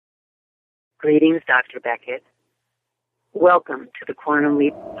Greetings, Dr. Beckett. Welcome to the Quantum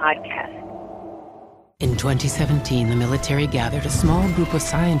Leap podcast. In 2017, the military gathered a small group of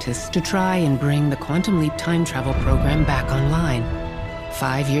scientists to try and bring the Quantum Leap time travel program back online.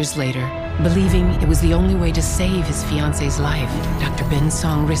 5 years later, believing it was the only way to save his fiancée's life, Dr. Ben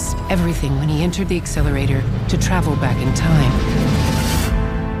Song risked everything when he entered the accelerator to travel back in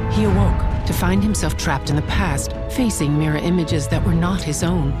time. He awoke to find himself trapped in the past, facing mirror images that were not his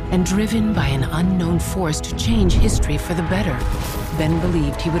own, and driven by an unknown force to change history for the better. Ben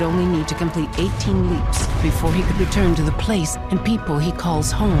believed he would only need to complete 18 leaps before he could return to the place and people he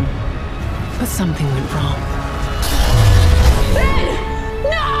calls home. But something went wrong. Ben!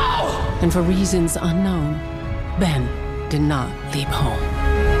 No! And for reasons unknown, Ben did not leap home.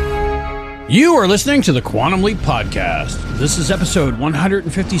 You are listening to the Quantum Leap Podcast. This is episode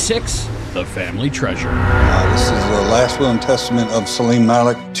 156, The Family Treasure. This is the last will and testament of Salim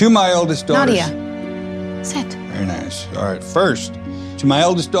Malik to my eldest daughter. Nadia, sit. Very nice. All right, first, to my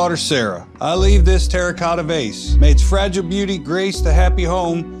eldest daughter, Sarah, I leave this terracotta vase. May its fragile beauty grace the happy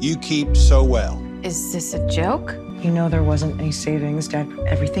home you keep so well. Is this a joke? You know there wasn't any savings. Dad put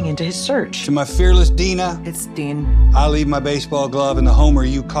everything into his search. To my fearless Dina, It's Dean. I leave my baseball glove in the homer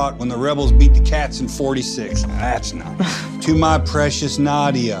you caught when the rebels beat the Cats in 46. That's nice. To my precious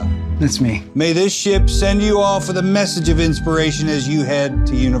Nadia, That's me. may this ship send you off with a message of inspiration as you head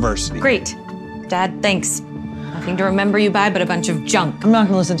to university. Great. Dad, thanks. Nothing to remember you by but a bunch of junk. I'm not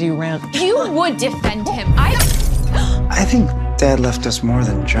gonna listen to you rant. You would defend him. I think Dad left us more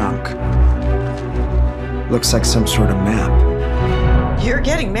than junk. Looks like some sort of map. You're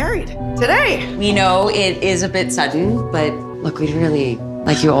getting married today. We know it is a bit sudden, but look, we'd really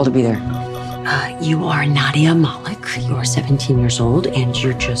like you all to be there. You are Nadia Malik. You're 17 years old, and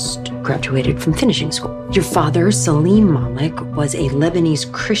you're just graduated from finishing school. Your father, Salim Malik, was a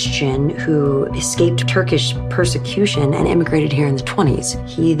Lebanese Christian who escaped Turkish persecution and immigrated here in the 20s.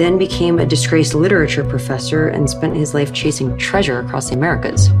 He then became a disgraced literature professor and spent his life chasing treasure across the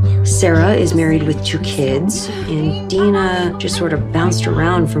Americas. Sarah is married with 2 kids, and Dina just sort of bounced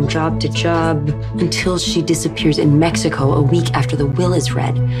around from job to job until she disappears in Mexico a week after the will is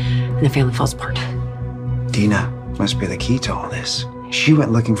read, and the family falls apart. Dina must be the key to all this. She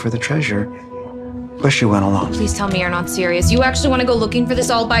went looking for the treasure, but she went alone. Please tell me you're not serious. You actually want to go looking for this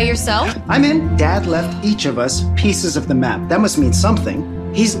all by yourself? I'm in. Dad left each of us pieces of the map. That must mean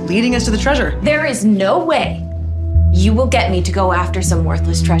something. He's leading us to the treasure. There is no way you will get me to go after some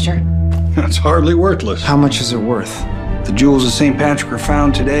worthless treasure. That's hardly worthless. How much is it worth? The jewels of St. Patrick are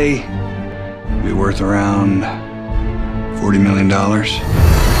found today. Be worth around $40 million.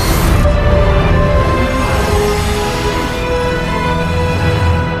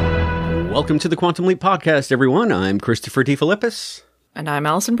 Welcome to the Quantum Leap Podcast, everyone. I'm Christopher D. Philippus. And I'm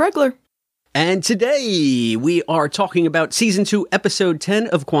Allison Bregler. And today we are talking about Season 2, Episode 10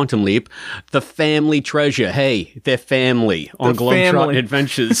 of Quantum Leap, The Family Treasure. Hey, they're family on Globetrot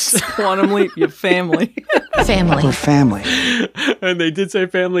Adventures. Quantum Leap, your family. Family. We're family. And they did say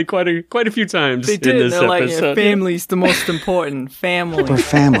family quite a few times They did. in this They're like, episode. family's the most important. Family. We're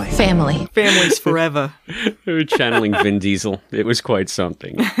family. Family. Family's forever. They were channeling Vin Diesel. It was quite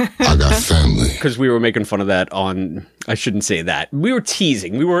something. I got family. Because we were making fun of that on... I shouldn't say that. We were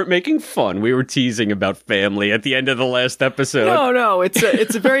teasing. We weren't making fun. We were teasing about family at the end of the last episode. No, it's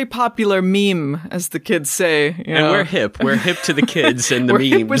a very popular meme, as the kids say. You And know? we're hip. We're hip to the kids and the We're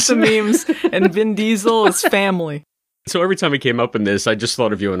memes. hip with the memes, and Vin Diesel is family. So every time it came up in this, I just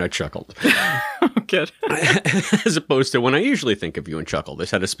thought of you and I chuckled. Good. As opposed to when I usually think of you and chuckle. This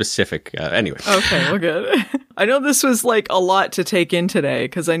had a specific... anyway. Okay, well, good. I know this was like a lot to take in today,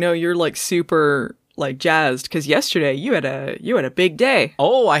 because I know you're like super like jazzed, because yesterday you had a big day.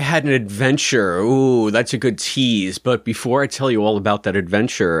 Oh, I had an adventure. Ooh, that's a good tease. But before I tell you all about that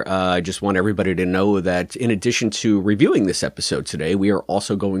adventure, I just want everybody to know that in addition to reviewing this episode today, we are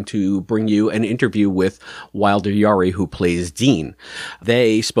also going to bring you an interview with Wilder Yari, who plays Dean.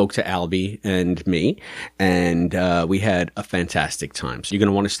 They spoke to Albie and me, and we had a fantastic time. So you're going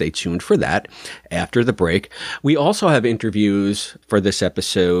to want to stay tuned for that after the break. We also have interviews for this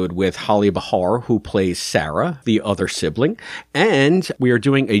episode with Holly Bahar, who plays Sarah, the other sibling, and we are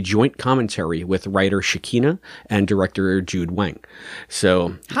doing a joint commentary with writer Shakina and director Jude Wang.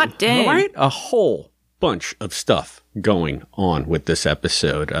 So, Hot dang. Right? A whole bunch of stuff going on with this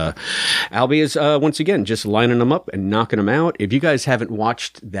episode. Albie is, once again, just lining them up and knocking them out. If you guys haven't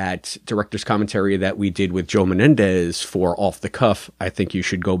watched that director's commentary that we did with Joe Menendez for Off the Cuff, I think you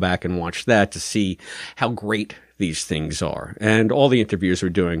should go back and watch that to see how great these things are. And all the interviews we're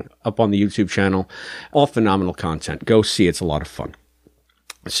doing up on the YouTube channel, all phenomenal content. Go see, it's a lot of fun.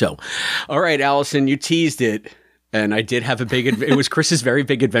 So, all right, Allison, you teased it. And I did have it was Chris's very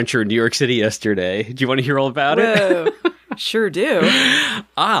big adventure in New York City yesterday. Do you want to hear all about it? Sure do.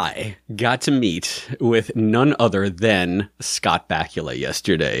 I got to meet with none other than Scott Bakula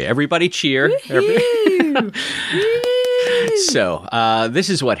yesterday. Everybody cheer. So, this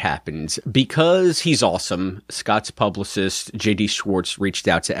is what happened. Because he's awesome, Scott's publicist, JD Schwartz, reached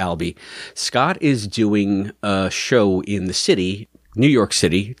out to Albie. Scott is doing a show in the city, New York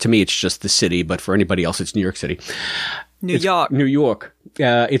City. To me, it's just the city, but for anybody else, it's New York City. New York.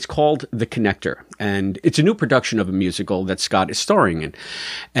 It's called The Connector, and it's a new production of a musical that Scott is starring in.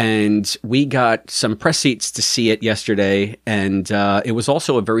 And we got some press seats to see it yesterday, and it was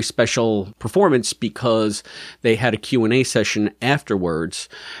also a very special performance because they had a Q&A session afterwards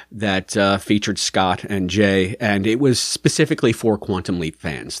that featured Scott and Jay, and it was specifically for Quantum Leap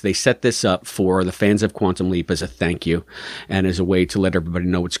fans. They set this up for the fans of Quantum Leap as a thank you and as a way to let everybody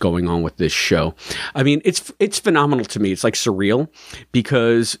know what's going on with this show. I mean, it's phenomenal to me. It's like surreal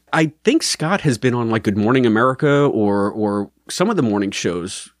because I think Scott has been on like Good Morning America or some of the morning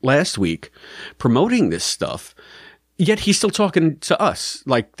shows last week promoting this stuff. Yet he's still talking to us.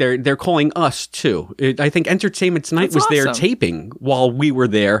 Like they're calling us too. I think Entertainment Tonight was there taping while we were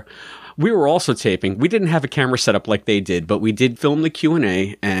there. We were also taping. We didn't have a camera set up like they did, but we did film the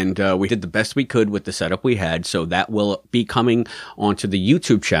Q&A, and we did the best we could with the setup we had. So that will be coming onto the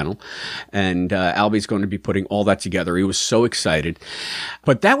YouTube channel, and Albie's going to be putting all that together. He was so excited.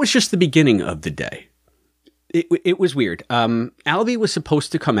 But that was just the beginning of the day. It was weird. Albie was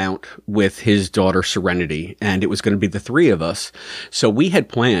supposed to come out with his daughter Serenity, and it was going to be the three of us. So we had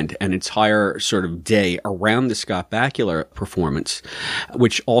planned an entire sort of day around the Scott Bakula performance,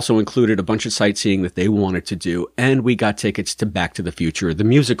 which also included a bunch of sightseeing that they wanted to do. And we got tickets to Back to the Future, the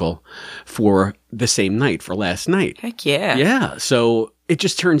musical, for the same night, for last night. Heck yeah. Yeah. So it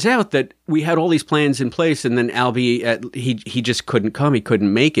just turns out that we had all these plans in place, and then Albie, he just couldn't come. He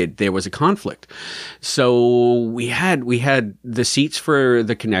couldn't make it. There was a conflict. So we had the seats for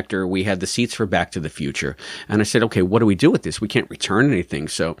The Connector. We had the seats for Back to the Future. And I said, okay, what do we do with this? We can't return anything.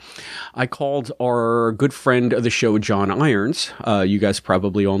 So I called our good friend of the show, John Irons. You guys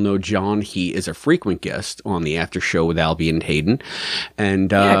probably all know John. He is a frequent guest on the after show with Albie and Hayden. And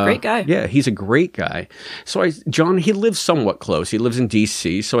great guy. Yeah, he's a great guy. So John, he lives somewhat close. He lives in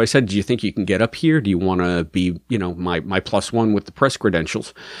DC. So I said, do you think you can get up here? Do you want to be, my plus one with the press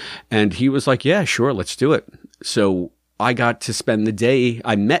credentials? And he was like, yeah, sure, let's do it. So I got to spend the day.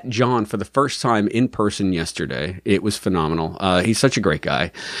 I met John for the first time in person yesterday. It was phenomenal. He's such a great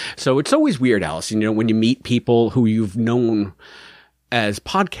guy. So it's always weird, Allison, when you meet people who you've known as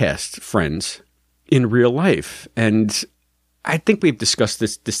podcast friends in real life. And I think we've discussed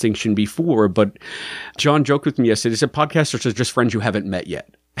this distinction before, but John joked with me yesterday. He said podcasters are just friends you haven't met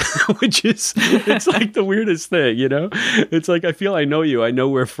yet. Which is, it's like the weirdest thing, It's like, I feel I know you. I know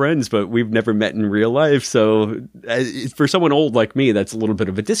we're friends, but we've never met in real life. So for someone old like me, that's a little bit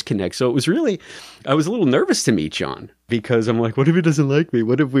of a disconnect. So it was really, I was a little nervous to meet John because I'm like, what if he doesn't like me?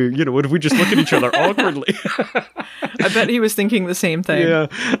 What if we just look at each other awkwardly? I bet he was thinking the same thing. Yeah.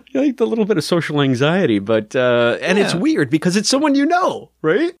 Like the little bit of social anxiety, but, and it's weird because it's someone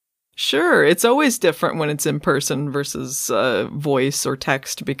right? Sure. It's always different when it's in person versus voice or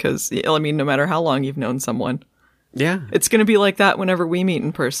text because, no matter how long you've known someone. Yeah. It's going to be like that whenever we meet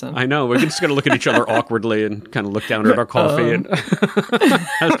in person. I know. We're just going to look at each other awkwardly and kind of look down at our coffee. And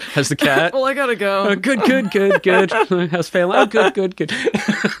how's the cat? Well, I got to go. Good. How's family? Oh, good.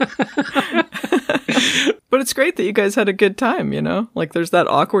 But it's great that you guys had a good time, Like, there's that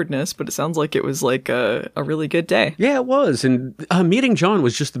awkwardness, but it sounds like it was like a really good day. Yeah, it was. And meeting John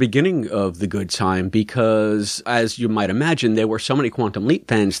was just the beginning of the good time because, as you might imagine, there were so many Quantum Leap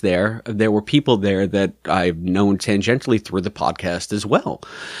fans there. There were people there that I've known tangentially through the podcast as well.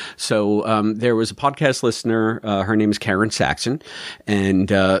 So there was a podcast listener. Her name is Karen Saxon. And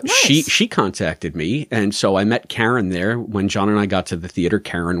nice. she contacted me. And so I met Karen there. When John and I got to the theater,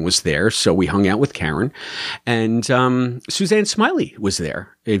 Karen was there. So we hung out with Karen. And Suzanne Smiley was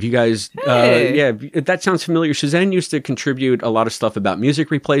there. If you guys, if that sounds familiar, Suzanne used to contribute a lot of stuff about music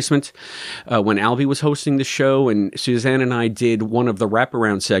replacement when Albie was hosting the show. And Suzanne and I did one of the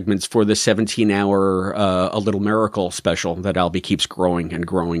wraparound segments for the 17-hour A Little Miracle special that Albie keeps growing and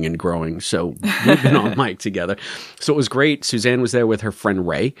growing and growing. So we've been on mic together. So it was great. Suzanne was there with her friend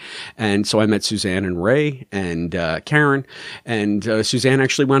Ray. And so I met Suzanne and Ray and Karen. And Suzanne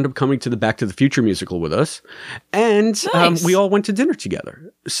actually wound up coming to the Back to the Future musical with us. And nice. We all went to dinner together.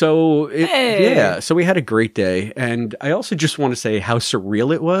 So we had a great day. And I also just want to say how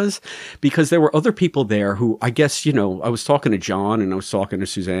surreal it was, because there were other people there who, I guess, I was talking to John and I was talking to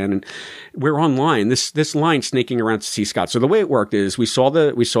Suzanne, and we're online, this line snaking around to see Scott. So the way it worked is we saw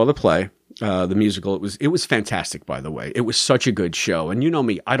the play, the musical. It was fantastic, by the way. It was such a good show. And you know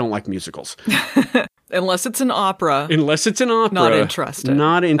me, I don't like musicals. Unless it's an opera.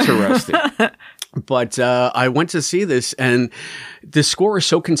 Not interested. But I went to see this, and the score is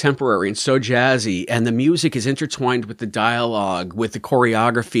so contemporary and so jazzy, and the music is intertwined with the dialogue, with the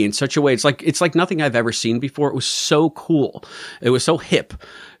choreography in such a way. It's like nothing I've ever seen before. It was so cool. It was so hip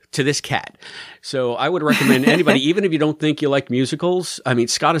to this cat. So I would recommend anybody, even if you don't think you like musicals, I mean,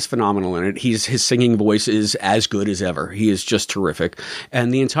 Scott is phenomenal in it. His singing voice is as good as ever. He is just terrific.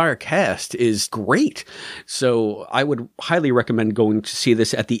 And the entire cast is great. So I would highly recommend going to see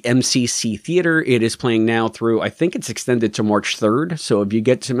this at the MCC Theater. It is playing now through, I think it's extended to March 3rd. So if you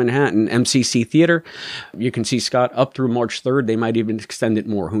get to Manhattan, MCC Theater, you can see Scott up through March 3rd. They might even extend it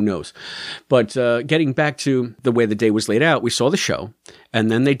more. Who knows? But getting back to the way the day was laid out, we saw the show, and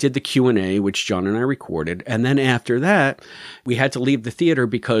then they did the Q&A, which John and I recorded. And then after that, we had to leave the theater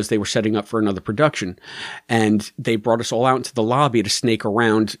because they were setting up for another production. And they brought us all out into the lobby to snake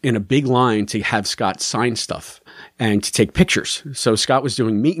around in a big line to have Scott sign stuff and to take pictures. So Scott was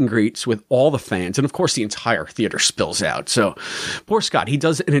doing meet and greets with all the fans. And of course, the entire theater spills out. So poor Scott, he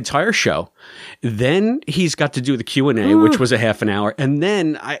does an entire show. Then he's got to do the Q&A, which was a half an hour. And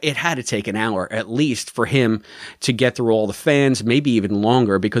then it had to take an hour at least for him to get through all the fans, maybe even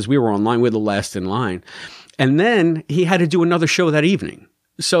longer, because we were online with the last in line. And then he had to do another show that evening.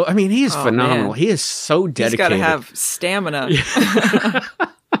 So, I mean, he is phenomenal. Man. He is so dedicated. He's got to have stamina.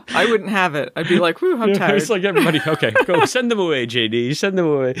 I wouldn't have it. I'd be like, whoo, I'm tired. It's like everybody, okay, go send them away, JD. Send them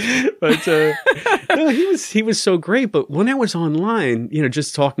away. But no, he was so great. But when I was online,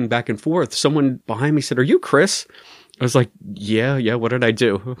 just talking back and forth, someone behind me said, "Are you Chris?" I was like, yeah, what did I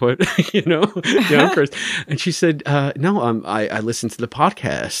do? What, I'm Chris. And she said, no, I listened to the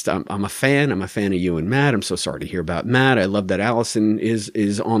podcast. I'm a fan. I'm a fan of you and Matt. I'm so sorry to hear about Matt. I love that Allison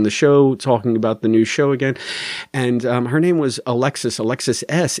is on the show talking about the new show again. And her name was Alexis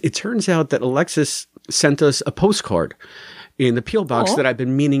S. It turns out that Alexis sent us a postcard in the Peel box that I've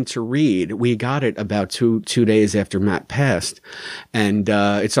been meaning to read. We got it about two days after Matt passed. And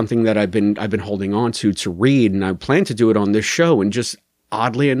it's something that I've been holding on to read, and I plan to do it on this show. And just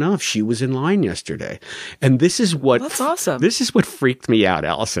oddly enough, she was in line yesterday. And this is what That's awesome. This is what freaked me out,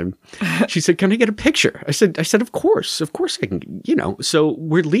 Allison. She said, "Can I get a picture?" I said, of course I can, So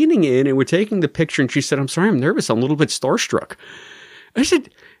we're leaning in and we're taking the picture, and she said, "I'm sorry, I'm nervous. I'm a little bit starstruck." I said,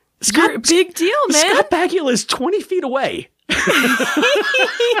 "Scott, you're a big deal, man. Scott Bakula is 20 feet away."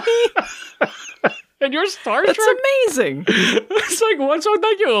 And you're starstruck? That's amazing. It's like, what's wrong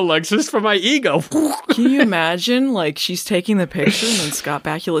with you, Alexis, for my ego? Can you imagine, she's taking the picture and then Scott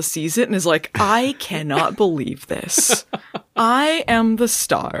Bakula sees it and is like, I cannot believe this. I am the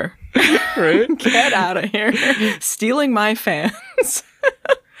star. Right? Get out of here. Stealing my fans.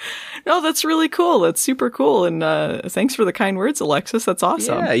 No, that's really cool. That's super cool. And thanks for the kind words, Alexis. That's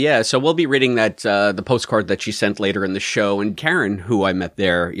awesome. Yeah. So we'll be reading that the postcard that she sent later in the show. And Karen, who I met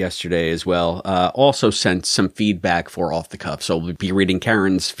there yesterday as well, also sent some feedback for Off the Cuff. So we'll be reading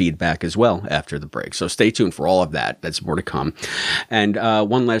Karen's feedback as well after the break. So stay tuned for all of that. That's more to come. And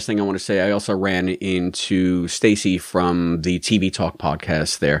one last thing I want to say, I also ran into Stacy from the TV Talk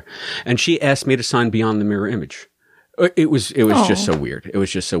podcast there. And she asked me to sign Beyond the Mirror Image. It was just so weird. It was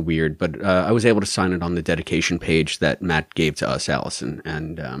just so weird. But I was able to sign it on the dedication page that Matt gave to us, Allison.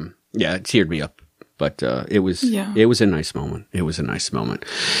 And it teared me up. But it was a nice moment. It was a nice moment.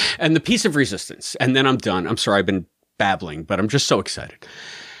 And the Piece of Resistance. And then I'm done. I'm sorry, I've been babbling, but I'm just so excited.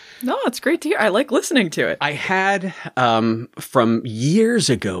 No, it's great to hear. I like listening to it. I had, from years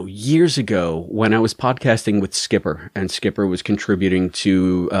ago, when I was podcasting with Skipper, and Skipper was contributing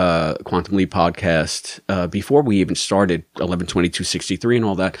to Quantum Leap podcast before we even started 11/22/63 and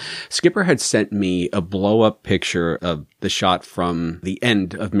all that. Skipper had sent me a blow-up picture of the shot from the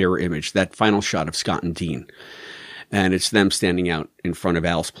end of Mirror Image, that final shot of Scott and Dean. And it's them standing out in front of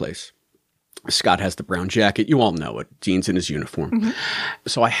Al's place. Scott has the brown jacket. You all know it. Dean's in his uniform. Mm-hmm.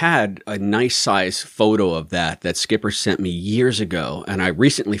 So I had a nice size photo of that Skipper sent me years ago. And I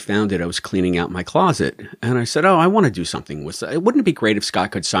recently found it. I was cleaning out my closet. And I said, I want to do something with it. Wouldn't it be great if Scott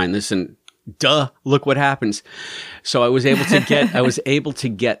could sign this? And duh, look what happens. So I was able to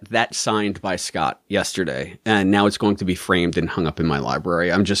get that signed by Scott yesterday, and now it's going to be framed and hung up in my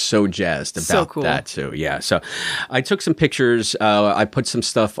library. I'm just so jazzed about that too. Yeah. So I took some pictures. I put some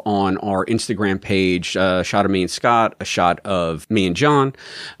stuff on our Instagram page, a shot of me and Scott, a shot of me and John,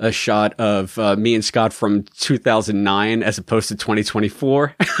 a shot of me and Scott from 2009 as opposed to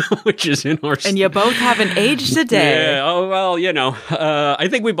 2024, which is in our... And you both haven't aged a day. Yeah. Oh, well, I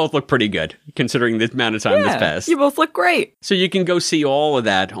think we both look pretty good considering the amount of time that's passed. You both look great. So you can go see all of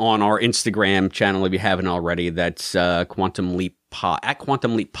that on our Instagram channel if you haven't already. That's Quantum Leap Pod, at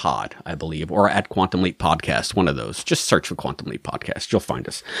Quantum Leap Pod, I believe, or at Quantum Leap Podcast, one of those. Just search for Quantum Leap Podcast. You'll find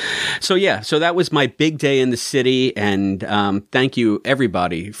us. So so that was my big day in the city, and thank you,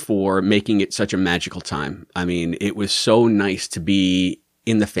 everybody, for making it such a magical time. I mean, it was so nice to be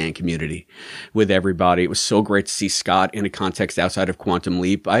in the fan community with everybody. It was so great to see Scott in a context outside of Quantum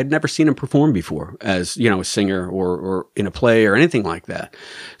Leap. I had never seen him perform before as, a singer or in a play or anything like that.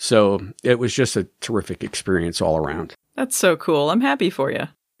 So it was just a terrific experience all around. That's so cool. I'm happy for you.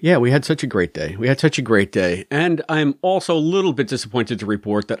 Yeah, we had such a great day. And I'm also a little bit disappointed to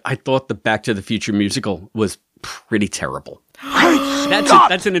report that I thought the Back to the Future musical was pretty terrible.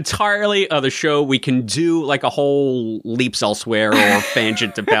 That's an entirely other show. We can do like a whole Leaps Elsewhere or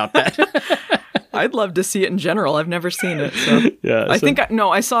Fangent about that. I'd love to see it in general. I've never seen it. So. Yeah,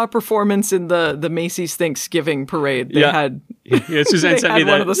 I saw a performance in the Macy's Thanksgiving parade. They had Suzanne sent me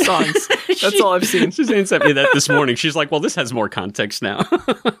that. One of the songs. That's all I've seen. Suzanne sent me that this morning. She's like, well, this has more context now.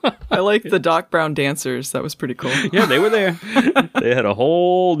 I like the Doc Brown dancers. That was pretty cool. Yeah, they were there. They had a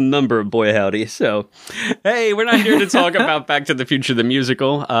whole number of boy howdy. So, hey, we're not here to talk about Back to the Future, the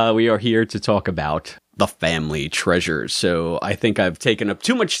musical. We are here to talk about the family treasures. So I think I've taken up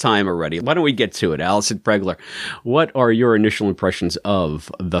too much time already. Why don't we get to it? Alison Pregler, what are your initial impressions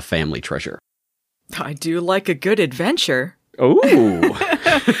of the family treasure? I do like a good adventure. Oh,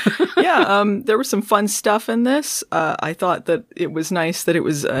 yeah. There was some fun stuff in this. I thought that it was nice that it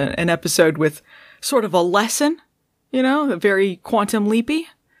was an episode with sort of a lesson, very quantum leapy.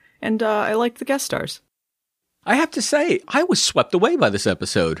 And I liked the guest stars. I have to say, I was swept away by this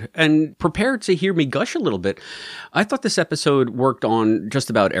episode and prepared to hear me gush a little bit. I thought this episode worked on just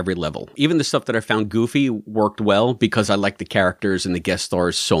about every level. Even the stuff that I found goofy worked well because I liked the characters and the guest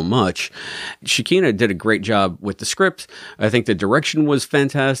stars so much. Shakina did a great job with the script. I think the direction was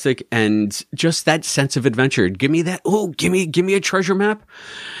fantastic and just that sense of adventure. Give me that. Oh, give me a treasure map.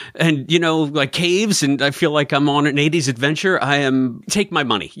 And, like caves, and I feel like I'm on an 80s adventure. Take my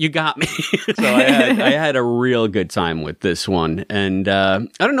money. You got me. So I had a real good time with this one. And I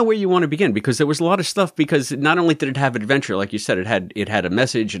don't know where you want to begin because there was a lot of stuff because not only did it have adventure, like you said, it had a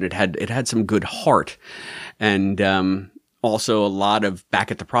message and it had some good heart. And also a lot of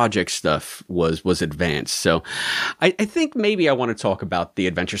back at the project stuff was advanced. So I think maybe I want to talk about the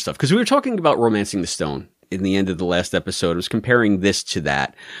adventure stuff because we were talking about Romancing the Stone in the end of the last episode. I was comparing this to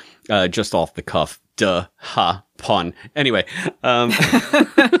that, just off the cuff. Duh, ha, pun. Anyway,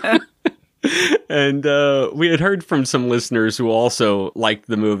 and we had heard from some listeners who also liked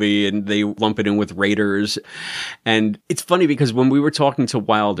the movie and they lump it in with Raiders. And it's funny because when we were talking to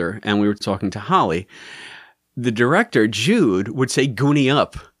Wilder and we were talking to Holly, the director, Jude, would say Goonie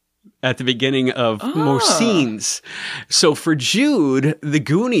up at the beginning of most scenes. So for Jude, the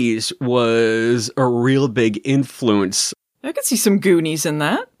Goonies was a real big influence. I could see some Goonies in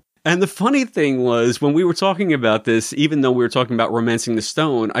that. And the funny thing was, when we were talking about this, even though we were talking about Romancing the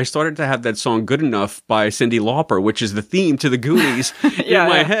Stone, I started to have that song Good Enough by Cyndi Lauper, which is the theme to the Goonies in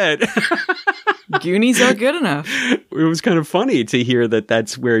my head. Goonies are good enough. It was kind of funny to hear that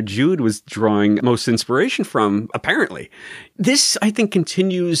that's where Jude was drawing most inspiration from, apparently. This, I think,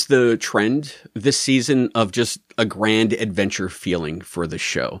 continues the trend this season of just a grand adventure feeling for the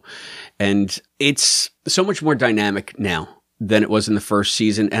show. And it's so much more dynamic now than it was in the first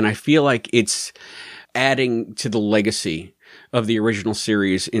season. And I feel like it's adding to the legacy of the original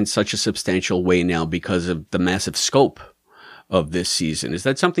series in such a substantial way now because of the massive scope of this season. Is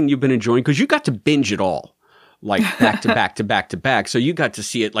that something you've been enjoying? Because you got to binge it all, like back to back to back to back. So you got to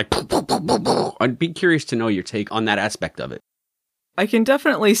see it like, I'd be curious to know your take on that aspect of it. I can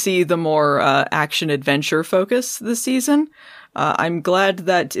definitely see the more action-adventure focus this season. I'm glad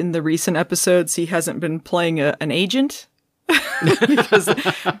that in the recent episodes he hasn't been playing an agent. because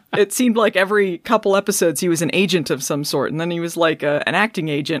it seemed like every couple episodes he was an agent of some sort, and then he was like an acting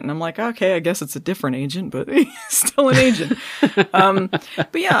agent, and I'm like, okay, I guess it's a different agent, but he's still an agent. But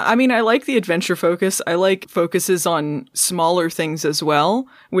yeah, I mean, I like the adventure focus. I like focuses on smaller things as well,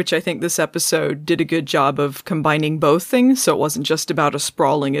 which I think this episode did a good job of combining both things, so it wasn't just about a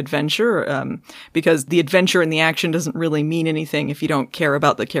sprawling adventure, because the adventure and the action doesn't really mean anything if you don't care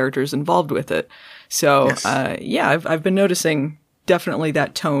about the characters involved with it. So, yes. Yeah, I've been noticing definitely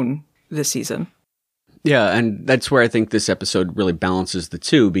that tone this season. Yeah, and that's where I think this episode really balances the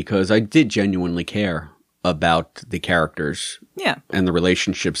two, because I did genuinely care about the characters. Yeah. And the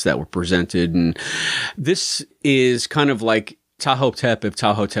relationships that were presented. And this is kind of like Tahotep if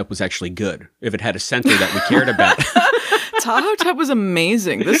Tahotep was actually good, if it had a center that we cared about. Tahotep was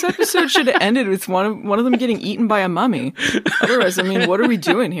amazing. This episode should have ended with one of them getting eaten by a mummy. Otherwise, I mean, what are we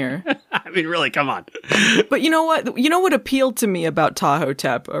doing here? I mean, really, come on. But you know what? You know what appealed to me about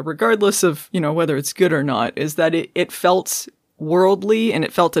Tahotep, regardless of, whether it's good or not, is that it felt worldly and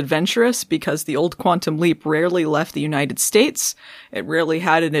it felt adventurous, because the old Quantum Leap rarely left the United States. It rarely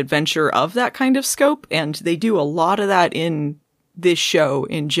had an adventure of that kind of scope, and they do a lot of that in this show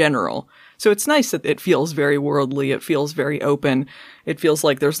in general. So it's nice that it feels very worldly. It feels very open. It feels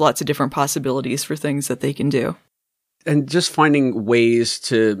like there's lots of different possibilities for things that they can do. And just finding ways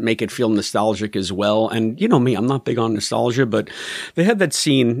to make it feel nostalgic as well. And you know me, I'm not big on nostalgia, but they had that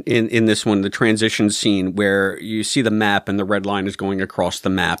scene in this one, the transition scene, where you see the map and the red line is going across the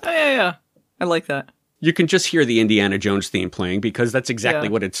map. Oh, yeah. I like that. You can just hear the Indiana Jones theme playing, because that's exactly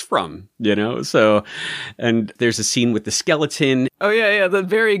what it's from, So, and there's a scene with the skeleton. Oh, yeah. The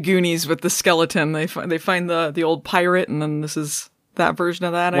very Goonies with the skeleton. They find the old pirate, and then this is that version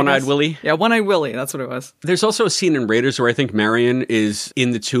of that, I One-Eyed guess. Willie? Yeah, One-Eyed Willie. That's what it was. There's also a scene in Raiders where I think Marion is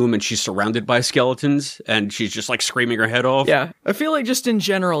in the tomb and she's surrounded by skeletons and she's just like screaming her head off. Yeah. I feel like just in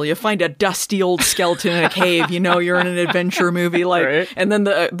general, you find a dusty old skeleton in a cave, you're in an adventure movie, like, right? And then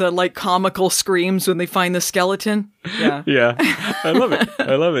the like comical screams when they find the skeleton. Yeah. Yeah. I love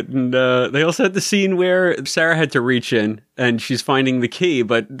it. And they also had the scene where Sarah had to reach in and she's finding the key,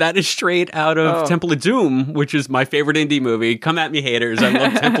 but that is straight out of Temple of Doom, which is my favorite indie movie. Come at me, haters. I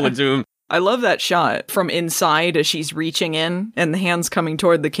love Temple of Doom. I love that shot from inside as she's reaching in and the hands coming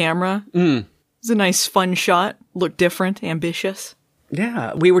toward the camera. It's a nice, fun shot. Look different, ambitious.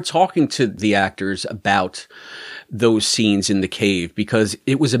 Yeah. We were talking to the actors about those scenes in the cave, because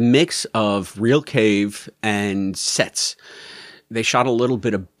it was a mix of real cave and sets. They shot a little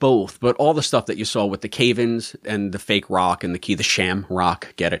bit of both, but all the stuff that you saw with the cave-ins and the fake rock and the key, the sham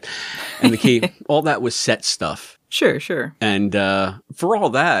rock, get it? And the key, all that was set stuff. Sure. And for all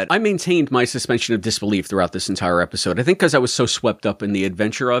that, I maintained my suspension of disbelief throughout this entire episode. I think because I was so swept up in the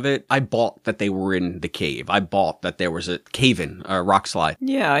adventure of it, I bought that they were in the cave. I bought that there was a cave-in, a rock slide.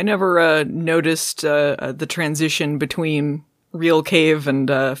 Yeah, I never noticed the transition between real cave and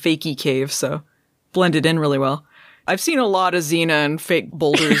fakey cave, so blended in really well. I've seen a lot of Xena and fake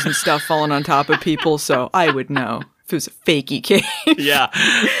boulders and stuff falling on top of people, so I would know if it was a fakey cave. Yeah.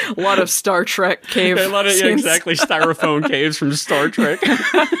 A lot of Star Trek cave a lot of, scenes. exactly, styrofoam caves from Star Trek.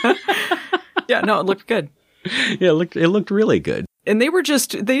 Yeah, no, it looked good. Yeah, it looked really good. And they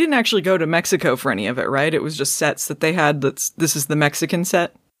didn't actually go to Mexico for any of it, right? It was just sets that they had. This is the Mexican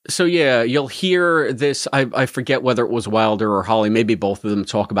set. So yeah, you'll hear this. I forget whether it was Wilder or Holly. Maybe both of them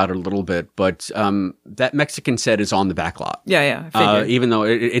talk about it a little bit. But that Mexican set is on the back lot. Yeah. Even though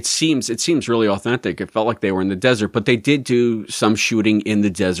it seems really authentic. It felt like they were in the desert, but they did do some shooting in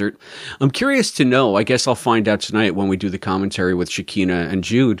the desert. I'm curious to know. I guess I'll find out tonight when we do the commentary with Shakina and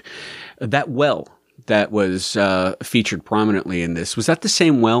Jude. That well that was featured prominently in this, was that the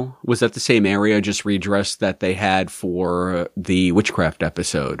same well? Was that the same area, just redressed, that they had for the witchcraft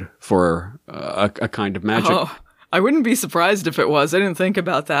episode for a kind of magic? Oh, I wouldn't be surprised if it was. I didn't think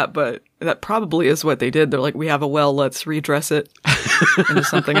about that, but that probably is what they did. They're like, we have a well, let's redress it into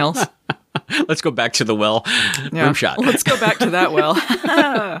something else. Let's go back to the well. Yeah. Rim shot. Let's go back to that well.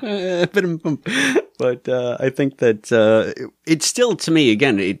 But I think that it's still, to me,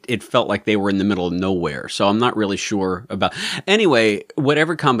 again, it felt like they were in the middle of nowhere. So I'm not really sure about. Anyway,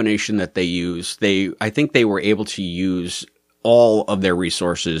 whatever combination that they use, I think they were able to use all of their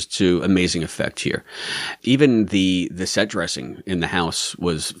resources to amazing effect here. Even the set dressing in the house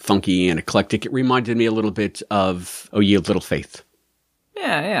was funky and eclectic. It reminded me a little bit of Oh Ye of Little Faith.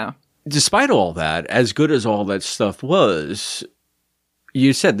 Yeah. Despite all that, as good as all that stuff was,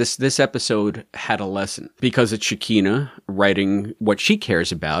 you said this episode had a lesson, because it's Shakina writing what she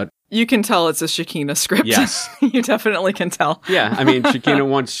cares about. You can tell it's a Shakina script. Yes. You definitely can tell. Yeah, I mean, Shakina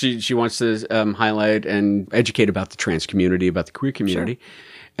wants she wants to highlight and educate about the trans community, about the queer community,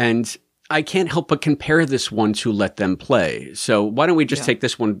 and I can't help but compare this one to Let Them Play. So why don't we just take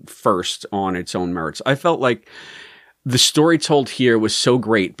this one first on its own merits? I felt like the story told here was so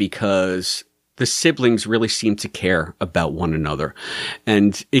great because the siblings really seemed to care about one another,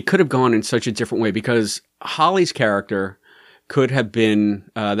 and it could have gone in such a different way because Holly's character could have been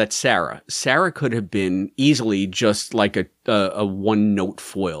that's Sarah. Sarah could have been easily just like a one-note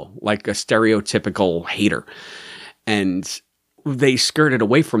foil, like a stereotypical hater. And they skirted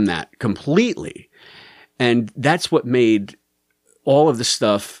away from that completely. And that's what made all of the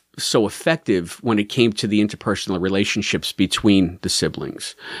stuff so effective when it came to the interpersonal relationships between the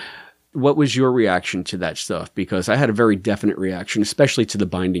siblings. What was your reaction to that stuff? Because I had a very definite reaction, especially to the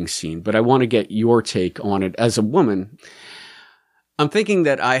binding scene. But I want to get your take on it as a woman. I'm thinking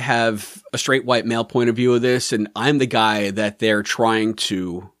that I have a straight white male point of view of this, and I'm the guy that they're trying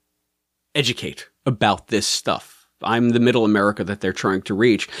to educate about this stuff. I'm the middle America that they're trying to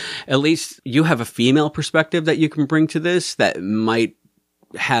reach. At least you have a female perspective that you can bring to this that might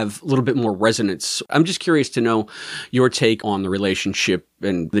have a little bit more resonance. I'm just curious to know your take on the relationship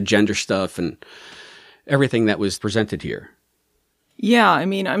and the gender stuff and everything that was presented here. Yeah, I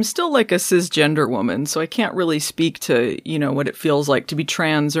mean, I'm still like a cisgender woman, so I can't really speak to, what it feels like to be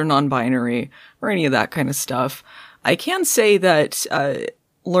trans or non-binary or any of that kind of stuff. I can say that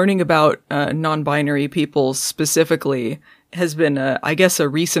learning about non-binary people specifically has been, I guess, a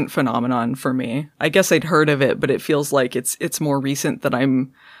recent phenomenon for me. I guess I'd heard of it, but it feels like it's more recent that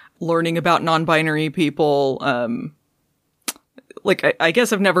I'm learning about non-binary people. I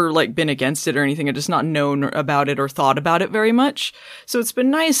guess I've never been against it or anything. I've just not known about it or thought about it very much. So it's been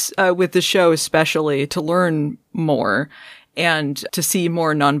nice with the show, especially to learn more and to see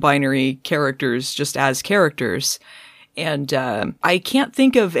more non-binary characters just as characters. And I can't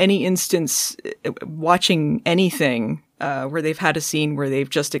think of any instance watching anything where they've had a scene where they've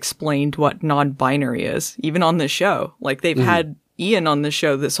just explained what non-binary is, even on this show. They've had Ian on the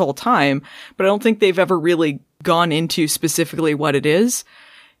show this whole time, but I don't think they've ever really gone into specifically what it is.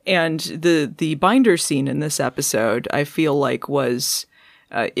 And the binder scene in this episode, I feel like was,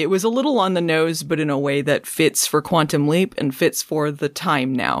 it was a little on the nose, but in a way that fits for Quantum Leap and fits for the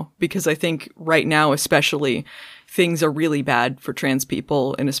time now. Because I think right now, especially, things are really bad for trans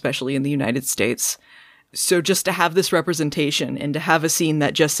people, and especially in the United States. So just to have this representation and to have a scene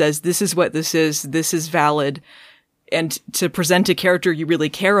that just says, this is what this is valid, and to present a character you really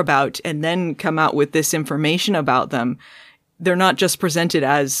care about and then come out with this information about them. They're not just presented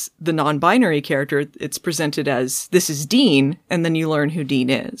as the non-binary character. It's presented as, this is Dean, and then you learn who Dean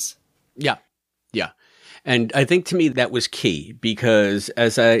is. Yeah. Yeah. And I think to me that was key because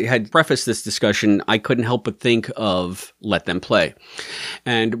as I had prefaced this discussion, I couldn't help but think of Let Them Play.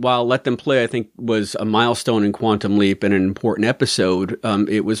 And while Let Them Play, I think, was a milestone in Quantum Leap and an important episode,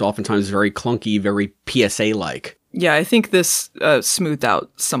 it was oftentimes very clunky, very PSA-like. Yeah, I think this smoothed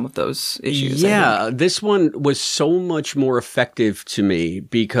out some of those issues. Yeah, this one was so much more effective to me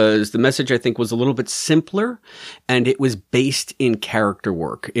because the message, I think, was a little bit simpler and it was based in character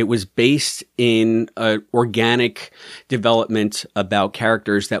work. It was based in organic development about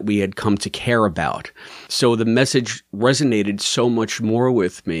characters that we had come to care about. So the message resonated so much more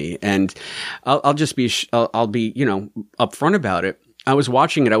with me. And I'll be upfront about it. I was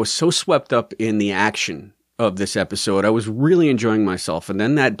watching it. I was so swept up in the action of this episode. I was really enjoying myself. And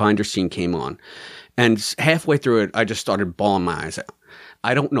then that binder scene came on. And halfway through it, I just started bawling my eyes out.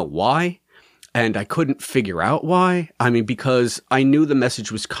 I don't know why. And I couldn't figure out why. I mean, because I knew the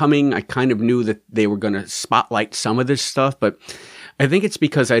message was coming. I kind of knew that they were going to spotlight some of this stuff. But I think it's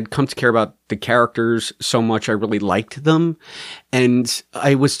because I'd come to care about the characters so much. I really liked them. And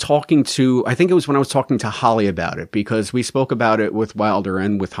I was talking to, I think it was when I was talking to Holly about it, because we spoke about it with Wilder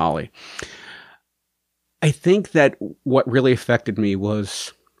and with Holly. I think that what really affected me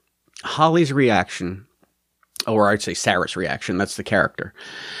was Holly's reaction, or I'd say Sarah's reaction. That's the character.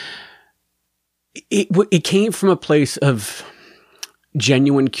 It came from a place of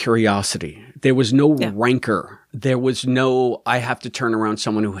genuine curiosity. There was no rancor. There was no, I have to turn around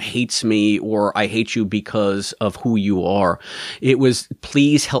someone who hates me or I hate you because of who you are. It was,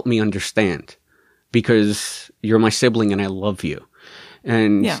 please help me understand because you're my sibling and I love you.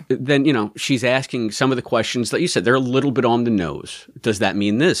 And then, she's asking some of the questions that you said, they're a little bit on the nose. Does that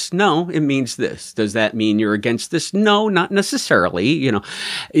mean this? No, it means this. Does that mean you're against this? No, not necessarily,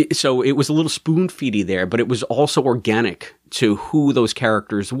 So it was a little spoon feedy there, but it was also organic to who those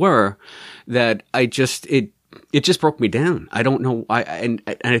characters were that it it just broke me down. I don't know why. And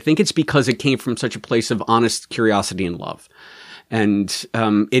I think it's because it came from such a place of honest curiosity and love. And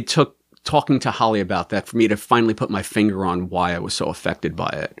it took talking to Holly about that for me to finally put my finger on why I was so affected by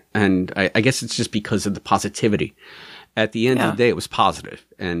it. And I guess it's just because of the positivity. At the end of the day, it was positive.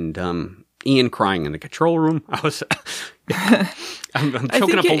 And Ian crying in the control room, I'm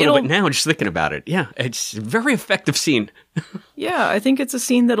choking up a little bit now just thinking about it. Yeah, it's a very effective scene. Yeah, I think it's a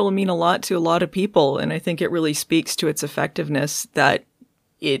scene that'll mean a lot to a lot of people. And I think it really speaks to its effectiveness that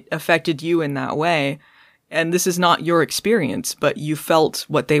it affected you in that way. And this is not your experience, but you felt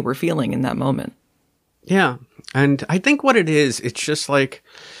what they were feeling in that moment. Yeah. And I think what it is, it's just like,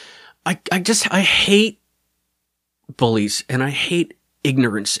 I hate bullies, and I hate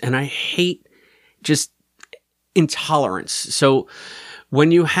ignorance, and I hate just intolerance. So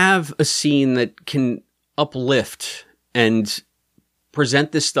when you have a scene that can uplift and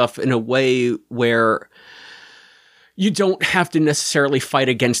present this stuff in a way where you don't have to necessarily fight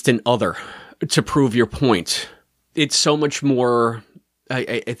against an other to prove your point, it's so much more,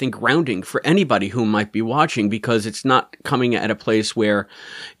 I think, grounding for anybody who might be watching, because it's not coming at a place where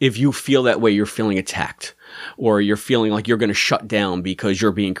if you feel that way, you're feeling attacked or you're feeling like you're going to shut down because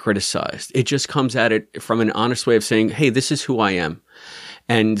you're being criticized. It just comes at it from an honest way of saying, hey, this is who I am.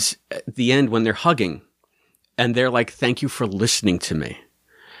 And at the end, when they're hugging and they're like, thank you for listening to me.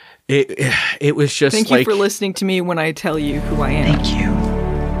 It was just Thank you for listening to me when I tell you who I am. Thank you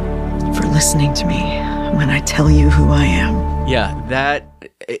for listening to me when I tell you who I am. Yeah,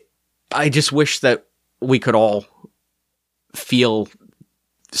 I just wish that we could all feel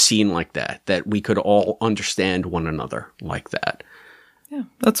seen like that we could all understand one another like that. Yeah,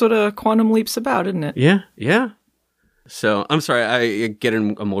 that's what a Quantum Leap's about, isn't it? Yeah, yeah. So I'm sorry, I get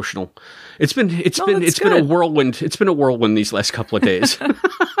emotional. It's been a whirlwind. It's been a whirlwind these last couple of days.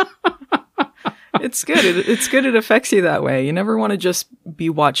 It's good. It's good. It affects you that way. You never want to just be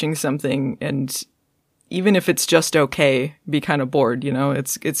watching something and even if it's just okay, be kind of bored, you know?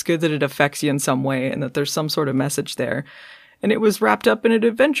 It's good that it affects you in some way and that there's some sort of message there. And it was wrapped up in an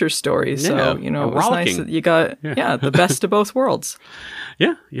adventure story. So, you know, it was nice that you got, the best of both worlds.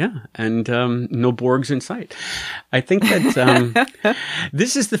 Yeah, yeah. And no Borgs in sight. I think that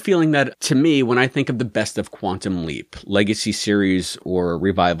this is the feeling that, to me, when I think of the best of Quantum Leap, legacy series or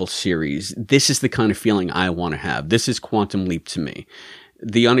revival series, this is the kind of feeling I want to have. This is Quantum Leap to me.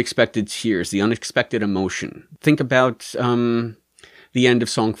 The unexpected tears, the unexpected emotion. Think about the end of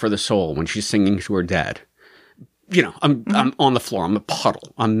Song for the Soul when she's singing to her dad. You know, I'm on the floor. I'm a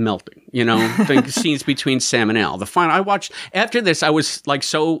puddle. I'm melting. You know, the scenes between Sam and Al. The final I watched after this, I was like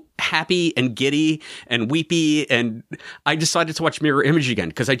so happy and giddy and weepy, and I decided to watch Mirror Image again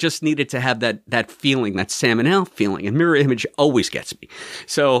because I just needed to have that feeling, that Sam and Al feeling. And Mirror Image always gets me.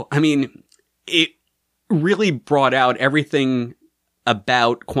 So, I mean, it really brought out everything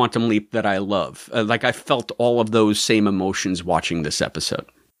about Quantum Leap that I love. Like I felt all of those same emotions watching this episode.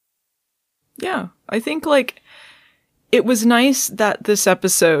 Yeah, I think like it was nice that this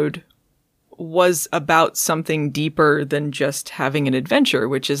episode was about something deeper than just having an adventure,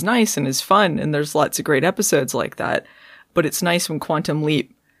 which is nice and is fun. And there's lots of great episodes like that. But it's nice when Quantum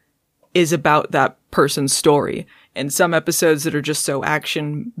Leap is about that person's story. And some episodes that are just so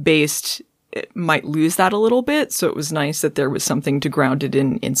action based, it might lose that a little bit. So it was nice that there was something to ground it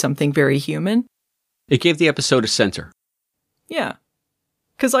in something very human. It gave the episode a center. Yeah.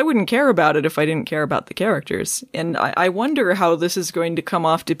 Because I wouldn't care about it if I didn't care about the characters. And I wonder how this is going to come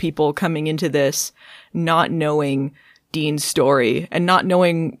off to people coming into this, not knowing Dean's story and not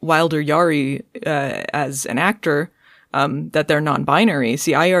knowing Wilder Yari as an actor, that they're non-binary.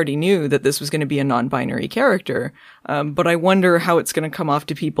 See, I already knew that this was going to be a non-binary character, but I wonder how it's going to come off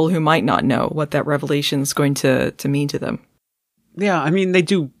to people who might not know what that revelation is going to mean to them. Yeah, I mean, they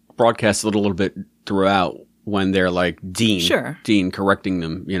do broadcast it a little bit throughout. When they're like Dean correcting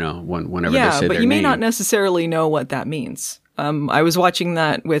them, you know, whenever they say their name. Yeah, but you may not necessarily know what that means. I was watching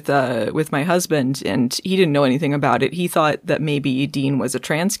that with my husband, and he didn't know anything about it. He thought that maybe Dean was a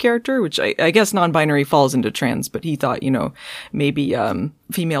trans character, which I guess non-binary falls into trans, but he thought, you know, maybe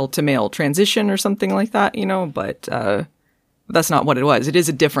female to male transition or something like that, you know, but that's not what it was. It is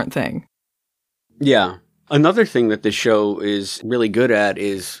a different thing. Yeah. Another thing that this show is really good at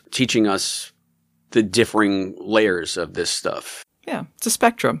is teaching us the differing layers of this stuff. Yeah, it's a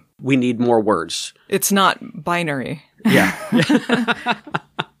spectrum. We need more words. It's not binary. Yeah.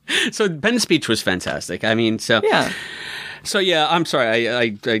 So Ben's speech was fantastic. I mean, so... Yeah. So yeah, I'm sorry.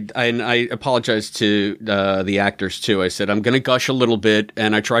 I apologize to the actors too. I said I'm going to gush a little bit,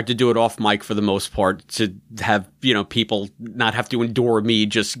 and I tried to do it off mic for the most part to have people not have to endure me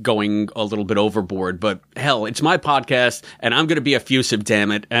just going a little bit overboard. But hell, it's my podcast, and I'm going to be effusive.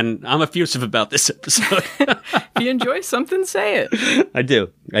 Damn it, and I'm effusive about this episode. If you enjoy something, say it. I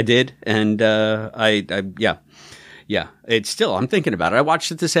do. I did, and yeah. Yeah, it's still, I'm thinking about it. I watched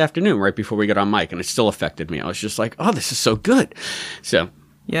it this afternoon right before we got on mic, and it still affected me. I was just like, oh, this is so good. So,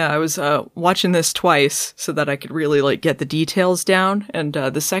 yeah, I was watching this twice so that I could really get the details down. And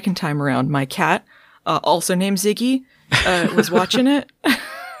the second time around, my cat, also named Ziggy, was watching it.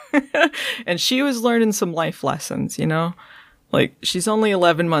 And she was learning some life lessons, she's only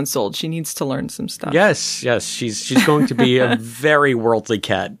 11 months old. She needs to learn some stuff. Yes. She's going to be a very worldly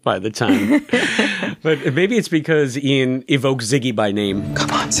cat by the time. But maybe it's because Ian evokes Ziggy by name.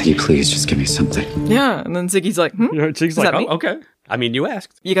 Come on, Ziggy, please, just give me something. Yeah, and then Ziggy's like, Ziggy's like, oh, okay. I mean, you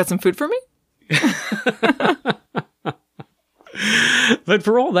asked. You got some food for me? But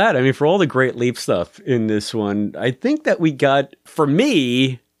for all that, for all the great leap stuff in this one, I think that we got, for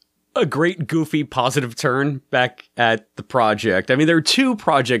me, a great, goofy, positive turn back at the project. There are two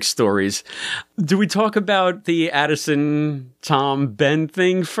project stories. Do we talk about the Addison, Tom, Ben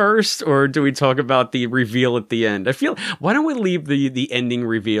thing first, or do we talk about the reveal at the end? Why don't we leave the ending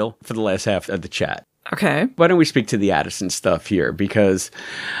reveal for the last half of the chat? Okay. Why don't we speak to the Addison stuff here? Because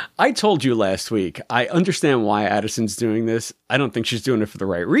I told you last week, I understand why Addison's doing this. I don't think she's doing it for the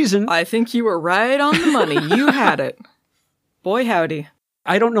right reason. I think you were right on the money. You had it. Boy, howdy.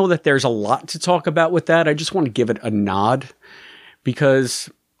 I don't know that there's a lot to talk about with that. I just want to give it a nod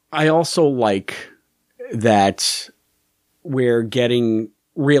because I also like that we're getting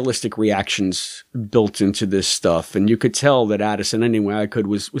realistic reactions built into this stuff. And you could tell that Addison, anyway I could,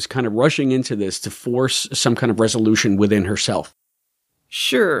 was kind of rushing into this to force some kind of resolution within herself.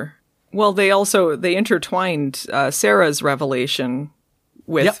 Sure. Well, they intertwined Sarah's revelation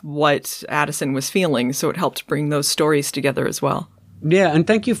with what Addison was feeling, so it helped bring those stories together as well. Yeah, and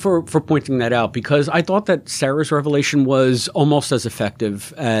thank you for pointing that out, because I thought that Sarah's revelation was almost as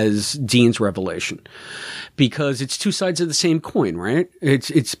effective as Dean's revelation, because it's two sides of the same coin, right?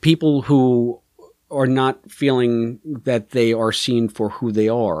 It's people who are not feeling that they are seen for who they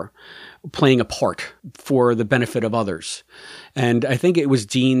are, playing a part for the benefit of others. And I think it was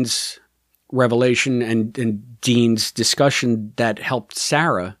Dean's revelation and Dean's discussion that helped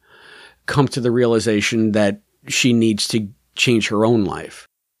Sarah come to the realization that she needs to change her own life.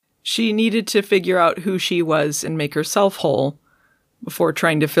 She needed to figure out who she was and make herself whole before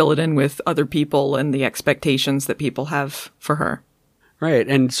trying to fill it in with other people and the expectations that people have for her. Right.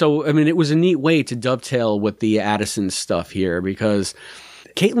 And so, it was a neat way to dovetail with the Addison stuff here, because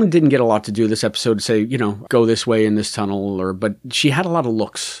Caitlin didn't get a lot to do this episode to say, go this way in this tunnel, but she had a lot of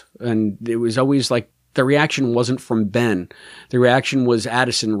looks, and it was always like the reaction wasn't from Ben. The reaction was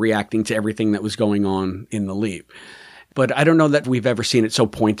Addison reacting to everything that was going on in the leap. But I don't know that we've ever seen it so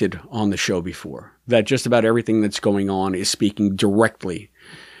pointed on the show before, that just about everything that's going on is speaking directly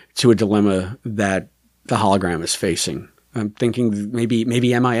to a dilemma that the hologram is facing. I'm thinking maybe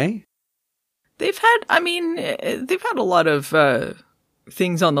MIA? They've had a lot of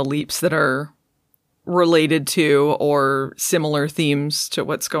things on the leaps that are related to or similar themes to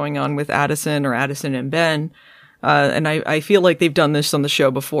what's going on with Addison or Addison and Ben. And I feel like they've done this on the show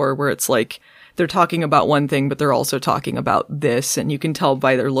before, where it's like, they're talking about one thing, but they're also talking about this. And you can tell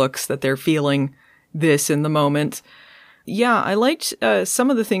by their looks that they're feeling this in the moment. Yeah, I liked some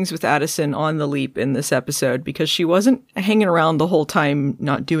of the things with Addison on the leap in this episode, because she wasn't hanging around the whole time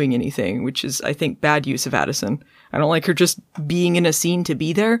not doing anything, which is, I think, bad use of Addison. I don't like her just being in a scene to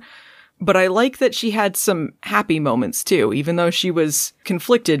be there. But I like that she had some happy moments too, even though she was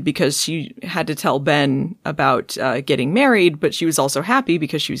conflicted because she had to tell Ben about getting married, but she was also happy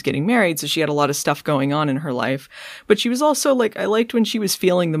because she was getting married. So she had a lot of stuff going on in her life. But she was also I liked when she was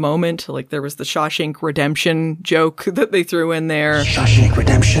feeling the moment. There was the Shawshank Redemption joke that they threw in there. Shawshank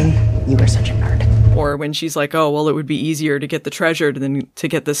Redemption? You are such a nerd. Or when she's like, oh, well, it would be easier to get the treasure than to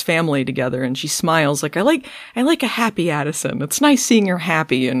get this family together. And she smiles I like a happy Addison. It's nice seeing her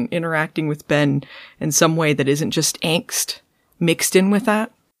happy and interacting with Ben in some way that isn't just angst mixed in with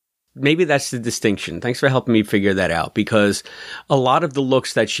that. Maybe that's the distinction. Thanks for helping me figure that out, because a lot of the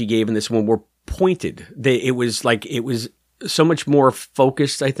looks that she gave in this one were pointed. It was so much more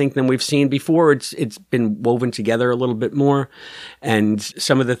focused, I think, than we've seen before. It's been woven together a little bit more, and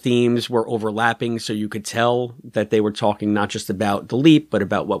some of the themes were overlapping, so you could tell that they were talking not just about the leap, but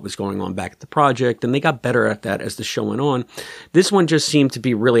about what was going on back at the project, and they got better at that as the show went on. This one just seemed to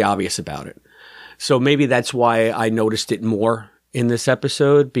be really obvious about it. So maybe that's why I noticed it more in this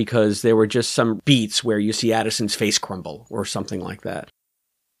episode, because there were just some beats where you see Addison's face crumble or something like that.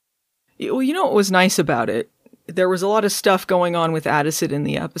 Well, you know what was nice about it? There was a lot of stuff going on with Addison in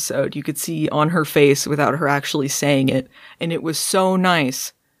the episode. You could see on her face without her actually saying it. And it was so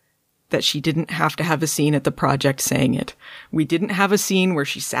nice that she didn't have to have a scene at the project saying it. We didn't have a scene where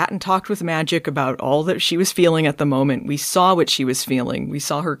she sat and talked with Magic about all that she was feeling at the moment. We saw what she was feeling. We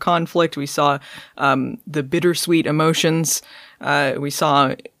saw her conflict. We saw the bittersweet emotions. We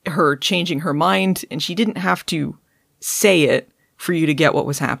saw her changing her mind, and she didn't have to say it for you to get what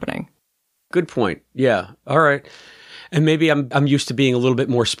was happening. Good point. Yeah. All right. And maybe I'm used to being a little bit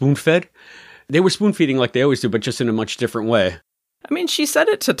more spoon-fed. They were spoon-feeding like they always do, but just in a much different way. I mean, she said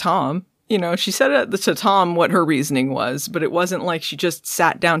it to Tom. You know, she said it to Tom what her reasoning was, but it wasn't like she just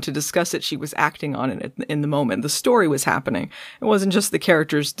sat down to discuss it. She was acting on it in the moment. The story was happening. It wasn't just the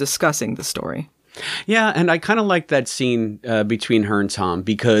characters discussing the story. Yeah, and I kind of like that scene between her and Tom,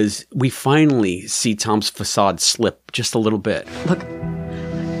 because we finally see Tom's facade slip just a little bit. Look,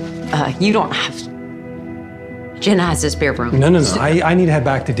 you don't have to. Jenna has this spare room. No. I need to head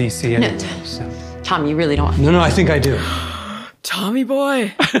back to D.C. anyway, so. Tom, you really don't. No, I think I do. Tommy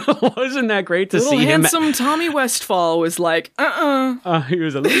boy. Wasn't that great to Little see him? handsome Tommy Westfall was like, he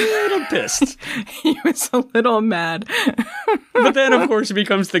was a little pissed. He was a little mad. But then, of course, he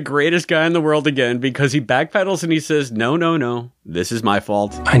becomes the greatest guy in the world again, because he backpedals and he says, no, this is my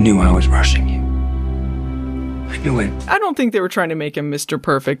fault. I knew I was rushing you. I knew it. I don't think they were trying to make him Mr.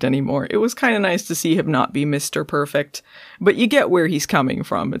 Perfect anymore. It was kind of nice to see him not be Mr. Perfect. But you get where he's coming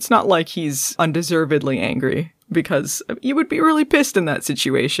from. It's not like he's undeservedly angry, because you would be really pissed in that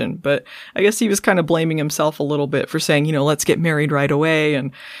situation. But I guess he was kind of blaming himself a little bit for saying, let's get married right away.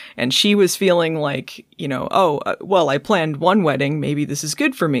 And she was feeling like, well, I planned one wedding. Maybe this is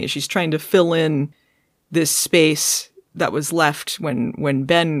good for me. She's trying to fill in this space that was left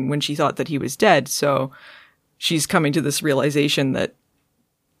when she thought that he was dead. So she's coming to this realization that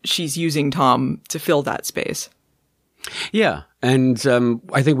she's using Tom to fill that space. Yeah. And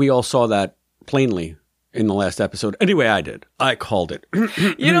I think we all saw that plainly in the last episode. Anyway, I did. I called it.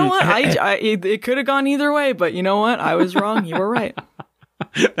 You know what? It could have gone either way, but you know what? I was wrong. You were right.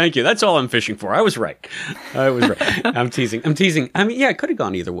 Thank you. That's all I'm fishing for. I was right. I'm teasing. I mean, yeah, it could have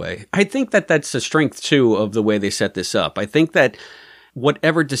gone either way. I think that that's a strength, too, of the way they set this up. I think that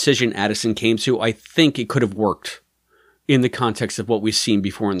whatever decision Addison came to, I think it could have worked in the context of what we've seen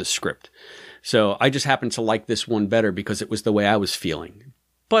before in the script. So I just happened to like this one better because it was the way I was feeling.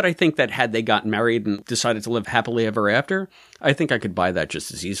 But I think that had they gotten married and decided to live happily ever after, I think I could buy that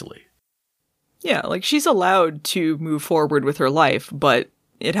just as easily. Yeah, like she's allowed to move forward with her life, but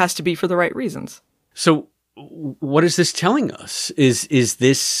it has to be for the right reasons. So what is this telling us? Is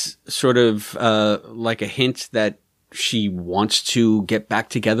this sort of like a hint that she wants to get back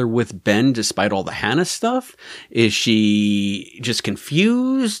together with Ben despite all the Hannah stuff? Is she just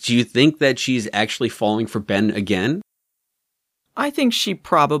confused? Do you think that she's actually falling for Ben again? I think she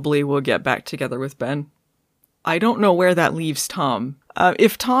probably will get back together with Ben. I don't know where that leaves Tom.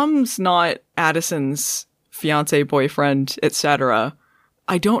 If Tom's not Addison's fiancé, boyfriend, etc.,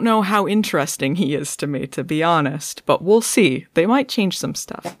 I don't know how interesting he is to me, to be honest. But we'll see. They might change some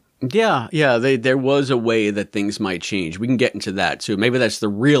stuff. Yeah. There was a way that things might change. We can get into that too. Maybe that's the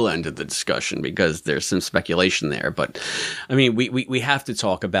real end of the discussion because there's some speculation there. But I mean, we have to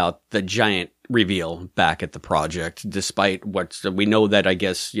talk about the giant reveal back at the project, despite what we know that I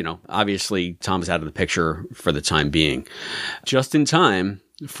guess, obviously Tom's out of the picture for the time being. Just in time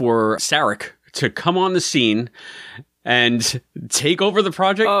for Sarek to come on the scene and take over the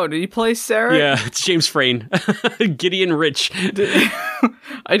project. Oh, did he play Sarek? Yeah, it's James Frain. Gideon Rich.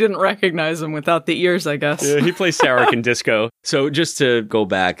 I didn't recognize him without the ears, I guess. Yeah, he plays Sarek in Disco. So just to go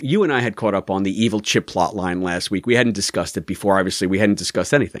back, you and I had caught up on the Evil Chip plotline last week. We hadn't discussed it before. Obviously, we hadn't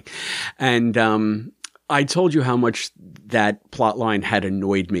discussed anything. And I told you how much that plotline had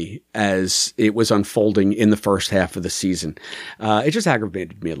annoyed me as it was unfolding in the first half of the season. It just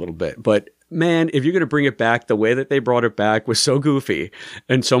aggravated me a little bit. But man, if you're going to bring it back, the way that they brought it back was so goofy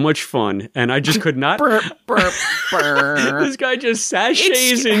and so much fun. And I just could not. Burp, burp, burp. This guy just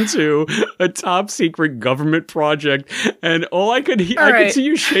sashays into a top secret government project. And all I could hear, I could see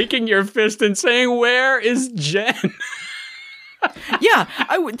you shaking your fist and saying, "Where is Jen?" Yeah,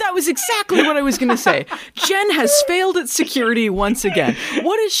 that was exactly what I was going to say. Jen has failed at security once again.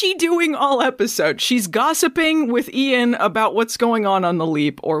 What is she doing all episode? She's gossiping with Ian about what's going on the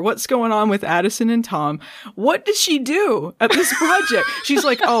Leap or what's going on with Addison and Tom. What does she do at this project? She's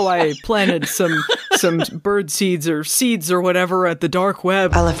like, oh, I planted some bird seeds or whatever at the dark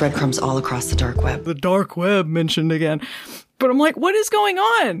web. I left breadcrumbs all across the dark web. The dark web mentioned again. But I'm like, what is going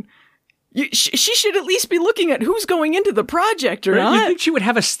on? She should at least be looking at who's going into the project or not. You think she would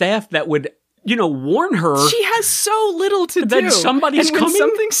have a staff that would, warn her? She has so little to do. That somebody's and when coming?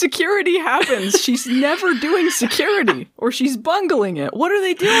 something security happens, she's never doing security or she's bungling it. What are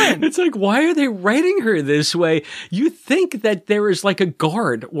they doing? It's like, why are they writing her this way? You think that there is like a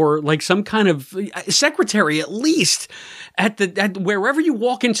guard or like some kind of secretary at least at wherever you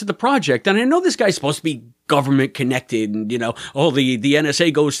walk into the project. And I know this guy's supposed to be government connected and, the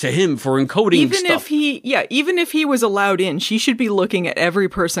NSA goes to him for encoding stuff. Even if he was allowed in, she should be looking at every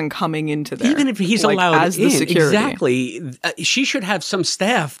person coming into there. Even if he's allowed as in, the security. exactly. She should have some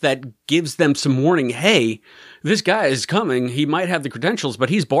staff that gives them some warning. Hey, this guy is coming. He might have the credentials, but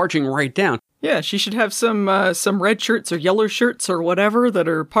he's barging right down. Yeah, she should have some red shirts or yellow shirts or whatever that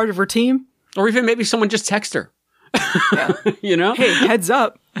are part of her team. Or even maybe someone just text her. Yeah. Hey, heads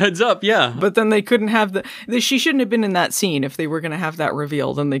up. Heads up, yeah. But then they couldn't have she shouldn't have been in that scene if they were going to have that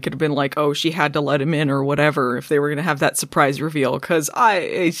reveal. Then they could have been like, oh, she had to let him in or whatever if they were going to have that surprise reveal. Because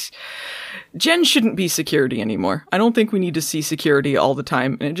Jen shouldn't be security anymore. I don't think we need to see security all the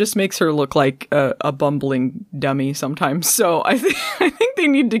time. And it just makes her look like a bumbling dummy sometimes. So I think they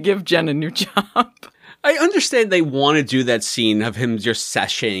need to give Jen a new job. I understand they want to do that scene of him just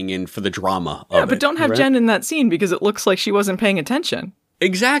sashaying in for the drama of it. Yeah, but don't have Jen in that scene because it looks like she wasn't paying attention.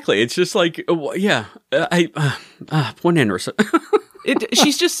 Exactly. It's just like, one in or so.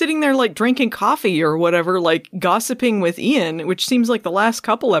 She's just sitting there like drinking coffee or whatever, like gossiping with Ian, which seems like the last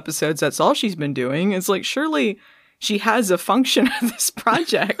couple episodes, that's all she's been doing. It's like, surely she has a function of this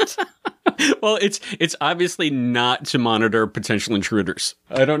project. Well, it's obviously not to monitor potential intruders.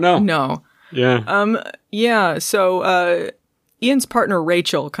 I don't know. No. Yeah. So, Ian's partner,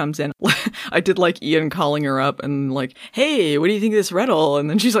 Rachel, comes in. I did like Ian calling her up and like, hey, what do you think of this riddle? And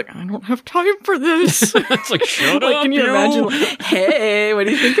then she's like, I don't have time for this. It's like, shut up, can you imagine? Like, hey, what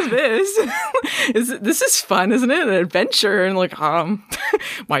do you think of this? This is fun, isn't it? An adventure. And like,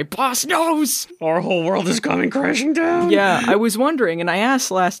 my boss knows. Our whole world is coming crashing down. Yeah, I was wondering, and I asked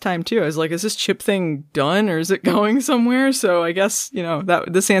last time too, I was like, is this chip thing done or is it going somewhere? So I guess,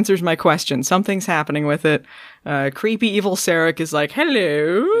 this answers my question. Something's happening with it. Creepy evil Sarek is like,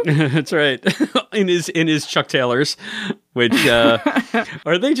 hello. That's right. in his Chuck Taylors, which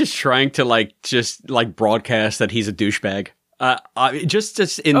are they just trying to broadcast that he's a douchebag?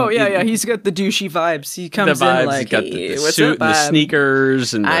 He's got the douchey vibes. He comes in like, hey, what's suit, up? The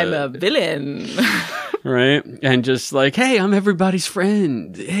sneakers, and I'm a villain. Right? And just like, hey, I'm everybody's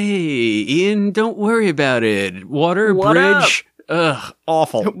friend. Hey, Ian, don't worry about it. Water, what bridge. Up? Ugh,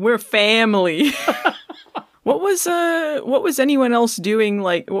 awful. We're family. What was anyone else doing?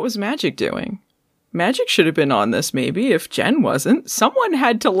 Like, what was Magic doing? Magic should have been on this, maybe, if Jen wasn't. Someone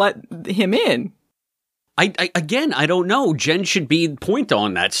had to let him in. I don't know. Jen should be point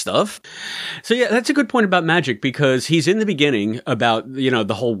on that stuff. So yeah, that's a good point about Magic because he's in the beginning about,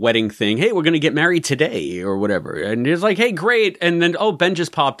 the whole wedding thing. Hey, we're going to get married today or whatever. And he's like, hey, great. And then, Ben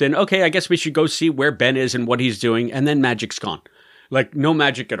just popped in. Okay, I guess we should go see where Ben is and what he's doing. And then Magic's gone. Like, no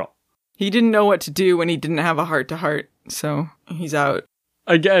Magic at all. He didn't know what to do when he didn't have a heart-to-heart, so he's out.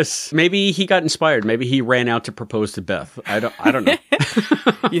 I guess. Maybe he got inspired. Maybe he ran out to propose to Beth. I don't know.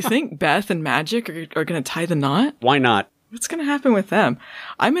 You think Beth and Magic are going to tie the knot? Why not? What's going to happen with them?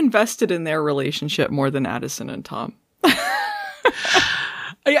 I'm invested in their relationship more than Addison and Tom.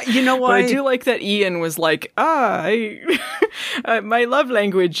 Yeah, you know what? But I do like that Ian was like, my love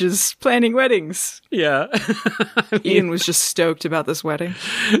language is planning weddings. Yeah. Ian was just stoked about this wedding.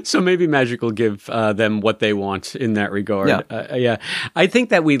 So maybe Magic will give them what they want in that regard. Yeah. I think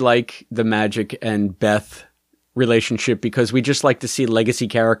that we like the Magic and Beth relationship because we just like to see legacy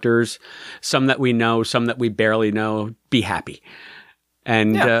characters, some that we know, some that we barely know, be happy.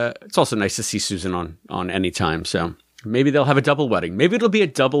 And it's also nice to see Susan on any time, so... Maybe they'll have a double wedding. Maybe it'll be a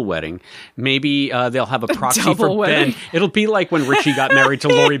double wedding. Maybe they'll have a proxy for wedding. Ben. It'll be like when Richie got married to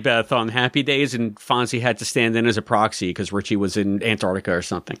Lori Beth on Happy Days and Fonzie had to stand in as a proxy because Richie was in Antarctica or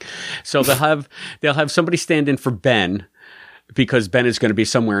something. So they'll have somebody stand in for Ben because Ben is going to be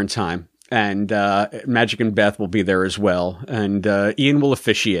somewhere in time. And Magic and Beth will be there as well. And Ian will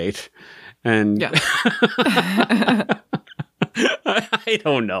officiate. And I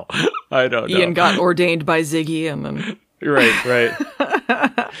don't know. Ian got ordained by Ziggy and then... Right.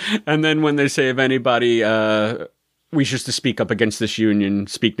 And then when they say, if anybody wishes to speak up against this union,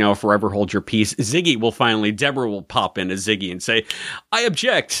 speak now or forever hold your peace, Deborah will pop in as Ziggy and say, I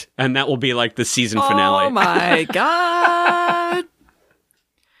object. And that will be like the season finale. Oh my God.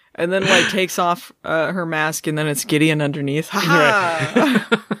 And then like takes off her mask, and then it's Gideon underneath. Ha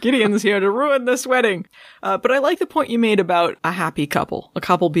ha! Gideon's here to ruin this wedding. But I like the point you made about a happy couple, a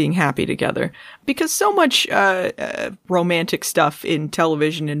couple being happy together, because so much romantic stuff in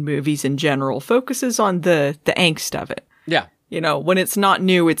television and movies in general focuses on the angst of it. Yeah. You know, when it's not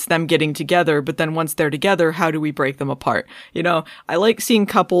new, it's them getting together, but then once they're together, how do we break them apart? You know, I like seeing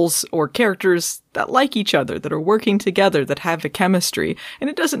couples or characters that like each other, that are working together, that have a chemistry. And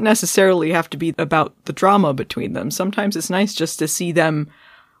it doesn't necessarily have to be about the drama between them. Sometimes it's nice just to see them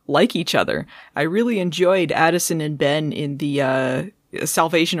like each other. I really enjoyed Addison and Ben in the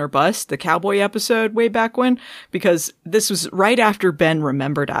Salvation or Bust, the cowboy episode way back when, because this was right after Ben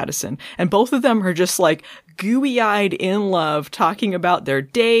remembered Addison. And both of them are just like gooey-eyed in love, talking about their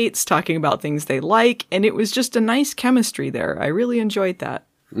dates, talking about things they like. And it was just a nice chemistry there. I really enjoyed that.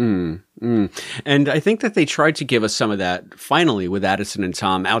 And I think that they tried to give us some of that finally with Addison and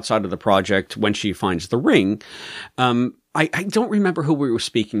Tom outside of the project when she finds the ring. I don't remember who we were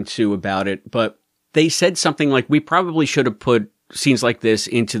speaking to about it, but they said something like, we probably should have put scenes like this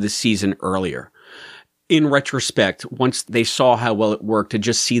into the season earlier. In retrospect, once they saw how well it worked, to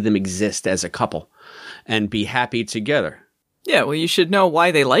just see them exist as a couple and be happy together. Yeah, well, you should know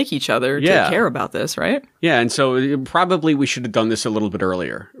why they like each other to care about this, right? Yeah, and so probably we should have done this a little bit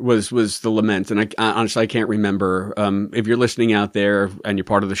earlier, was the lament. And I honestly, I can't remember. If you're listening out there and you're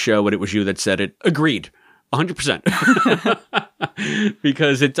part of the show and it was you that said it, agreed. 100%.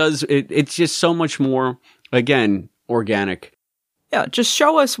 Because it's just so much more, again, organic. Yeah, just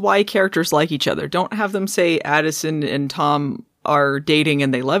show us why characters like each other. Don't have them say Addison and Tom are dating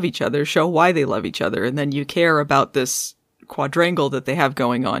and they love each other. Show why they love each other. And then you care about this quadrangle that they have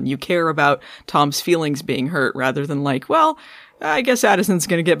going on. You care about Tom's feelings being hurt rather than like, well, I guess Addison's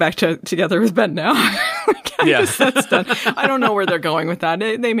going to get back together with Ben now. I guess that's done. I don't know where they're going with that.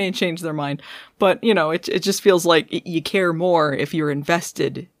 They may change their mind. But, you know, it just feels like you care more if you're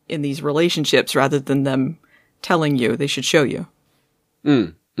invested in these relationships rather than them telling you. They should show you.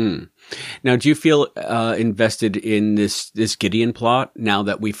 Now, do you feel invested in this Gideon plot now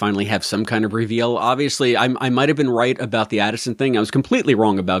that we finally have some kind of reveal? Obviously, I might have been right about the Addison thing. I was completely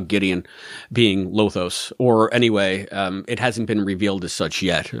wrong about Gideon being Lothos. Or anyway, it hasn't been revealed as such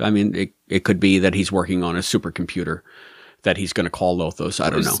yet. I mean, it could be that he's working on a supercomputer that he's going to call Lothos.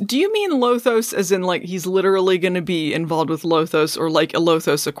 I don't know. Do you mean Lothos as in like he's literally going to be involved with Lothos, or like a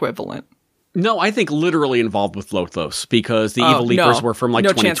Lothos equivalent? No, I think literally involved with Lothos, because the Evil Leapers were from like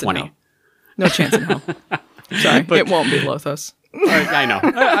 2020. No chance in hell. Sorry, but it won't be Lothos. I know.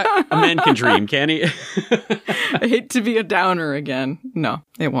 A man can dream, can he? I hate to be a downer again. No,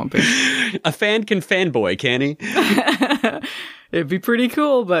 it won't be. A fan can fanboy, can he? It'd be pretty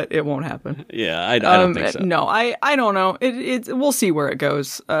cool, but it won't happen. Yeah, I don't think so. No, I don't know. We'll see where it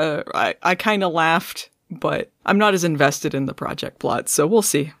goes. I kind of laughed, but I'm not as invested in the project plot, so we'll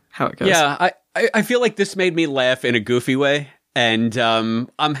see how it goes. Yeah, I feel like this made me laugh in a goofy way, and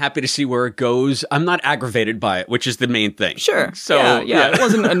I'm happy to see where it goes. I'm not aggravated by it, which is the main thing. Sure. So yeah. It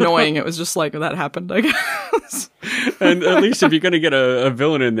wasn't annoying. It was just like, that happened, I guess. And at least if you're going to get a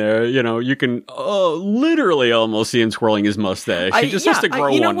villain in there, you know, you can literally almost see him twirling his mustache. He just has to grow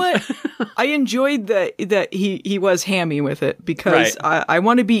one. You know what? I enjoyed that he was hammy with it, because I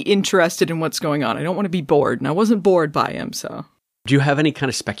want to be interested in what's going on. I don't want to be bored, and I wasn't bored by him, so... Do you have any kind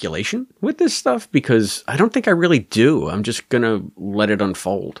of speculation with this stuff? Because I don't think I really do. I'm just going to let it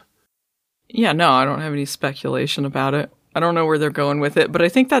unfold. Yeah, no, I don't have any speculation about it. I don't know where they're going with it, but I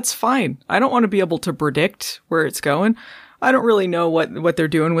think that's fine. I don't want to be able to predict where it's going. I don't really know what they're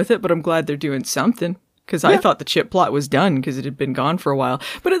doing with it, but I'm glad they're doing something. Because I thought the chip plot was done because it had been gone for a while.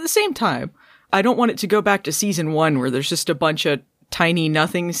 But at the same time, I don't want it to go back to season 1 where there's just a bunch of tiny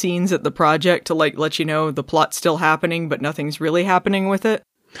nothing scenes at the project to like let you know the plot's still happening, but nothing's really happening with it.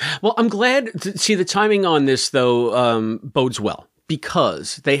 Well, I'm glad to see the timing on this, though, bodes well,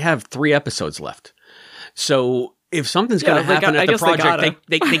 because they have 3 episodes left. So if something's going to happen at the project,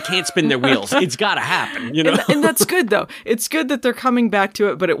 they can't spin their wheels. It's got to happen, you know? And that's good, though. It's good that they're coming back to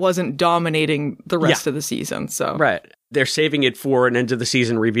it, but it wasn't dominating the rest of the season. So right. They're saving it for an end of the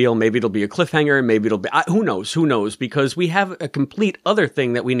season reveal. Maybe it'll be a cliffhanger. Maybe it'll be, who knows? Because we have a complete other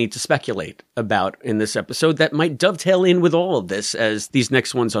thing that we need to speculate about in this episode that might dovetail in with all of this as these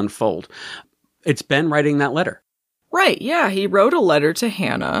next ones unfold. It's Ben writing that letter. Right. Yeah. He wrote a letter to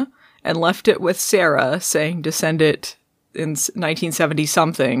Hannah and left it with Sarah saying to send it in 1970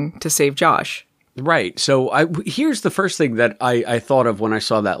 something to save Josh. Right. So here's the first thing that I thought of when I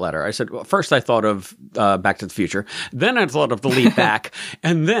saw that letter. I said, well, first I thought of Back to the Future. Then I thought of the leap back.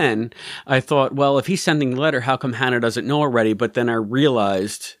 And then I thought, well, if he's sending the letter, how come Hannah doesn't know already? But then I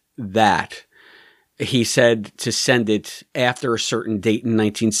realized that he said to send it after a certain date in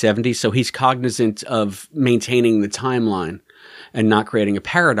 1970. So he's cognizant of maintaining the timeline and not creating a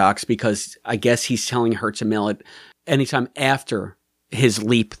paradox, because I guess he's telling her to mail it anytime after his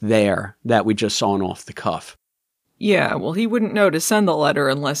leap there that we just saw off the cuff. Yeah, well, he wouldn't know to send the letter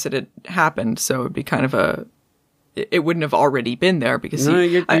unless it had happened, so it would be kind of it wouldn't have already been there, because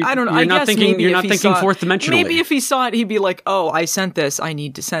I don't know. I guess maybe you're not thinking fourth dimensionally. Maybe if he saw it, he'd be like, "Oh, I sent this. I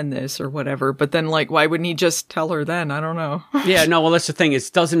need to send this," or whatever. But then, like, why wouldn't he just tell her then? I don't know. Yeah, no. Well, that's the thing.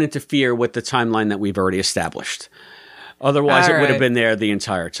 It doesn't interfere with the timeline that we've already established. Otherwise, it would have been there the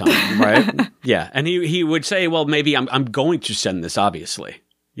entire time, right? Yeah, and he would say, "Well, maybe I'm going to send this. Obviously,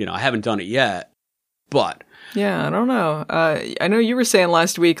 I haven't done it yet, but." Yeah, I don't know. I know you were saying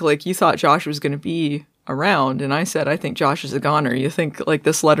last week, like, you thought Josh was going to be around, and I said I think Josh is a goner. You think, like,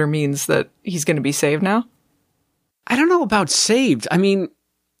 this letter means that he's going to be saved now? I don't know about saved. I mean,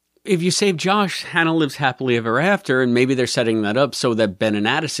 if you save Josh, Hannah lives happily ever after, and maybe they're setting that up so that Ben and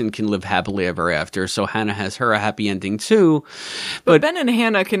Addison can live happily ever after, so Hannah has her a happy ending too. But Ben and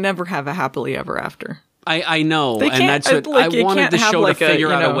Hannah can never have a happily ever after. I know, and that's what I wanted the show to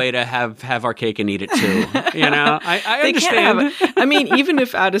figure out a way to have our cake and eat it too. I understand. I mean, even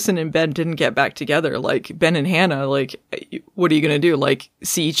if Addison and Ben didn't get back together, like Ben and Hannah, like, what are you going to do? Like,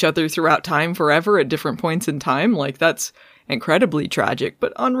 see each other throughout time forever at different points in time? Like, that's incredibly tragic,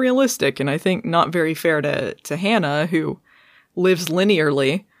 but unrealistic, and I think not very fair to Hannah, who lives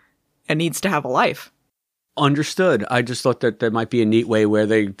linearly and needs to have a life. Understood. I just thought that there might be a neat way where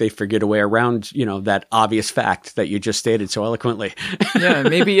they figured a way around, that obvious fact that you just stated so eloquently. Yeah,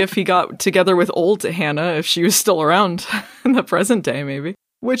 maybe if he got together with old Hannah, if she was still around in the present day, maybe.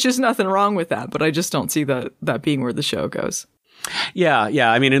 Which is nothing wrong with that, but I just don't see that being where the show goes.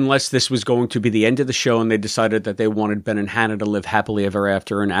 Yeah. I mean, unless this was going to be the end of the show and they decided that they wanted Ben and Hannah to live happily ever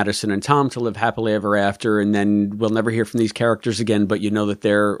after and Addison and Tom to live happily ever after, and then we'll never hear from these characters again, but that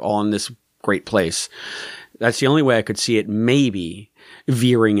they're all in this great place. That's the only way I could see it maybe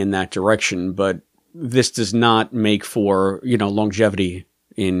veering in that direction, but this does not make for, longevity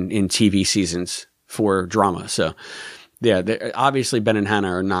in TV seasons for drama. So, yeah, obviously Ben and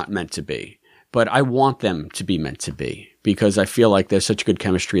Hannah are not meant to be, but I want them to be meant to be because I feel like there's such good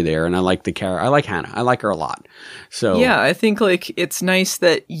chemistry there, and I like the character. I like Hannah. I like her a lot. So yeah, I think like it's nice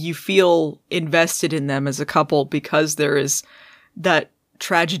that you feel invested in them as a couple because there is that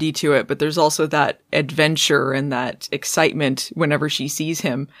tragedy to it, but there's also that adventure and that excitement whenever she sees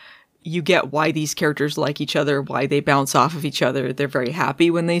him. You get why these characters like each other, why they bounce off of each other. They're very happy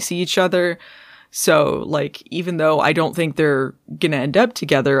when they see each other. So, like, even though I don't think they're gonna end up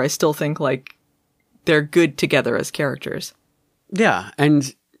together, I still think, like, they're good together as characters. Yeah,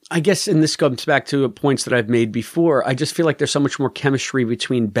 and I guess, and this comes back to points that I've made before, I just feel like there's so much more chemistry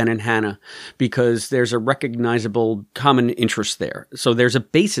between Ben and Hannah because there's a recognizable common interest there. So there's a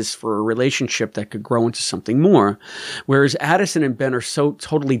basis for a relationship that could grow into something more, whereas Addison and Ben are so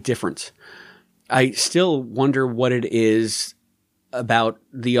totally different. I still wonder what it is about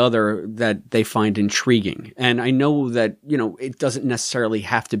the other that they find intriguing. And I know that, it doesn't necessarily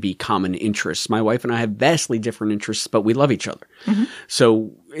have to be common interests. My wife and I have vastly different interests, but we love each other. Mm-hmm.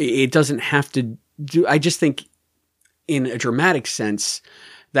 So it doesn't have to do, I just think in a dramatic sense,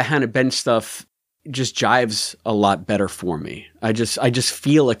 the Hannah Ben stuff just jives a lot better for me. I just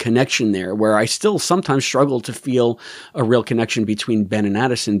feel a connection there where I still sometimes struggle to feel a real connection between Ben and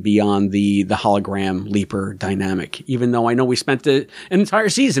Addison beyond the hologram leaper dynamic, even though I know we spent an entire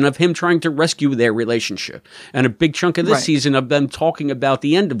season of him trying to rescue their relationship and a big chunk of this season of them talking about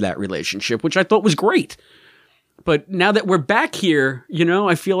the end of that relationship, which I thought was great. But now that we're back here,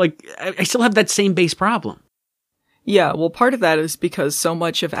 I feel like I still have that same base problem. Yeah, well, part of that is because so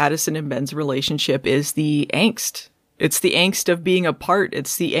much of Addison and Ben's relationship is the angst. It's the angst of being apart.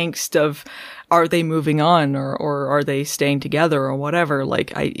 It's the angst of, are they moving on or are they staying together or whatever?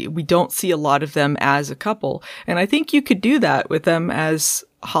 Like, we don't see a lot of them as a couple. And I think you could do that with them as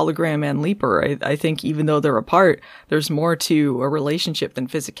hologram and leaper. I think even though they're apart, there's more to a relationship than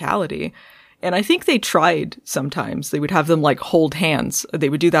physicality. And I think they tried sometimes. They would have them like hold hands. They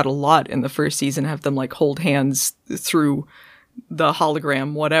would do that a lot in the first season, have them like hold hands through the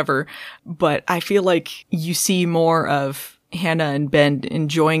hologram, whatever. But I feel like you see more of Hannah and Ben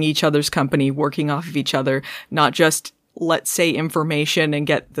enjoying each other's company, working off of each other, not just let's say information and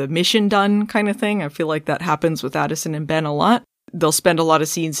get the mission done kind of thing. I feel like that happens with Addison and Ben a lot. They'll spend a lot of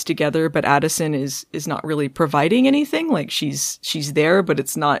scenes together, but Addison is not really providing anything. Like she's there, but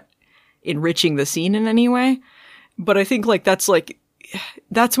it's not enriching the scene in any way. But I think that's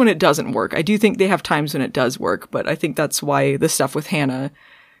when it doesn't work. I do think they have times when it does work, but I think that's why the stuff with Hannah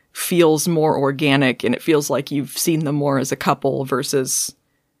feels more organic and it feels like you've seen them more as a couple versus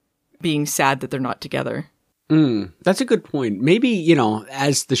being sad that they're not together. That's a good point. Maybe,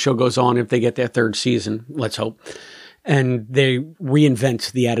 as the show goes on, if they get their third season, let's hope, and they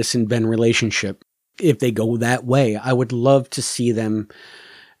reinvent the Addison-Ben relationship, if they go that way, I would love to see them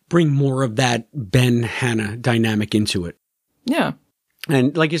bring more of that Ben-Hannah dynamic into it. Yeah.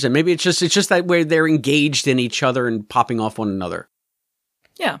 And like you said, maybe it's just that where they're engaged in each other and popping off one another.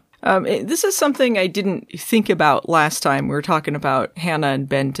 Yeah. This is something I didn't think about last time we were talking about Hannah and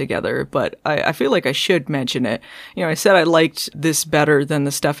Ben together, but I feel like I should mention it. I said I liked this better than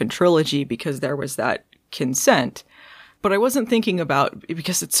the stuff in Trilogy because there was that consent. But I wasn't thinking about,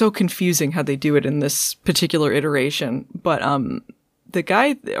 because it's so confusing how they do it in this particular iteration, but the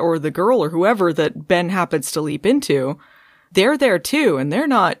guy or the girl or whoever that Ben happens to leap into, they're there too, and they're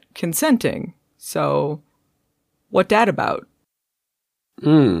not consenting. So, what that about?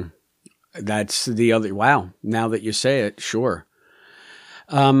 That's the other, wow. Now that you say it, sure.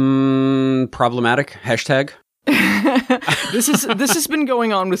 Problematic, hashtag. This has been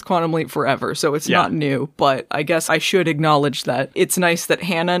going on with Quantum Leap forever, so it's not new, but I guess I should acknowledge that it's nice that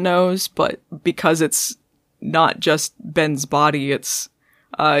Hannah knows, but because it's not just Ben's body, it's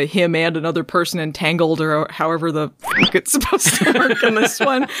him and another person entangled, or however the fuck it's supposed to work in this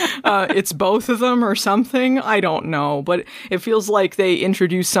one. It's both of them or something. I don't know, but it feels like they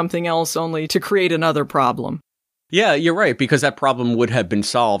introduced something else only to create another problem. Yeah, you're right, because that problem would have been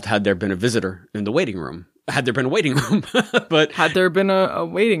solved had there been a visitor in the waiting room. Had there been a waiting room, but had there been a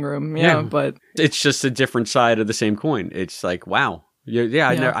waiting room, but it's just a different side of the same coin. It's like, wow,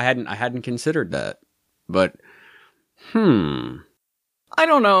 I hadn't considered that, but I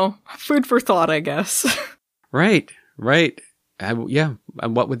don't know. Food for thought, I guess. Right.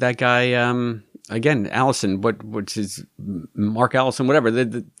 And what would that guy? Again, Allison. What's his Mark Allison? Whatever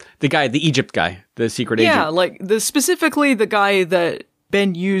the guy, the Egypt guy, the secret agent. Yeah, like specifically the guy that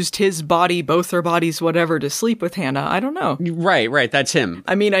Ben used his body, both their bodies, whatever, to sleep with Hannah. I don't know. Right. That's him.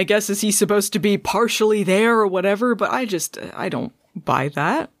 I mean, I guess is he supposed to be partially there or whatever? But I don't buy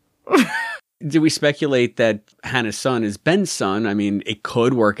that. Do we speculate that Hannah's son is Ben's son? I mean, it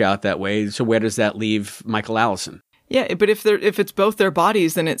could work out that way. So where does that leave Michael Allison? Yeah, but if it's both their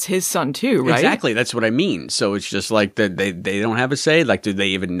bodies, then it's his son too, right? Exactly. That's what I mean. So it's just like that they don't have a say. Like, do they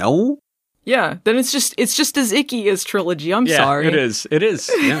even know? Yeah. Then it's just as icky as Trilogy. I'm sorry. It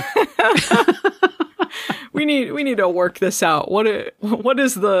is. Yeah. We need to work this out. What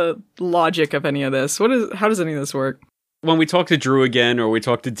is the logic of any of this? How does any of this work? When we talk to Drew again or we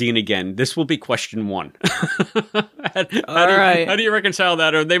talk to Dean again, this will be question 1. How do you reconcile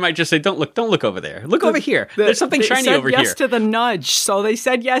that? Or they might just say, don't look over there. Look over here. There's something shiny over here. They said yes to the nudge, so they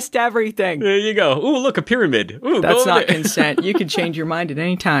said yes to everything. There you go. Ooh, look, a pyramid. Ooh, that's not consent. You can change your mind at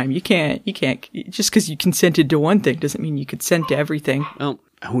any time. You can't. Just because you consented to one thing doesn't mean you consent to everything. Well,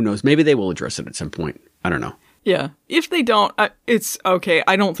 who knows? Maybe they will address it at some point. I don't know. Yeah. If they don't, it's okay.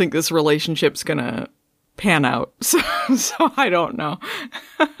 I don't think this relationship's gonna pan out. So I don't know.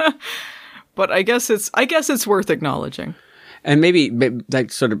 But I guess it's worth acknowledging. And maybe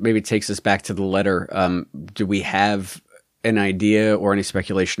that sort of maybe takes us back to the letter. Do we have an idea or any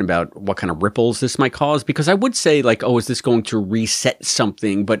speculation about what kind of ripples this might cause? Because I would say, like, oh, is this going to reset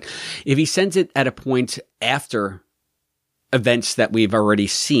something? But if he sends it at a point after events that we've already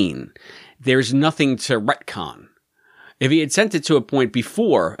seen, there's nothing to retcon. If he had sent it to a point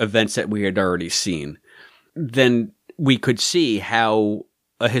before events that we had already seen, then we could see how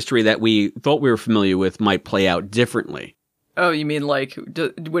a history that we thought we were familiar with might play out differently. Oh, you mean like,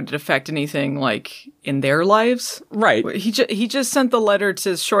 would it affect anything like in their lives? Right. He just sent the letter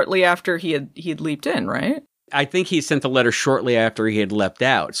to shortly after he'd leaped in, right? I think he sent the letter shortly after he had leapt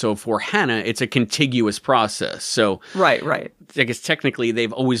out. So for Hannah, it's a contiguous process. So right. I guess technically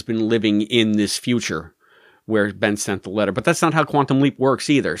they've always been living in this future where Ben sent the letter, but that's not how Quantum Leap works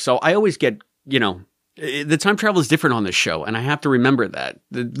either. So I always get, the time travel is different on this show, and I have to remember that.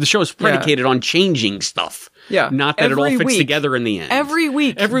 The show is predicated on changing stuff. Yeah. Not that it all fits together in the end. Every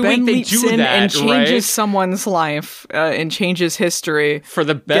week Ben they do in that, and changes someone's life and changes history. For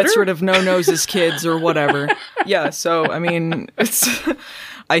the better? Gets rid of no-noses kids or whatever. Yeah, so, I mean,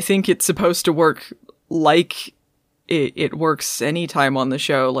 I think it's supposed to work like it works anytime on the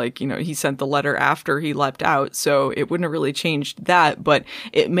show. Like, he sent the letter after he leapt out, so it wouldn't have really changed that, but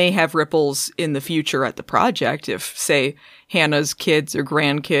it may have ripples in the future at the project if, say, Hannah's kids or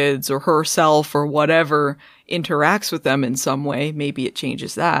grandkids or herself or whatever interacts with them in some way. Maybe it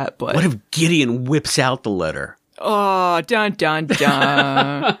changes that, but... What if Gideon whips out the letter? Oh, dun, dun,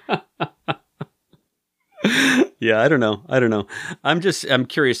 dun. Yeah, I don't know. I'm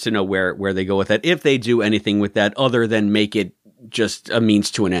curious to know where they go with that. If they do anything with that other than make it just a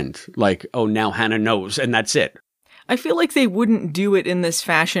means to an end. Like, oh, now Hannah knows, and that's it. I feel like they wouldn't do it in this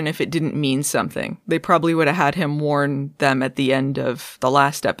fashion if it didn't mean something. They probably would have had him warn them at the end of the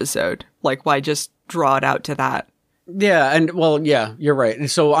last episode. Like, why just draw it out to that? Yeah, and well, yeah, you're right. And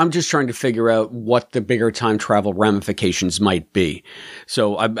so I'm just trying to figure out what the bigger time travel ramifications might be.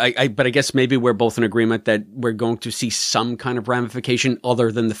 So but I guess maybe we're both in agreement that we're going to see some kind of ramification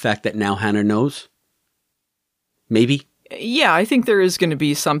other than the fact that now Hannah knows. Maybe. Yeah, I think there is going to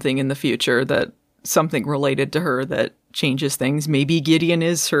be something in the future something related to her that changes things. Maybe Gideon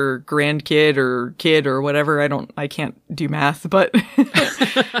is her grandkid or kid or whatever. I can't do math, but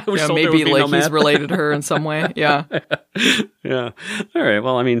maybe like he's related to her in some way. Yeah. Yeah. All right.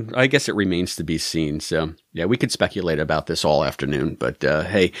 Well, I mean, I guess it remains to be seen. So yeah, we could speculate about this all afternoon, but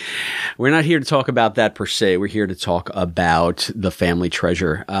hey, we're not here to talk about that per se. We're here to talk about the family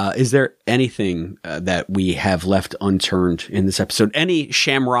treasure. Is there anything that we have left unturned in this episode? Any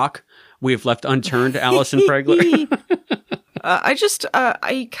shamrock we have left unturned, Allison Pregler?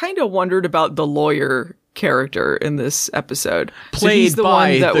 I kind of wondered about the lawyer character in this episode. Played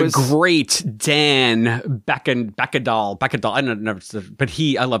by the great Dan Bacadal. I don't know, but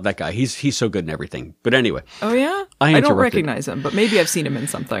I love that guy. He's so good in everything. But anyway. Oh, yeah? I don't recognize him, but maybe I've seen him in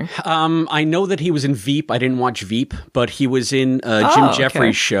something. I know that he was in Veep. I didn't watch Veep, but he was in Jim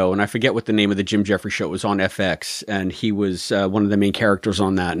Jeffries' show, and I forget what the name of the Jim Jeffries show was on FX, and he was one of the main characters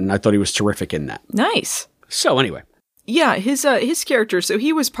on that, and I thought he was terrific in that. Nice. So anyway. Yeah, his character, so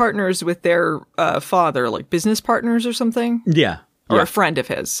he was partners with their father, like business partners or something? Yeah. Or a friend of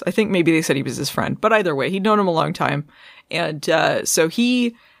his. I think maybe they said he was his friend. But either way, he'd known him a long time. And so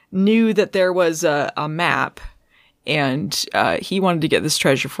he knew that there was a map, and he wanted to get this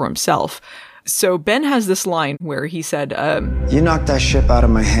treasure for himself. So Ben has this line where he said, you knocked that ship out of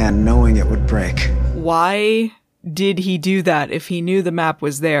my hand knowing it would break. Why did he do that? If he knew the map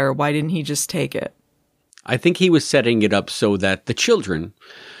was there, why didn't he just take it? I think he was setting it up so that the children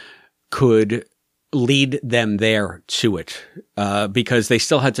could lead them there to it, because they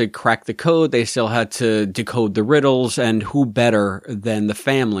still had to crack the code. They still had to decode the riddles, and who better than the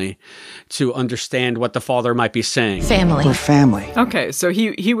family to understand what the father might be saying? Family. We're family. Okay, so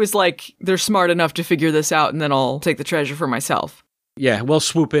he was like, they're smart enough to figure this out, and then I'll take the treasure for myself. Yeah, we'll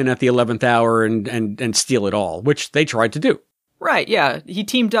swoop in at the 11th hour and steal it all, which they tried to do. Right, yeah. He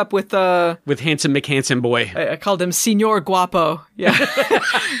teamed up with Handsome McHandsome Boy. I called him Senor Guapo. Yeah.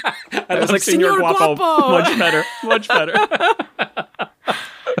 I was like, Senor Guapo. Much better. Much better.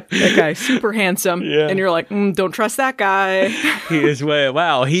 That guy, super handsome. Yeah. And you're like, don't trust that guy. He is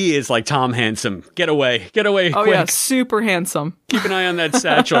he is like Tom Handsome. Get away. Oh, quick. Yeah, super handsome. Keep an eye on that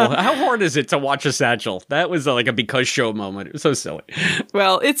satchel. How hard is it to watch a satchel? That was like a because show moment. It was so silly.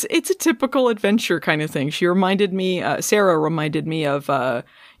 Well, it's a typical adventure kind of thing. Sarah reminded me of,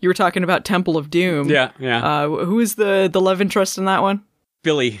 you were talking about Temple of Doom. Yeah. Who is the love interest in that one?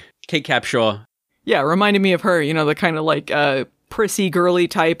 Billy, Kate Capshaw. Yeah, reminded me of her, the kind of like, prissy girly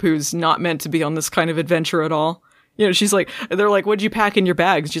type who's not meant to be on this kind of adventure at all. She's like, they're like, what'd you pack in your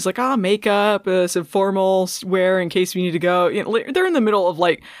bags? She's like, makeup, some formal wear in case we need to go. They're in the middle of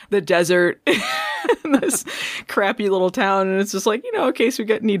like the desert in this crappy little town. And it's just like, in case we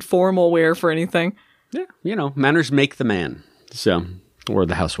need formal wear for anything. Yeah. Manners make the man. So, or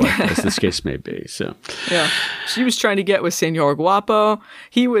the housewife, as this case may be. So, yeah, she was trying to get with Senor Guapo.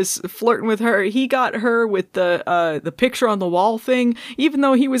 He was flirting with her. He got her with the picture on the wall thing, even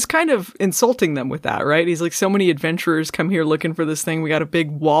though he was kind of insulting them with that, right? He's like, so many adventurers come here looking for this thing. We got a big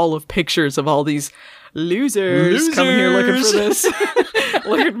wall of pictures of all these losers coming here looking for this,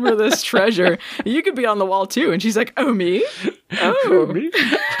 looking for this treasure. You could be on the wall too. And she's like, oh, me? Oh, me?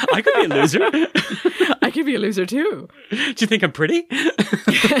 I could be a loser. I could be a loser too. Do you think I'm pretty?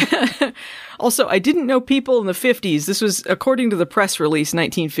 Also, I didn't know people in the 50s. This was, according to the press release,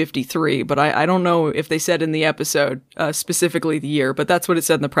 1953, but I don't know if they said in the episode specifically the year, but that's what it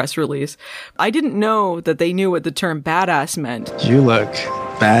said in the press release. I didn't know that they knew what the term badass meant. You look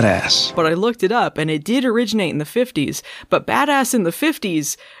badass. But I looked it up, and it did originate in the 50s, but badass in the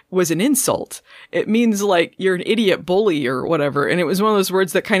 50s was an insult. It means like you're an idiot bully or whatever, and it was one of those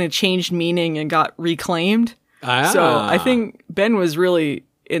words that kind of changed meaning and got reclaimed. So I think Ben was really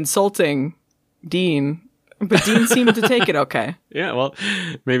insulting Dean, but Dean seemed to take it okay. Yeah, well,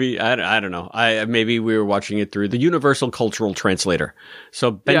 maybe, I don't know. Maybe we were watching it through the Universal Cultural Translator.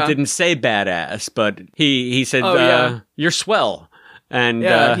 So Ben didn't say badass, but he said, you're swell. And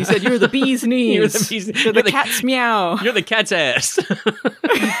he said, you're the bee's knees. You're the cat's meow. You're the cat's ass.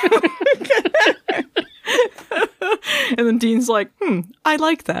 And then Dean's like, I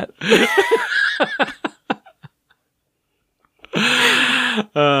like that.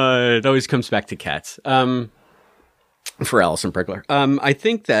 It always comes back to cats. For Alison Prickler. I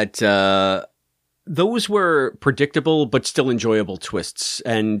think that those were predictable but still enjoyable twists.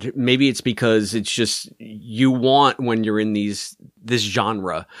 And maybe it's because it's just you want, when you're in this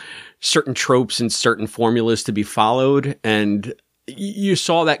genre, certain tropes and certain formulas to be followed. And you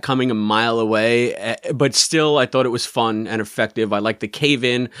saw that coming a mile away, but still I thought it was fun and effective. I like the cave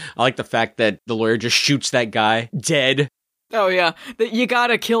in. I like the fact that the lawyer just shoots that guy dead. Oh, yeah. That you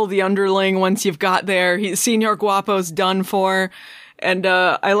gotta kill the underling once you've got there. Senor Guapo's done for. And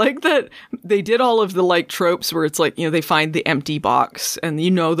I like that they did all of the like tropes where it's like, they find the empty box and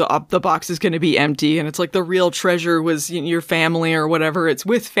the box is going to be empty. And it's like the real treasure was your family or whatever. It's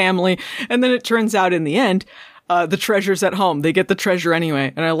with family. And then it turns out in the end, the treasure's at home. They get the treasure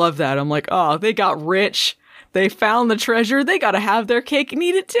anyway. And I love that. I'm like, oh, they got rich. They found the treasure. They got to have their cake and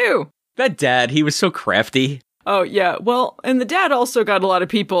eat it too. That dad, he was so crafty. Oh, yeah. Well, and the dad also got a lot of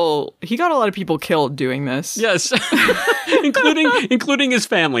people killed doing this. Yes. including his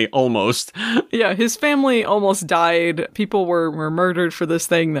family, almost. Yeah, his family almost died. People were murdered for this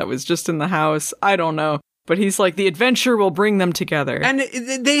thing that was just in the house. I don't know. But he's like, the adventure will bring them together. And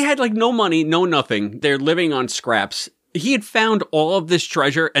they had like no money, no nothing. They're living on scraps. He had found all of this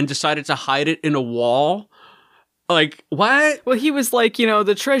treasure and decided to hide it in a wall. Like, what? Well, he was like,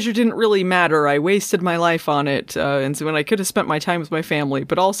 the treasure didn't really matter. I wasted my life on it. And so when I could have spent my time with my family,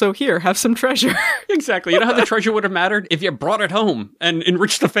 but also here, have some treasure. Exactly. You know how the treasure would have mattered? If you brought it home and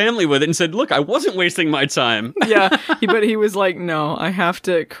enriched the family with it and said, look, I wasn't wasting my time. Yeah. But he was like, no, I have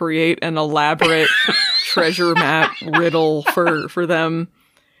to create an elaborate treasure map riddle for them.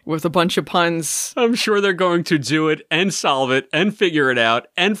 With a bunch of puns. I'm sure they're going to do it and solve it and figure it out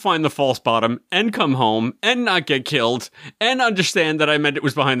and find the false bottom and come home and not get killed and understand that I meant it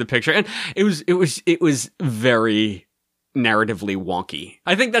was behind the picture. And it was very narratively wonky.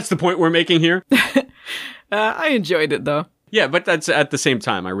 I think that's the point we're making here. I enjoyed it though. Yeah, but that's at the same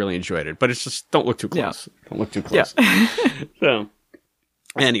time, I really enjoyed it. But it's just, don't look too close. Yeah. Don't look too close. Yeah. So...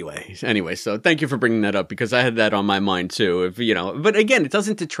 Anyway, so thank you for bringing that up because I had that on my mind too. But again, it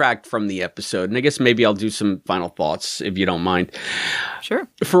doesn't detract from the episode. And I guess maybe I'll do some final thoughts if you don't mind. Sure.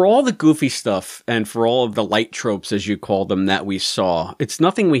 For all the goofy stuff and for all of the light tropes, as you call them, that we saw, it's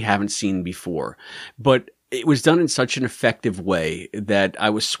nothing we haven't seen before. But it was done in such an effective way that I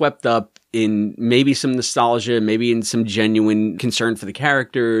was swept up in maybe some nostalgia, maybe in some genuine concern for the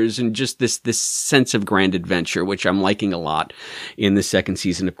characters and just this sense of grand adventure, which I'm liking a lot in the second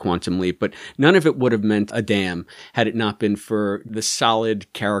season of Quantum Leap. But none of it would have meant a damn had it not been for the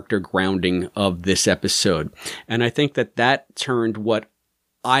solid character grounding of this episode. And I think that turned what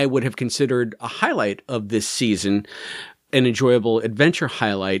I would have considered a highlight of this season, an enjoyable adventure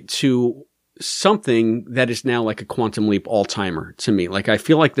highlight, to something that is now like a Quantum Leap all-timer to me. Like, I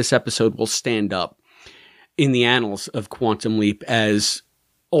feel like this episode will stand up in the annals of Quantum Leap as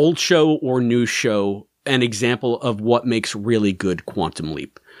old show or new show, an example of what makes really good Quantum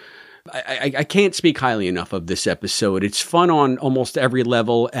Leap. I can't speak highly enough of this episode. It's fun on almost every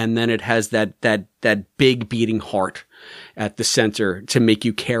level, and then it has that big beating heart at the center to make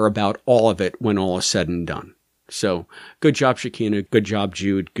you care about all of it when all is said and done. So good job, Shakina. Good job,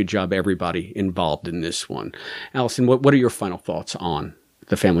 Jude. Good job, everybody involved in this one. Allison, what are your final thoughts on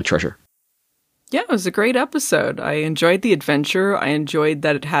The Family Treasure? Yeah, it was a great episode. I enjoyed the adventure. I enjoyed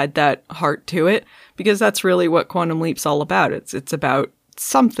that it had that heart to it, because that's really what Quantum Leap's all about. It's about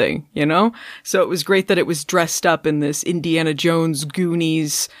something, So it was great that it was dressed up in this Indiana Jones,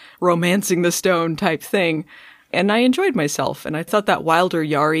 Goonies, romancing the stone type thing. And I enjoyed myself. And I thought that Wilder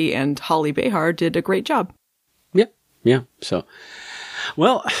Yari and Holly Behar did a great job. Yeah. So,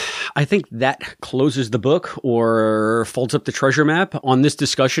 well, I think that closes the book or folds up the treasure map on this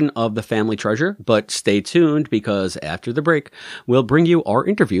discussion of The Family Treasure. But stay tuned, because after the break, we'll bring you our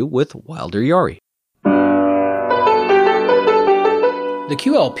interview with Wilder Yari. The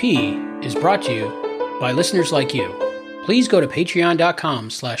QLP is brought to you by listeners like you. Please go to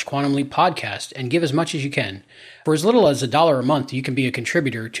patreon.com/Quantum Leap Podcast and give as much as you can. For as little as $1 a month, you can be a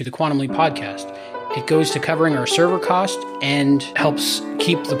contributor to the Quantum Leap Podcast. It goes to covering our server cost and helps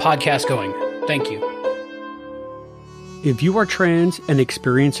keep the podcast going. Thank you. If you are trans and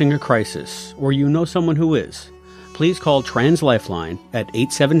experiencing a crisis, or you know someone who is, please call Trans Lifeline at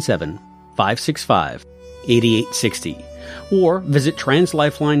 877-565-8860 or visit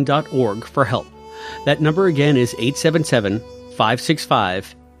translifeline.org for help. That number again is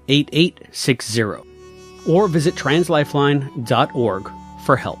 877-565-8860 or visit translifeline.org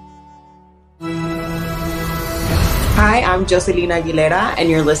for help. Hi, I'm Jocelyn Aguilera, and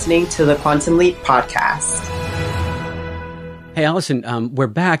you're listening to the Quantum Leap podcast. Hey, Allison, we're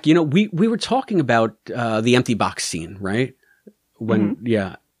back. You know, we were talking about the empty box scene, right? When,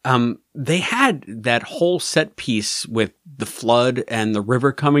 they had that whole set piece with the flood and the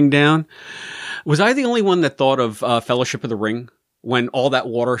river coming down. Was I the only one that thought of Fellowship of the Ring when all that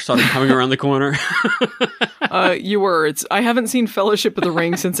water started coming around the corner? You were. I haven't seen Fellowship of the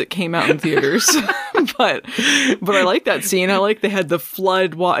Ring since it came out in theaters, but I like that scene. I like they had the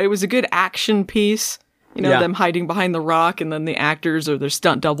flood. It was a good action piece. You know, them hiding behind the rock, and then the actors or their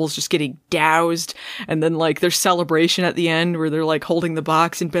stunt doubles just getting doused, and then like their celebration at the end where they're like holding the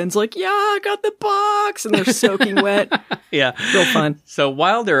box, and Ben's like, "Yeah, I got the box," and they're soaking wet. Yeah, real fun. So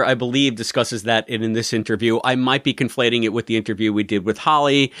Wilder, I believe, discusses that in this interview. I might be conflating it with the interview we did with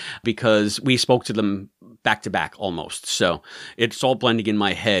Holly because we spoke to them back to back almost. So it's all blending in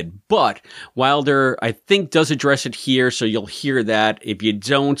my head. But Wilder, I think, does address it here. So you'll hear that. If you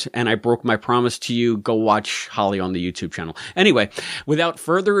don't, and I broke my promise to you, go watch Holly on the YouTube channel. Anyway, without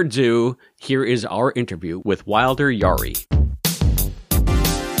further ado, here is our interview with Wilder Yari.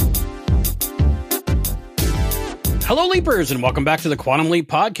 Hello, Leapers, and welcome back to the Quantum Leap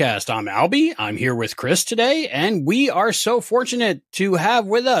Podcast. I'm Albie. I'm here with Chris today, and we are so fortunate to have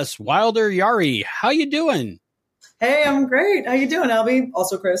with us Wilder Yari. How you doing? Hey, I'm great. How you doing, Albie?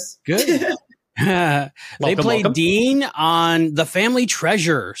 Also, Chris. Good. They played Dean on The Family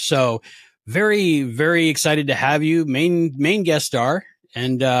Treasure, so very, very excited to have you, main guest star,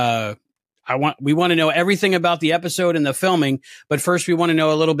 and we want to know everything about the episode and the filming, but first we want to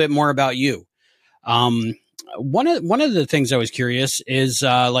know a little bit more about you. One of the things I was curious is,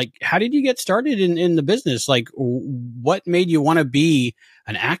 like, how did you get started in the business? Like, what made you want to be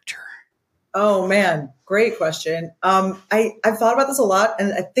an actor? Oh man, great question. I've thought about this a lot,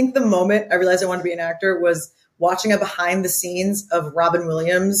 and I think the moment I realized I wanted to be an actor was watching a behind the scenes of Robin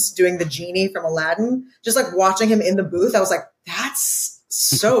Williams doing the genie from Aladdin. Just like watching him in the booth, I was like, that's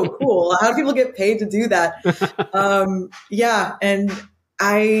so cool. How do people get paid to do that? And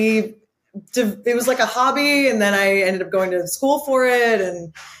it was like a hobby, and then I ended up going to school for it,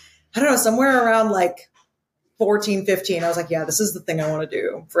 and I don't know, somewhere around like 14, 15, I was like, yeah, this is the thing I want to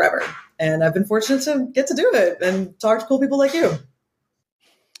do forever. And I've been fortunate to get to do it and talk to cool people like you.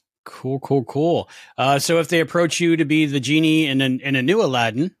 Cool. So if they approach you to be the genie in a new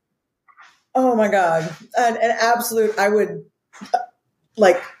Aladdin. Oh my God. An absolute, I would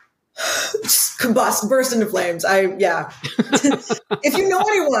like combust, burst into flames. If you know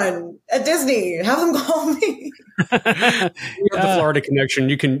anyone at Disney, have them call me. You have the Florida connection.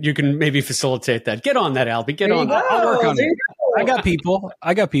 You can maybe facilitate that. Get on that, Albie. Get on. I'll work on it. I got people.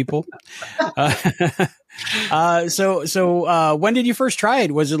 So when did you first try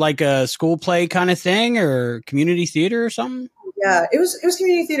it? Was it like a school play kind of thing or community theater or something? Yeah, it was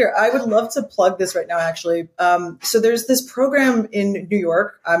community theater. I would love to plug this right now, actually. So there's this program in New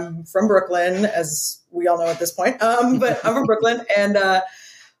York. I'm from Brooklyn, as we all know at this point. But I'm from Brooklyn, and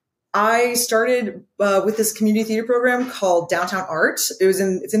I started with this community theater program called Downtown Art. It's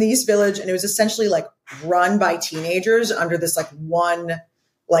in the East Village, and it was essentially like run by teenagers under this like one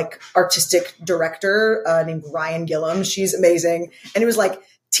like artistic director named Ryan Gillum. She's amazing, and it was like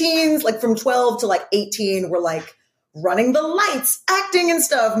teens like from 12 to like 18 were like running the lights, acting and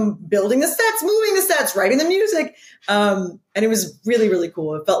stuff, building the sets, moving the sets, writing the music. And it was really, really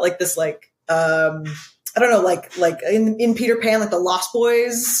cool. It felt like this, like, I don't know, like in Peter Pan, like the Lost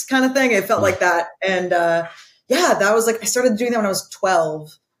Boys kind of thing. It felt like that. And, that was like, I started doing that when I was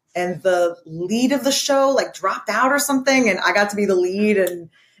 12, and the lead of the show like dropped out or something. And I got to be the lead. And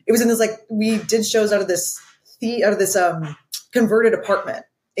it was in this, like, we did shows out of this converted apartment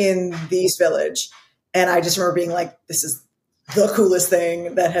in the East Village. And I just remember being like, this is the coolest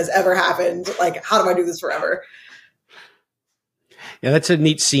thing that has ever happened. Like, how do I do this forever? Yeah, that's a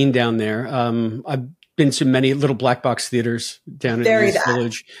neat scene down there. I've been to many little black box theaters down in the East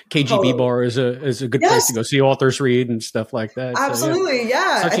Village. KGB Bar is a good place to go see authors read and stuff like that. Absolutely, so,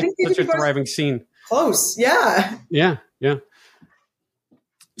 yeah. Such a thriving scene. Close, yeah. Yeah.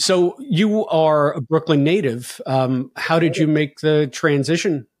 So you are a Brooklyn native. How did you make the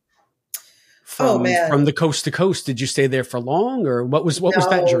transition from the coast to coast. Did you stay there for long, or what was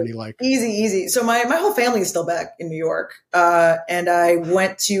that journey like? Easy. So my whole family is still back in New York. And I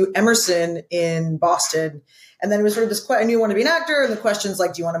went to Emerson in Boston. And then it was sort of I knew I wanted to be an actor. And the question's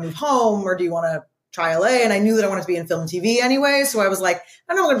like, do you want to move home or do you want to try LA? And I knew that I wanted to be in film and TV anyway. So I was like,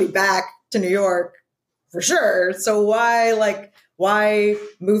 I know I'm going to be back to New York for sure. So why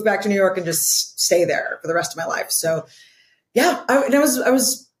move back to New York and just stay there for the rest of my life? So yeah, I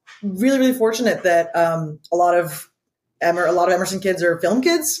was really, really fortunate that a lot of Emerson kids are film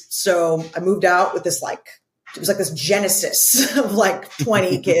kids. So I moved out with this it was like this genesis of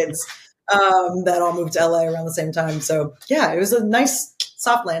 20 kids that all moved to LA around the same time. So yeah, it was a nice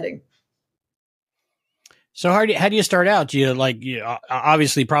soft landing. So how do you start out? Do you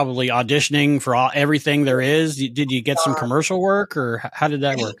obviously probably auditioning for everything there is? Did you get some commercial work, or how did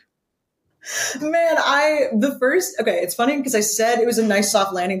that work? Man, it's funny because I said it was a nice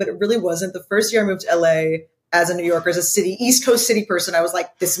soft landing, but it really wasn't. The first year I moved to LA as a New Yorker, as a East Coast city person, I was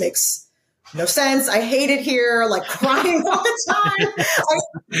like, this makes no sense. I hate it here, crying all the time.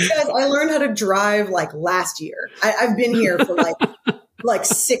 I learned how to drive like last year. I've been here for like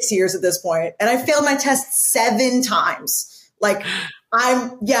 6 years at this point, and I failed my test 7 times.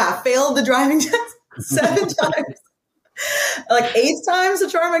 Failed the driving test 7 times. 8th time's the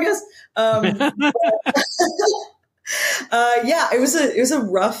charm, I guess. It was a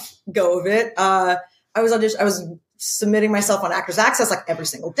rough go of it. I was submitting myself on Actors Access every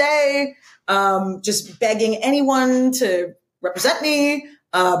single day, just begging anyone to represent me.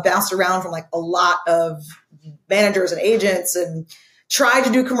 Bounced around from a lot of managers and agents, and tried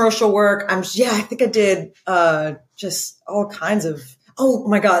to do commercial work. I think I did just all kinds of. Oh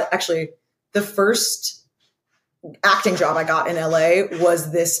my God! Actually, the first acting job I got in LA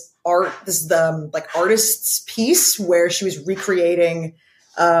was this artist's piece where she was recreating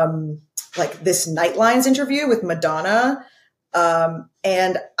this Nightlines interview with Madonna.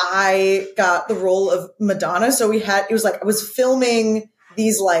 And I got the role of Madonna. So I was filming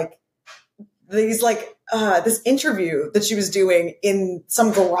this interview that she was doing in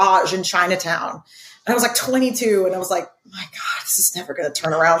some garage in Chinatown. And I was 22, and I was like, my God, this is never going to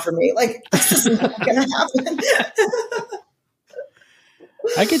turn around for me. This is not going to happen.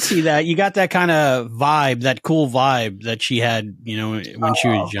 I could see that. You got that kind of vibe, that cool vibe that she had, when she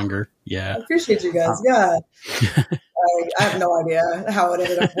was younger. Yeah. I appreciate you guys. Yeah. I have no idea how it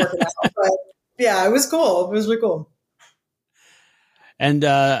ended up working out, but yeah, it was cool. It was really cool. And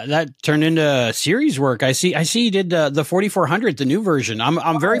that turned into series work. I see you did the 4400, the new version.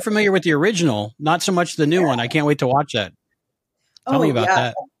 I'm very familiar with the original, not so much the new one. I can't wait to watch that. Tell me about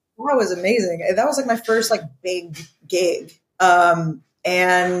that. That was amazing. That was my first big gig.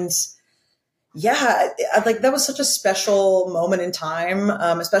 And yeah, that was such a special moment in time,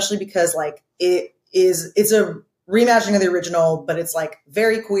 especially because it's a reimagining of the original, but it's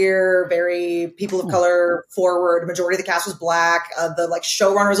very queer, very people of color forward. Majority of the cast was Black. The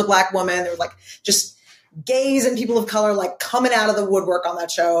showrunner was a Black woman. There was just gays and people of color coming out of the woodwork on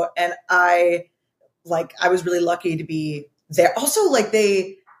that show. And I was really lucky to be there. Also,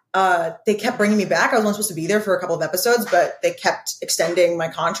 they kept bringing me back. I was only supposed to be there for a couple of episodes, but they kept extending my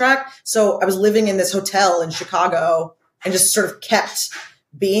contract. So I was living in this hotel in Chicago and just sort of kept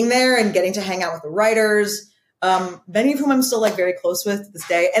being there and getting to hang out with the writers. Many of whom I'm still very close with to this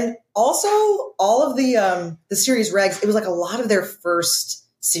day. And also all of the series regs, it was a lot of their first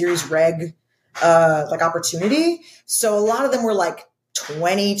series reg, opportunity. So a lot of them were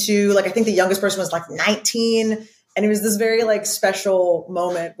 22, I think the youngest person was 19. And it was this very special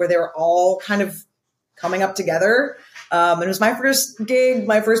moment where they were all kind of coming up together. And it was my first big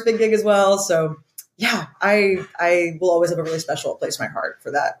gig as well. So yeah, I will always have a really special place in my heart for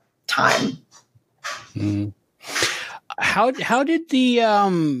that time. Mm. How did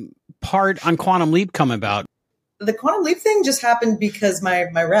the part on Quantum Leap come about? The Quantum Leap thing just happened because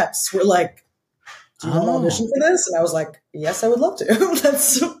my reps were like, do you want to audition for this? And I was like, yes, I would love to.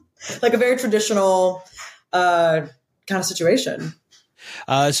 That's a very traditional kind of situation.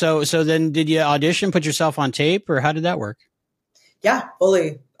 So then did you audition, put yourself on tape, or how did that work? Yeah,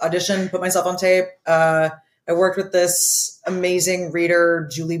 fully audition, put myself on tape. I worked with this amazing reader,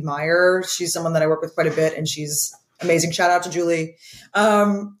 Julie Meyer. She's someone that I work with quite a bit, and she's amazing. Shout out to Julie.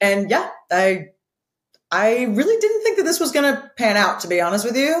 And yeah, I really didn't think that this was going to pan out, to be honest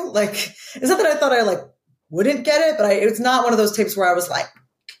with you. It's not that I thought I wouldn't get it, but it's not one of those tapes where I was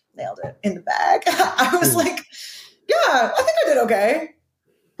nailed it in the bag. I was yeah, I think I did okay.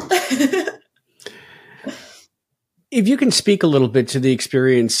 If you can speak a little bit to the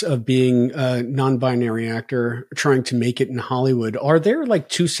experience of being a non-binary actor trying to make it in Hollywood, are there like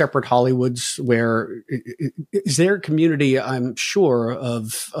two separate Hollywoods where is there a community, I'm sure,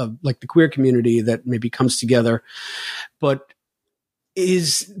 of like the queer community that maybe comes together, but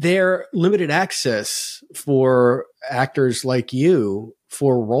is there limited access for actors like you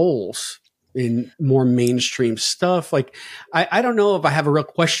for roles in more mainstream stuff? Like, I don't know if I have a real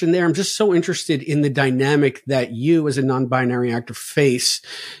question there. I'm just so interested in the dynamic that you as a non-binary actor face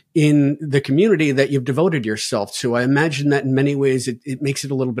in the community that you've devoted yourself to. I imagine that in many ways it makes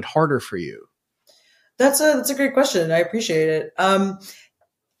it a little bit harder for you. That's a great question. I appreciate it. I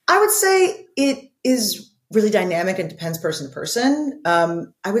would say it is really dynamic and depends person to person.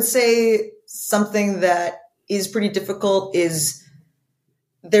 I would say something that is pretty difficult is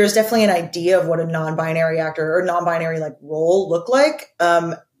there's definitely an idea of what a non-binary actor or non-binary like role look like.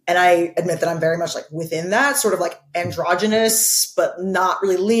 And I admit that I'm very much like within that sort of like androgynous, but not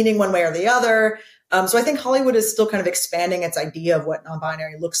really leaning one way or the other. So I think Hollywood is still kind of expanding its idea of what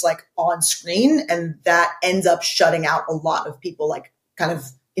non-binary looks like on screen. And that ends up shutting out a lot of people like kind of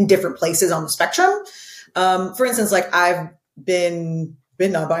in different places on the spectrum. For instance, like I've been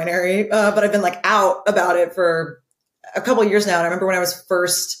non-binary, but I've been like out about it for a couple of years now. And I remember when I was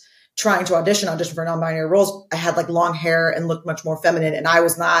first trying to audition for non-binary roles, I had like long hair and looked much more feminine, and I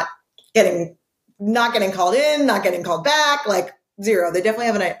was not getting called in, not getting called back, like zero. They definitely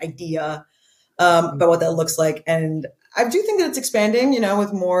have an idea about what that looks like. And I do think that it's expanding,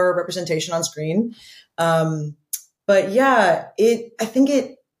 with more representation on screen. But yeah, I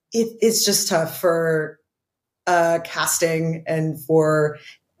think it's just tough for casting and for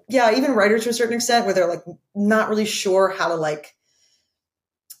even writers to a certain extent, where they're like not really sure how to like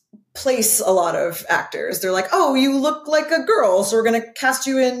place a lot of actors. They're like, oh, you look like a girl, so we're going to cast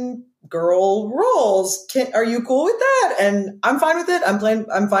you in girl roles. Are you cool with that? And I'm fine with it.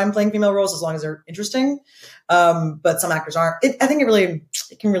 I'm fine playing female roles as long as they're interesting. But some actors aren't. I think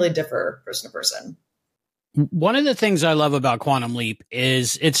it can really differ person to person. One of the things I love about Quantum Leap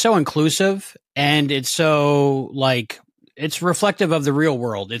is it's so inclusive, and it's so like, it's reflective of the real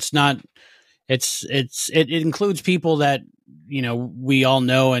world. It's not, it includes people that, we all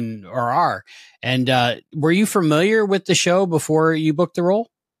know and or are. And, were you familiar with the show before you booked the role?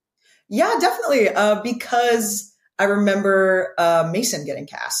 Yeah, definitely. Because I remember, Mason getting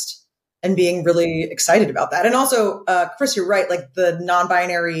cast and being really excited about that. And also, Chris, you're right. Like the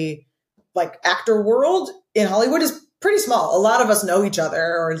non-binary, like actor world in Hollywood is pretty small. A lot of us know each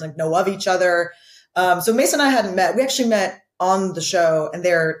other or like know of each other. So Mason and I hadn't met. We actually met on the show, and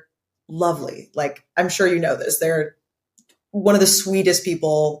they're lovely. Like, I'm sure you know this. They're one of the sweetest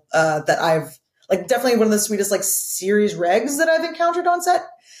people that I've like, definitely one of the sweetest like series regs that I've encountered on set,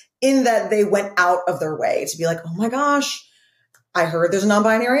 in that they went out of their way to be like, oh my gosh, I heard there's a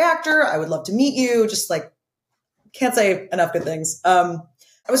non-binary actor. I would love to meet you. Just like, can't say enough good things.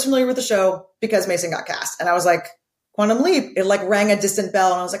 I was familiar with the show because Mason got cast, and I was like, Quantum Leap. It like rang a distant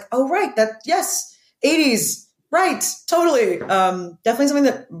bell, and I was like, oh, right. Yes. 80s. Right. Totally. Definitely something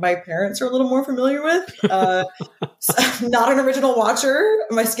that my parents are a little more familiar with. Not an original watcher.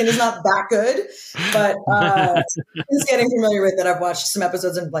 My skin is not that good, but since getting familiar with it, I've watched some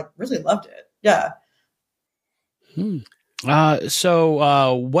episodes and like really loved it. Yeah.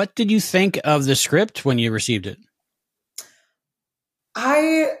 So what did you think of the script when you received it?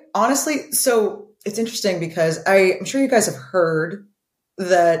 I honestly, so it's interesting because I'm sure you guys have heard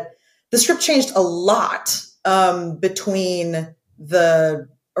that the script changed a lot between the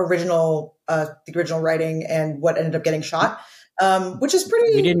original writing and what ended up getting shot, which is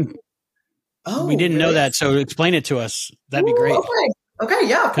pretty. We didn't know that, so explain it to us. That'd be great. Okay,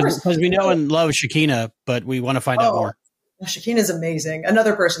 yeah, of course. Because we know and love Shekinah, but we want to find out more. Shekinah is amazing.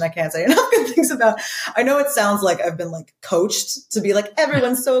 Another person I can't say enough good things about. I know it sounds like I've been like coached to be like,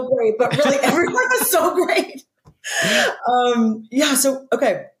 everyone's so great, but really everyone is so great.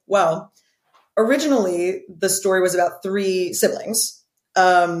 Well, originally the story was about 3 siblings,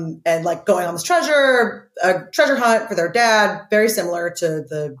 and like going on this treasure hunt for their dad, very similar to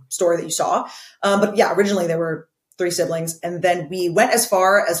the story that you saw. But yeah, originally there were 3 siblings. And then we went as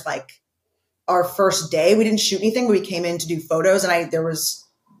far as like our first day. We didn't shoot anything, but we came in to do photos, and it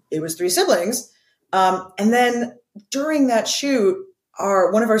was 3 siblings. And then during that shoot,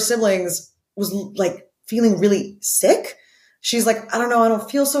 one of our siblings was like feeling really sick. She's like, I don't know, I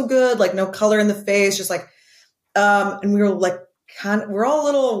don't feel so good, like no color in the face, just like, and we were like, we're all a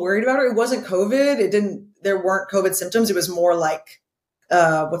little worried about her. It wasn't COVID. There weren't COVID symptoms. It was more like,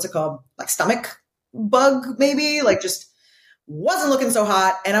 what's it called? Like stomach bug, maybe, like just wasn't looking so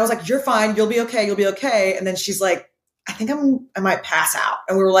hot. And I was like, you're fine. You'll be okay. And then she's like I think I might pass out.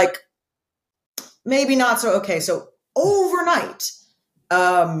 And we were like, maybe not. So, okay. So overnight,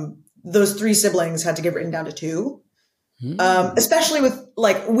 those 3 siblings had to get written down to 2. Especially with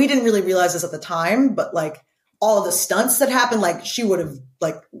like, we didn't really realize this at the time, but like all of the stunts that happened, like she would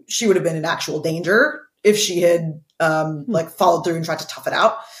have been in actual danger if she had, like followed through and tried to tough it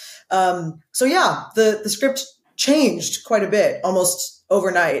out. So yeah, the script changed quite a bit almost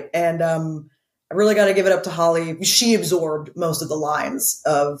overnight. And, I really got to give it up to Holly. She absorbed most of the lines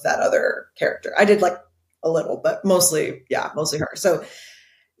of that other character. I did like a little, but mostly her. So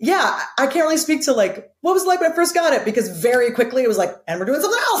yeah, I can't really speak to like what was it like when I first got it, because very quickly it was like, and we're doing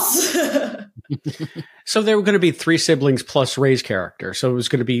something else. So there were going to be 3 siblings plus Ray's character. So it was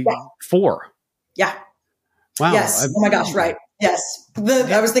going to be 4. Yeah. Wow. Yes. Oh my gosh. Right. Yes.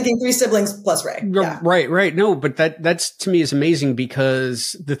 I was thinking 3 siblings plus Ray. Yeah. Right. No, but that's to me is amazing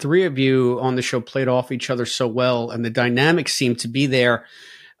because the 3 of you on the show played off each other so well, and the dynamics seemed to be there.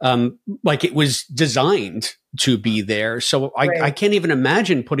 Like it was designed to be there. So I can't even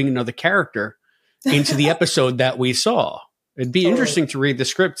imagine putting another character into the episode that we saw. It'd be interesting to read the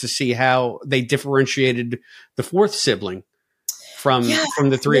script to see how they differentiated the 4th sibling from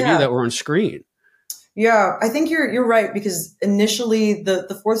the 3 of you that were on screen. Yeah, I think you're right, because initially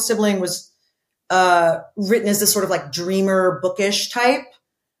the 4th sibling was written as this sort of like dreamer, bookish type.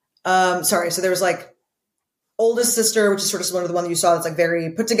 So there was like oldest sister, which is sort of similar to the one that you saw, that's like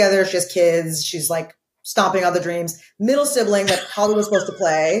very put together. She has kids. She's like stomping out the dreams. Middle sibling that Holly was supposed to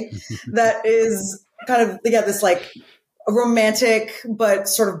play, that is kind of, they got this like a romantic but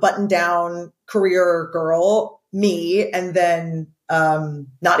sort of buttoned down career girl, me, and then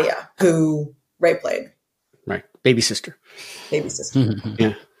Nadia, who Ray played. Right. Baby sister.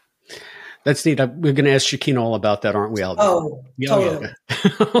 Yeah. That's neat. We're going to ask Shakina all about that, aren't we, Albie? Oh, totally.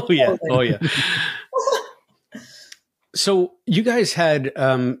 Oh, yeah. So you guys had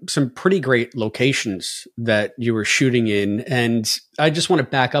some pretty great locations that you were shooting in. And I just want to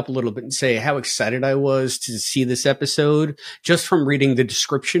back up a little bit and say how excited I was to see this episode just from reading the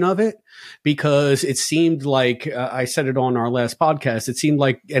description of it, because it seemed like I said it on our last podcast. It seemed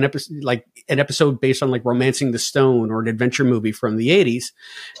like an episode based on like Romancing the Stone or an adventure movie from the 80s.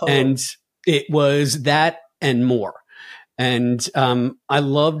 Totally. And it was that and more. And I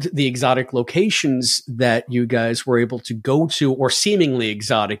loved the exotic locations that you guys were able to go to, or seemingly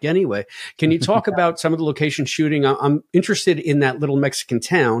exotic anyway. Can you talk about some of the location shooting? I'm interested in that little Mexican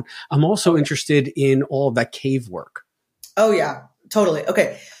town. I'm also interested in all of that cave work. Oh, yeah, totally.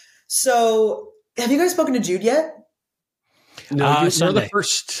 Okay. So have you guys spoken to Jude yet? No, you're the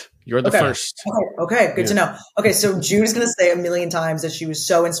first. You're the first. Okay. Good to know. Okay. So Jude is going to say a million times that she was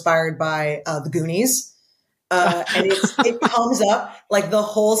so inspired by the Goonies. And it comes up like the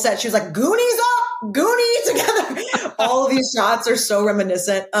whole set. She was like, Goonies up, Goonies together. All of these shots are so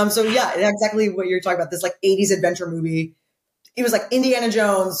reminiscent. So yeah, exactly what you're talking about. This like 80s adventure movie. It was like Indiana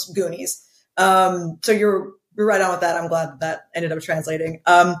Jones, Goonies. So you're right on with that. I'm glad that ended up translating.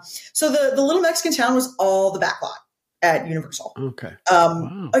 So the little Mexican town was all the backlot at Universal. Okay.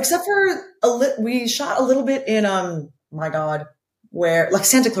 Wow. Except for we shot a little bit in, where like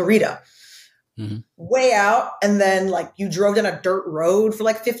Santa Clarita. Mm-hmm. Way out, and then like you drove down a dirt road for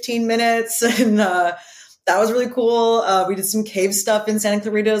like 15 minutes, and that was really cool. We did some cave stuff in Santa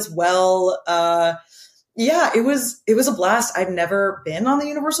Clarita as well. Yeah, it was a blast. I'd never been on the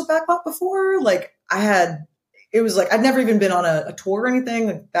Universal backlot before. Like I'd never even been on a tour or anything,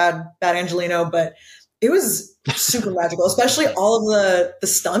 like bad Angelino, but it was super magical, especially all of the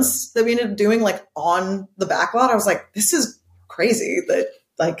stunts that we ended up doing like on the backlot. I was like, this is crazy that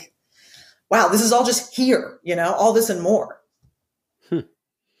like, wow, this is all just here, all this and more.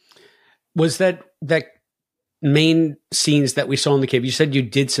 Was that main scenes that we saw in the cave? You said you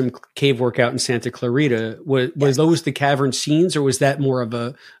did some cave work out in Santa Clarita. Was those the cavern scenes, or was that more of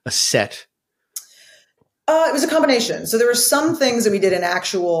a set? It was a combination. So there were some things that we did in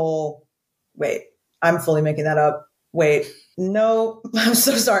actual, wait, I'm fully making that up. Wait, no, I'm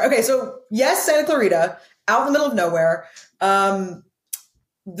so sorry. Okay. So yes, Santa Clarita, out in the middle of nowhere.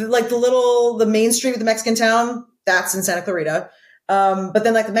 The main street of the Mexican town, that's in Santa Clarita. But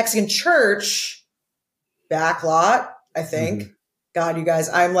then like the Mexican church backlot, I think. Mm-hmm. God, you guys,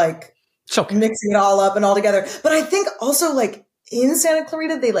 I'm like mixing it all up and all together. But I think also like in Santa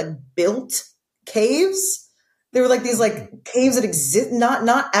Clarita, they like built caves. They were like these like caves that exist,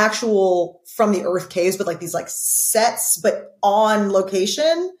 not actual from the earth caves, but like these like sets, but on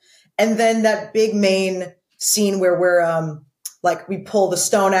location. And then that big main scene where we're, like we pull the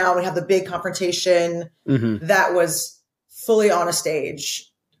stone out, we have the big confrontation that was fully on a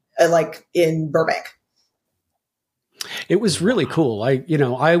stage, like in Burbank. It was really cool.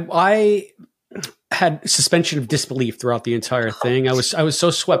 I had suspension of disbelief throughout the entire thing. I was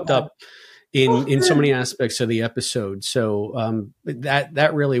so swept up in so many aspects of the episode. So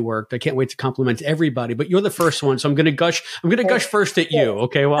that really worked. I can't wait to compliment everybody, but you're the first one. So I'm going to gush first at you.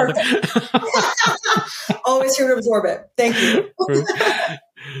 Okay. Well, always here to absorb it. Thank you.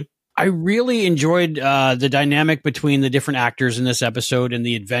 I really enjoyed the dynamic between the different actors in this episode and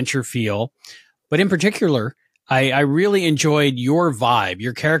the adventure feel, but in particular, I really enjoyed your vibe,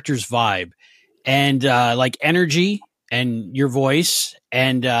 your character's vibe, and like energy and your voice,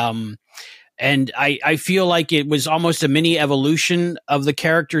 and I feel like it was almost a mini evolution of the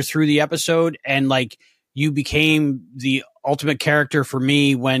character through the episode, and like you became the ultimate character for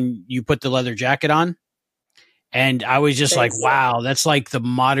me when you put the leather jacket on. And I was just like, wow, that's like the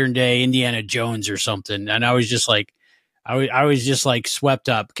modern day Indiana Jones or something. And I was just like, I was just like swept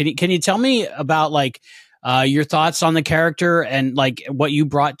up. Can you tell me about like your thoughts on the character and like what you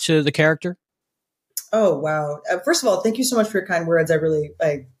brought to the character? Oh, wow. First of all, thank you so much for your kind words. I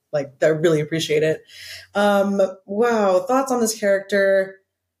really appreciate it. Wow. Thoughts on this character.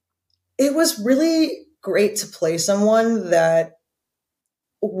 It was really great to play someone that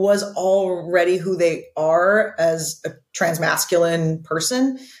was already who they are as a transmasculine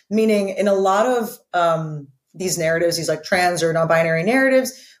person, meaning in a lot of these narratives, these like trans or non-binary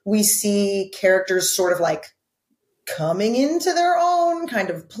narratives, we see characters sort of like coming into their own, kind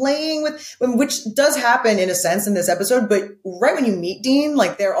of playing with, which does happen in a sense in this episode. But right when you meet Dean,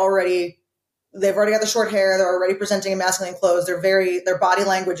 like they've already got the short hair, they're already presenting in masculine clothes. Their body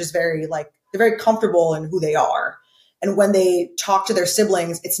language is very like, they're very comfortable in who they are. And when they talk to their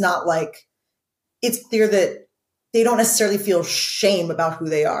siblings, it's not like, it's clear that they don't necessarily feel shame about who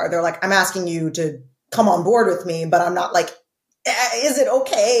they are. They're like, I'm asking you to come on board with me, but I'm not like, is it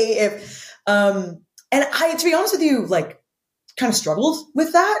okay if, and I, to be honest with you, like kind of struggled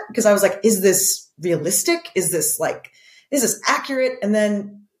with that because I was like, is this realistic? Is this accurate? And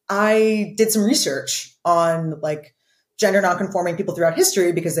then I did some research on like gender nonconforming people throughout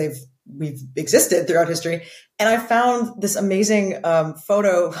history because we've existed throughout history. And I found this amazing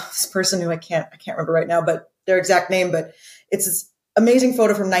photo of this person who I can't remember right now, but their exact name, but it's this amazing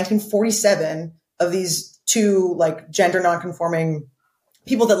photo from 1947 of these two like gender nonconforming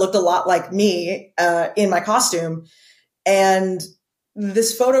people that looked a lot like me in my costume. And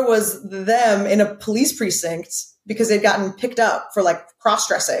this photo was them in a police precinct because they'd gotten picked up for like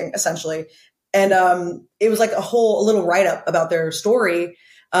cross-dressing essentially. And it was like a little write-up about their story.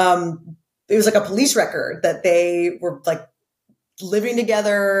 It was like a police record that they were like living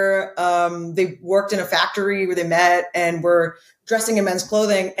together. They worked in a factory where they met and were dressing in men's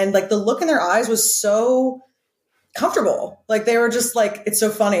clothing. And like the look in their eyes was so comfortable. Like they were just like, it's so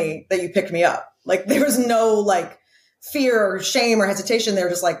funny that you picked me up. Like there was no like fear or shame or hesitation. They were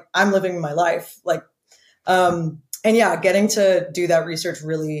just like, I'm living my life. Like, and yeah, getting to do that research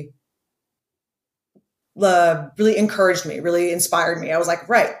really encouraged me, really inspired me. I was like,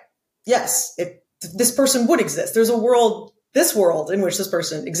 right. Yes, this person would exist. There's this world in which this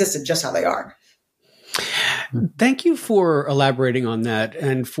person existed just how they are. Thank you for elaborating on that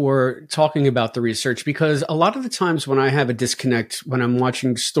and for talking about the research, because a lot of the times when I have a disconnect, when I'm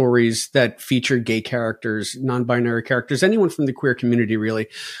watching stories that feature gay characters, non-binary characters, anyone from the queer community, really,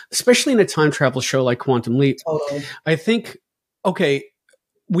 especially in a time travel show like Quantum Leap, totally. I think, okay,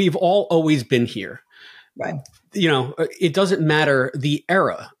 we've all always been here. Right. You know, it doesn't matter the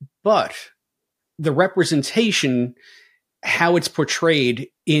era, but the representation, how it's portrayed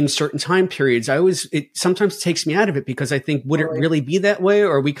in certain time periods, it sometimes takes me out of it because I think, would it really be that way?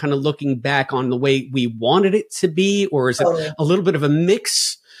 Or are we kind of looking back on the way we wanted it to be? Or is it a little bit of a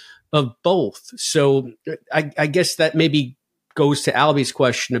mix of both? So I guess that maybe goes to Albie's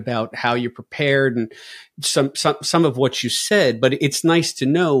question about how you're prepared and some of what you said, but it's nice to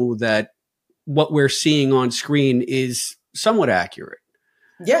know that what we're seeing on screen is somewhat accurate.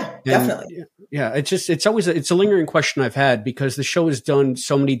 Yeah, definitely. Yeah, it's always a lingering question I've had because the show has done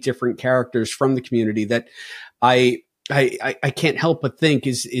so many different characters from the community that I can't help but think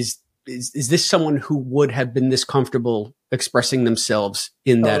is this someone who would have been this comfortable expressing themselves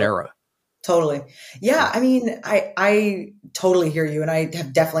in that era? Totally. Yeah. I mean, I totally hear you. And I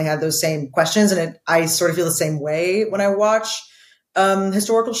have definitely had those same questions, and I sort of feel the same way when I watch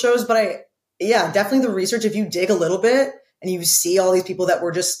historical shows, but definitely the research, if you dig a little bit and you see all these people that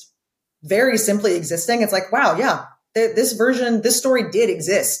were just very simply existing, it's like, wow, yeah, this story did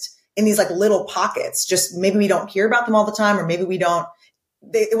exist in these like little pockets. Just maybe we don't hear about them all the time, or maybe we don't,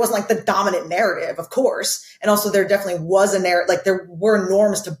 it wasn't like the dominant narrative, of course. And also there definitely was a narrative, like there were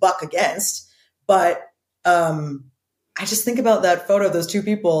norms to buck against, but I just think about that photo of those two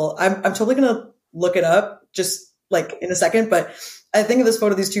people. I'm totally going to look it up just like in a second, but I think of this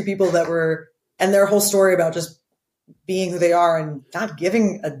photo of these two people that were, and their whole story about just being who they are and not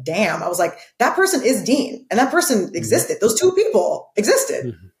giving a damn. I was like, that person is Dean, and that person existed. Those two people existed.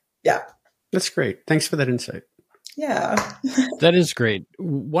 Mm-hmm. Yeah. That's great. Thanks for that insight. Yeah. That is great.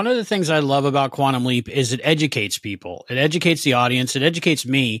 One of the things I love about Quantum Leap is it educates people. It educates the audience. It educates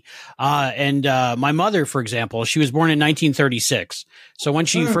me. And my mother, for example, she was born in 1936. So when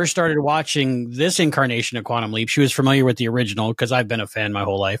she first started watching this incarnation of Quantum Leap, she was familiar with the original because I've been a fan my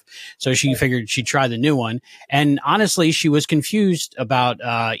whole life. So she figured she'd try the new one. And honestly, she was confused about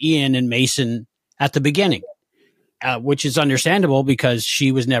Ian and Mason at the beginning, which is understandable because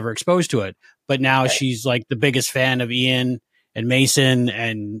she was never exposed to it. But now she's like the biggest fan of Ian and Mason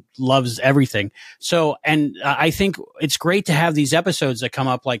and loves everything. So, and I think it's great to have these episodes that come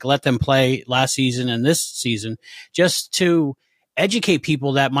up, like Let Them Play last season and this season, just to educate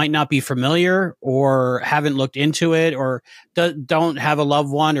people that might not be familiar or haven't looked into it or don't have a loved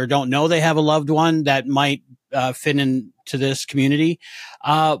one or don't know they have a loved one that might fit into this community.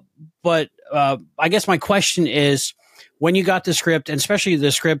 But I guess my question is, when you got the script, and especially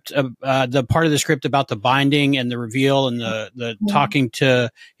the script, the part of the script about the binding and the reveal and the talking to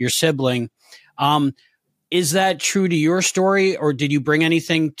your sibling, is that true to your story, or did you bring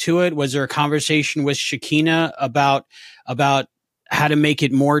anything to it? Was there a conversation with Shakina about how to make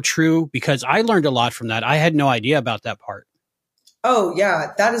it more true? Because I learned a lot from that. I had no idea about that part. Oh,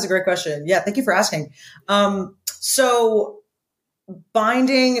 yeah, that is a great question. Yeah, thank you for asking. So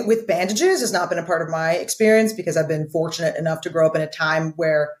binding with bandages has not been a part of my experience because I've been fortunate enough to grow up in a time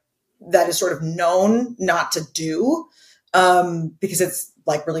where that is sort of known not to do, because it's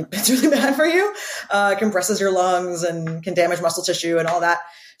really bad for you. Compresses your lungs and can damage muscle tissue and all that.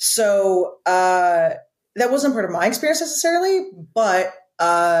 So, that wasn't part of my experience necessarily, but,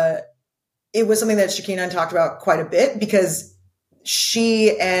 it was something that Shakina and talked about quite a bit because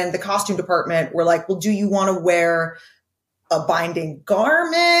she and the costume department were like, well, do you want to wear a binding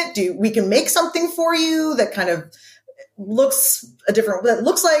garment? We can make something for you that kind of looks that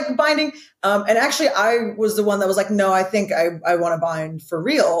looks like binding. And actually I was the one that was like, no, I think I want to bind for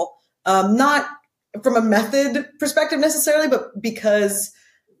real. Not from a method perspective necessarily, but because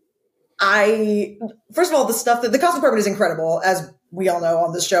first of all, the stuff that the costume department is incredible, as we all know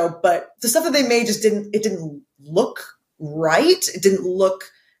on this show, but the stuff that they made just didn't look right. It didn't look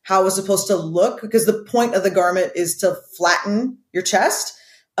how it was supposed to look because the point of the garment is to flatten your chest.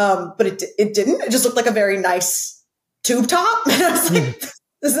 But it didn't. It just looked like a very nice tube top. And I was like, this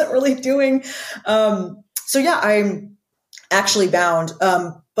isn't really doing. So yeah, I'm actually bound.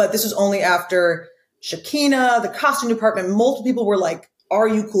 But this was only after Shakina, the costume department, multiple people were like, are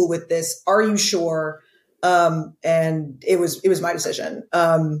you cool with this? Are you sure? And it was my decision.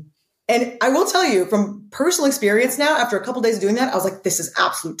 And I will tell you from personal experience now, after a couple of days of doing that, I was like, this is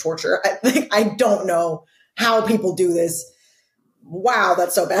absolute torture. I don't know how people do this. Wow,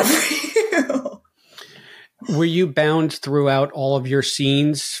 that's so bad for you. Were you bound throughout all of your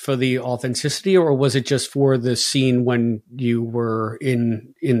scenes for the authenticity, or was it just for the scene when you were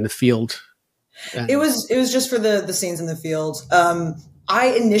in the field? It was just for the scenes in the field. I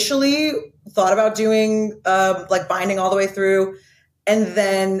initially thought about doing binding all the way through. And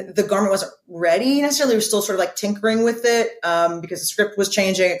then the garment wasn't ready necessarily. We were still sort of tinkering with it because the script was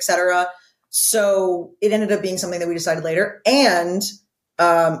changing, et cetera. So it ended up being something that we decided later. And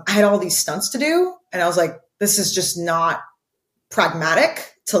I had all these stunts to do. And I was like, this is just not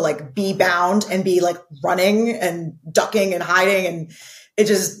pragmatic to be bound and be running and ducking and hiding. And it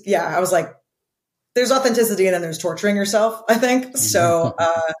just, I was like, there's authenticity and then there's torturing yourself, I think. So,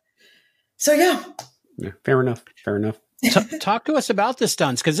 yeah. Fair enough. Talk to us about the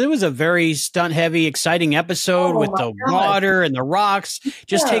stunts, because it was a very stunt-heavy, exciting episode with the water and the rocks.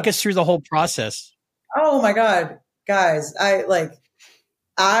 Just take us through the whole process. Oh my God, guys!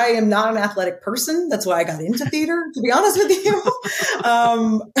 I am not an athletic person. That's why I got into theater, to be honest with you.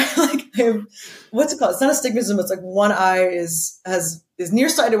 What's it called? It's not astigmatism. It's one eye is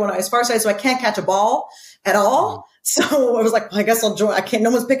nearsighted, one eye is farsighted, so I can't catch a ball at all. So I was like, well, I guess I'll join. No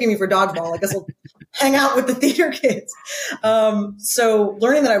one's picking me for dodgeball. I guess I'll hang out with the theater kids. So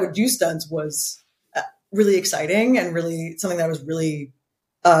learning that I would do stunts was really exciting and really something that I was really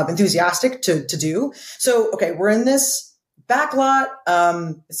enthusiastic to do. So, okay, we're in this back lot.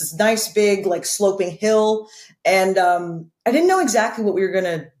 It's this nice big sloping hill. And I didn't know exactly what we were going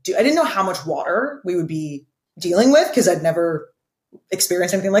to do. I didn't know how much water we would be dealing with because I'd never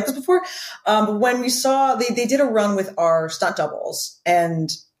experienced anything like this before. But when we saw, they did a run with our stunt doubles,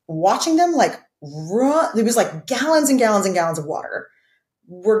 and watching them it was like gallons and gallons and gallons of water.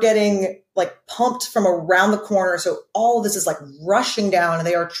 We're getting like pumped from around the corner. So all of this is like rushing down and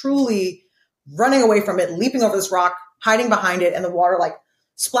they are truly running away from it, leaping over this rock, hiding behind it, and the water like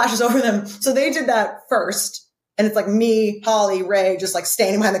splashes over them. So they did that first. And it's like me, Holly, Ray, just like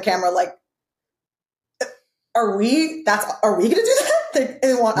standing behind the camera, like, are we going to do that?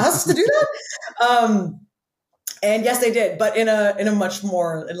 They want us to do that? And yes, they did, but in a much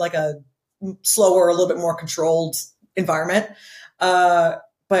more, in like a slower, a little bit more controlled environment.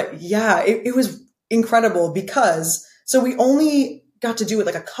 But yeah, it was incredible because, so we only got to do it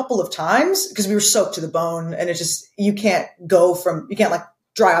like a couple of times because we were soaked to the bone and it just, you can't like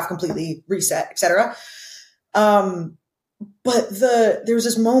dry off completely, reset, etc. But there was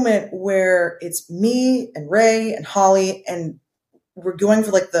this moment where it's me and Ray and Holly and we're going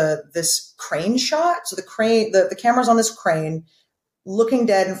for like this crane shot. So the camera's on this crane looking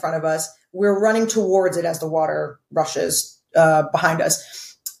dead in front of us. We're running towards it as the water rushes, behind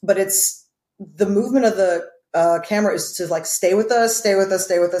us, but it's the movement of the, camera is to like, stay with us,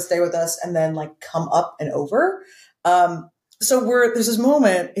 and then like come up and over. So there's this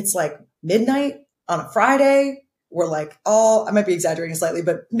moment, it's like midnight on a Friday. We're like I might be exaggerating slightly,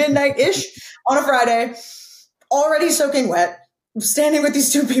 but midnight-ish on a Friday, already soaking wet, standing with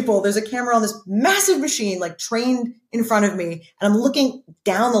these two people. There's a camera on this massive machine, like trained in front of me. And I'm looking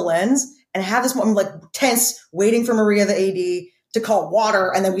down the lens and I have this moment, I'm like tense, waiting for Maria, the AD, to call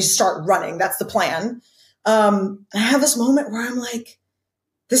water. And then we start running. That's the plan. And I have this moment where I'm like,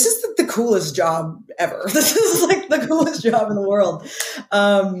 this is the coolest job ever. This is like the coolest job in the world.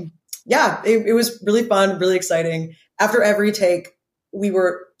 Yeah, it was really fun, really exciting. After every take, we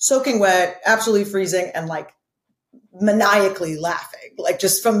were soaking wet, absolutely freezing, and like maniacally laughing, like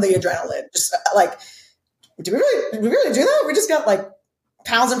just from the adrenaline. Just like, did we really do that? We just got like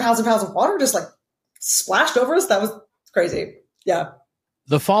pounds and pounds and pounds of water just like splashed over us. That was crazy. Yeah.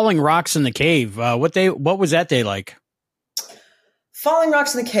 The falling rocks in the cave. What was that day like? Falling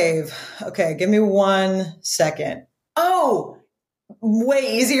rocks in the cave. Okay, give me 1 second. Oh,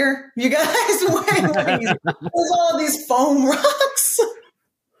 way easier, you guys. way easier. There's all these foam rocks.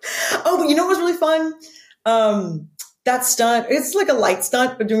 Oh, but you know what was really fun? That stunt, it's like a light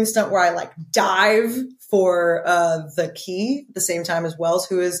stunt, but doing a stunt where I like dive for the key at the same time as Wells,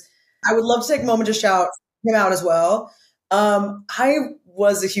 who is, I would love to take a moment to shout him out as well. I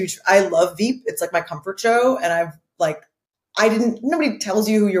love Veep. It's like my comfort show. And nobody tells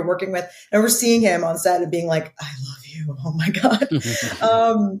you who you're working with. And we're seeing him on set and being like, I love you. Oh my God.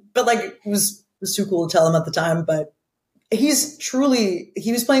 But like, it was too cool to tell him at the time, but he was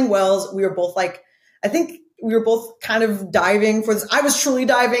playing Wells. We were both like, I think we were both kind of diving for this. I was truly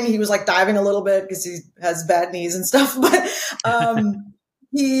diving. He was like diving a little bit because he has bad knees and stuff, but,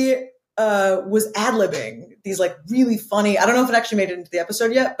 he, was ad-libbing these like really funny, I don't know if it actually made it into the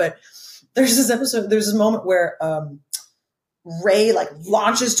episode yet, but there's this moment where, Ray like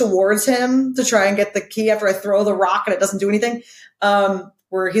launches towards him to try and get the key after I throw the rock and it doesn't do anything.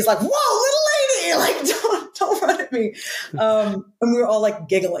 Where he's like, whoa, little lady, like don't run at me. And we were all like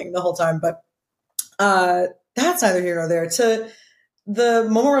giggling the whole time, but, that's neither here nor there. To the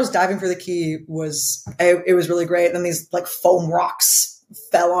moment where I was diving for the key it was really great. And then these like foam rocks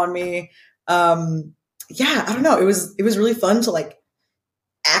fell on me. Yeah, I don't know. It was really fun to like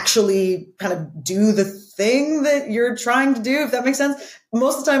actually kind of do the thing that you're trying to do, if that makes sense.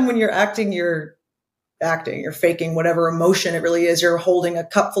 Most of the time when you're acting, you're faking whatever emotion it really is. You're holding a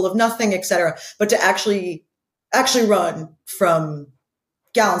cup full of nothing, etc. But to actually run from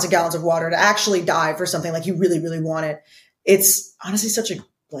gallons and gallons of water, to actually dive for something like you really, really want it, it's honestly such a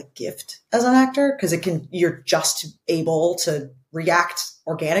like gift as an actor, because you're just able to react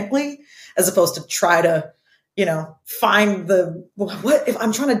organically as opposed to try to, find what if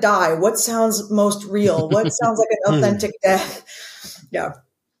I'm trying to die, what sounds most real, what sounds like an authentic death. Yeah.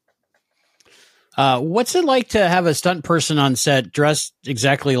 What's it like to have a stunt person on set dressed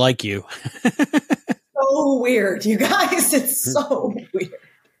exactly like you? So weird, you guys. It's so weird.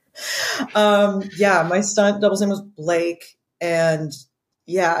 Yeah, my stunt double's name was Blake, and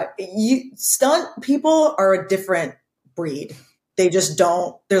yeah, stunt people are a different breed. They just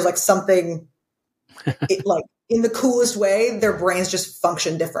don't. There's like something, like in the coolest way, their brains just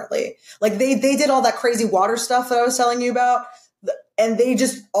function differently. Like they did all that crazy water stuff that I was telling you about, and they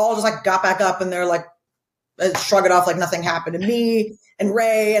just all just like got back up and they're like shrug it off like nothing happened. And me and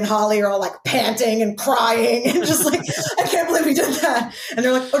Ray and Holly are all like panting and crying and just like, I can't believe we did that. And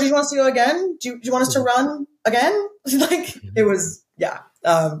they're like, oh, do you want us to go again? Do you want us to run again? Like it was, yeah.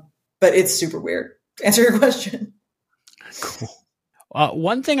 But it's super weird, to answer your question. Cool.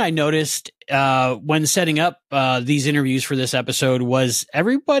 One thing I noticed when setting up these interviews for this episode was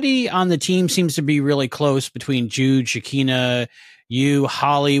everybody on the team seems to be really close between Jude, Shakina, you,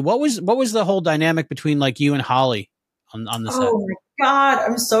 Holly. What was the whole dynamic between like you and Holly on the set? Oh my God.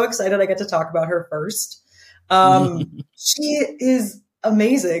 I'm so excited I get to talk about her first. She is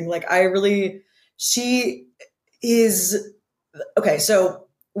amazing. Like she is, okay. So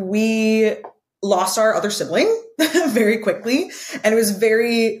we lost our other sibling very quickly. And it was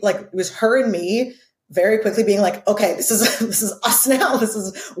it was her and me very quickly being like, okay, this is us now.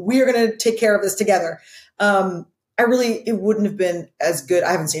 We are going to take care of this together. It wouldn't have been as good.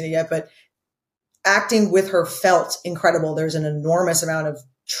 I haven't seen it yet, but acting with her felt incredible. There's an enormous amount of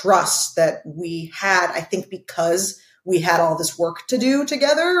trust that we had, I think, because we had all this work to do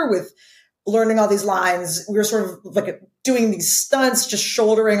together with learning all these lines. We were sort of like doing these stunts, just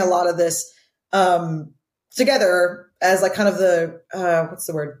shouldering a lot of this together as like kind of the what's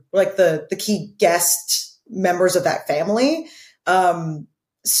the word, like the key guest members of that family.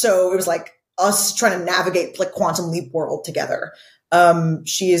 So it was like us trying to navigate like Quantum Leap world together.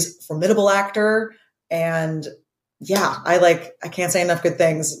 She is a formidable actor, and yeah, I can't say enough good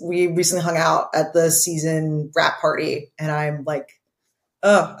things. We recently hung out at the season wrap party, and I'm like,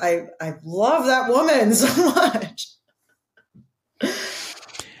 oh, I love that woman so much.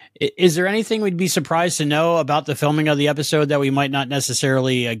 Is there anything we'd be surprised to know about the filming of the episode that we might not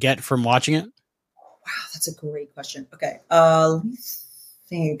necessarily get from watching it? Wow, that's a great question. Okay, let me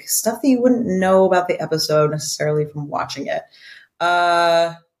think. Stuff that you wouldn't know about the episode necessarily from watching it.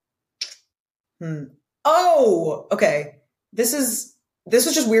 Oh, okay. This was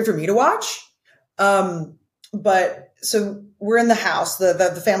just weird for me to watch. But so we're in the house,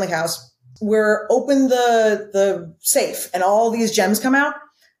 the family house. We're open the safe, and all these gems come out.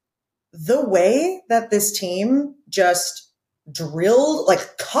 The way that this team just drilled,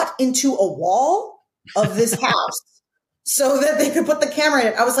 like cut into a wall of this house so that they could put the camera in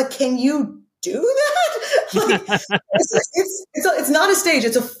it. I was like, can you do that? Like, it's not a stage.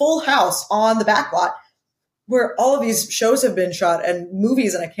 It's a full house on the back lot where all of these shows have been shot and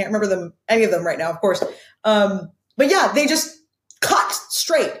movies. And I can't remember any of them right now, of course. But yeah, they just cut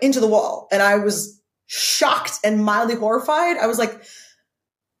straight into the wall. And I was shocked and mildly horrified. I was like,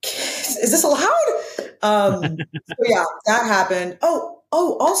 is this allowed? So yeah, that happened.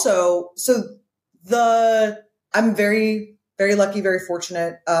 Also, so I'm very, very lucky, very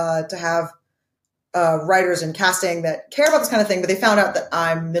fortunate, to have, writers and casting that care about this kind of thing, but they found out that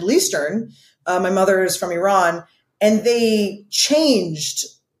I'm Middle Eastern. My mother is from Iran, and they changed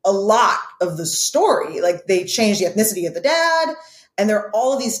a lot of the story. Like they changed the ethnicity of the dad, and there are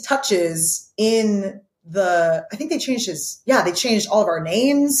all of these touches in I think they changed they changed all of our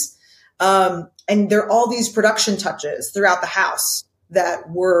names. And there are all these production touches throughout the house that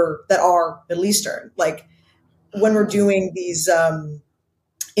are Middle Eastern. Like when we're doing these,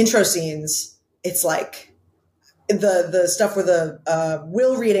 intro scenes, it's like the stuff with the,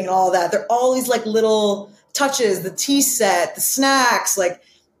 will reading and all that. There are all these like little touches, the tea set, the snacks. Like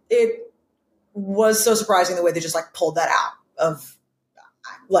it was so surprising the way they just like pulled that out of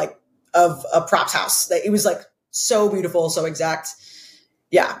a props house. It was like so beautiful, so exact.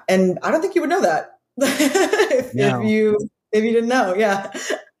 Yeah. And I don't think you would know that if you didn't know. Yeah.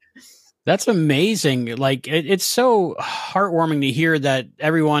 That's amazing. Like it's so heartwarming to hear that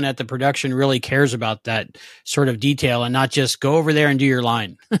everyone at the production really cares about that sort of detail and not just go over there and do your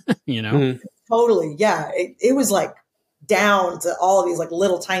line, you know? Mm-hmm. Totally. Yeah. It was like down to all of these like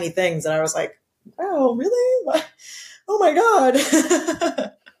little tiny things. And I was like, oh, really? What? Oh my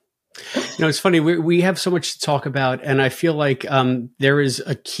God. You know, it's funny. We have so much to talk about, and I feel like there is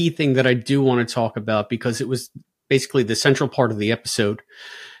a key thing that I do want to talk about because it was basically the central part of the episode,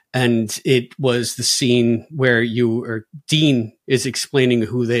 and it was the scene where Dean is explaining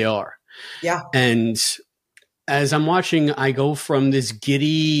who they are. Yeah. And as I'm watching, I go from this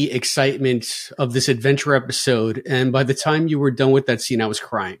giddy excitement of this adventure episode, and by the time you were done with that scene, I was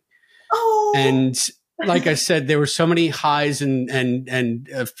crying. Oh. And like I said, there were so many highs and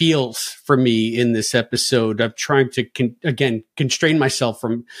feels for me in this episode. I'm trying to constrain myself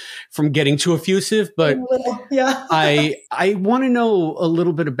from getting too effusive, but yeah. I want to know a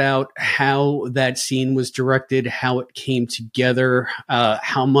little bit about how that scene was directed, how it came together,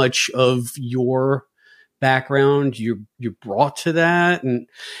 how much of your background you brought to that, and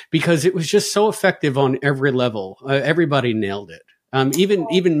because it was just so effective on every level. Everybody nailed it.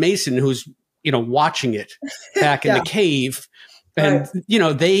 Even Mason, who's watching it back in the cave, and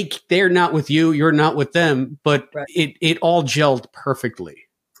they're not with you, you're not with them, but it all gelled perfectly.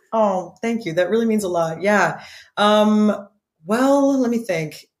 Oh, thank you. That really means a lot. Yeah. Well, let me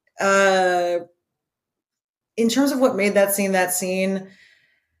think. In terms of what made that scene,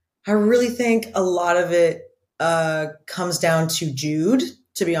 I really think a lot of it comes down to Jude,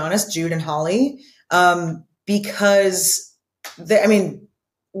 to be honest, Jude and Holly, because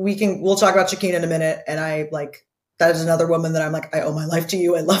we'll talk about Shakina in a minute. And that is another woman that I'm like, I owe my life to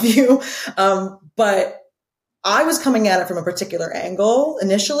you. I love you. But I was coming at it from a particular angle.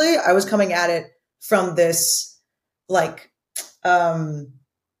 Initially, I was coming at it from this,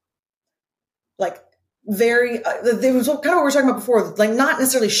 very, it was kind of what we were talking about before, like not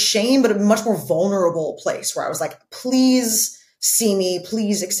necessarily shame, but a much more vulnerable place where I was like, please see me,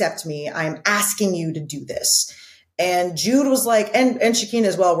 please accept me. I'm asking you to do this. And Jude was like, and Shakina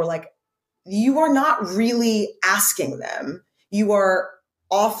as well, were like, you are not really asking them. You are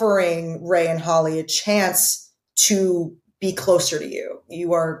offering Ray and Holly a chance to be closer to you.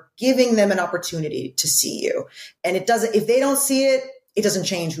 You are giving them an opportunity to see you. And if they don't see it, it doesn't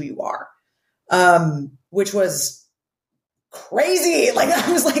change who you are. Which was crazy. Like,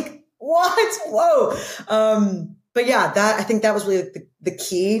 I was like, what? Whoa. But yeah, I think that was really the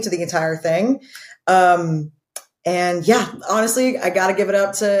key to the entire thing. And yeah, honestly, I got to give it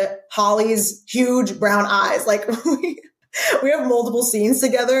up to Holly's huge brown eyes. Like we have multiple scenes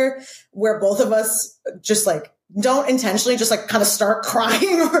together where both of us just like don't intentionally just like kind of start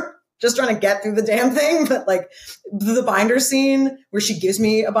crying or just trying to get through the damn thing. But like the binder scene where she gives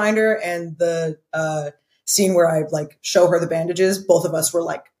me a binder and the scene where I like show her the bandages, both of us were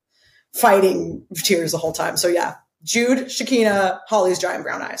like fighting tears the whole time. So yeah, Jude, Shakina, Holly's giant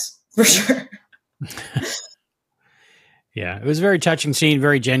brown eyes for sure. Yeah, it was a very touching scene,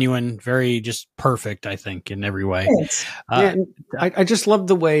 very genuine, very just perfect, I think, in every way. I just love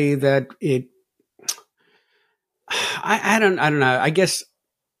the way that it. I don't know. I guess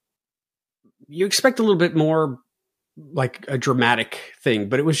you expect a little bit more, like a dramatic thing,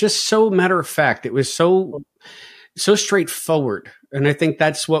 but it was just so matter of fact. It was so straightforward, and I think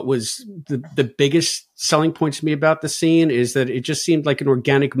that's what was the biggest selling point to me about the scene is that it just seemed like an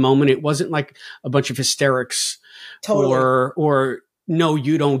organic moment. It wasn't like a bunch of hysterics. Totally. Or no,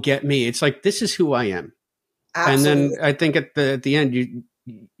 you don't get me. It's like, this is who I am. Absolutely. And then I think at the end,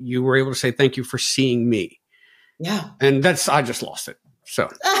 you were able to say, thank you for seeing me. Yeah. And I just lost it. So.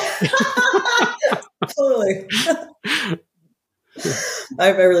 Totally. I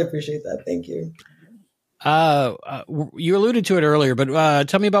really appreciate that. Thank you. You alluded to it earlier, but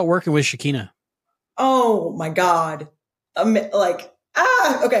tell me about working with Shakina. Oh my God. Okay.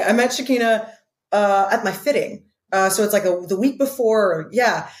 I met Shakina at my fitting. So it's like the week before.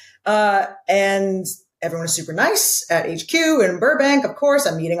 Yeah. And everyone is super nice at HQ in Burbank. Of course,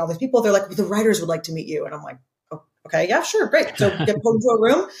 I'm meeting all these people. They're like, the writers would like to meet you. And I'm like, oh, okay, yeah, sure. Great. So get pulled into a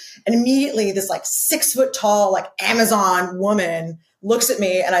room and immediately this like 6 foot tall, like Amazon woman looks at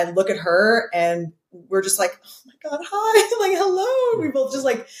me and I look at her and we're just like, oh my God, hi. Like, hello. We both just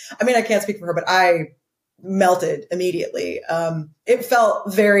like, I can't speak for her, but I melted immediately. It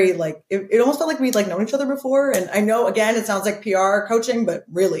felt very like, it almost felt like we'd like known each other before. And I know, again, it sounds like PR coaching, but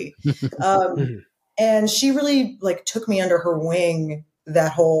really, and she really like took me under her wing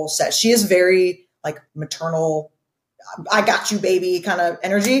that whole set. She is very like maternal, I got you, baby kind of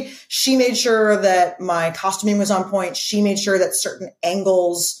energy. She made sure that my costuming was on point. She made sure that certain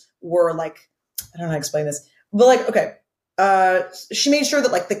angles were like, I don't know how to explain this, but like, okay. She made sure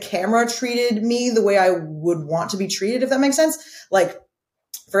that like the camera treated me the way I would want to be treated, if that makes sense. Like,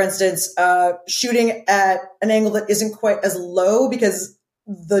 for instance, shooting at an angle that isn't quite as low because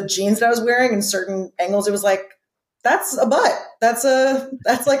the jeans that I was wearing in certain angles, it was like, that's a butt. That's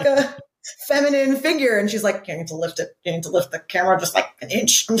like a feminine figure. And she's like, you need to lift it. You need to lift the camera just like an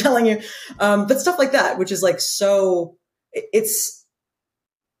inch. I'm telling you. But stuff like that, which is like, it's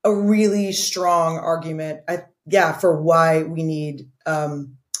a really strong argument. For why we need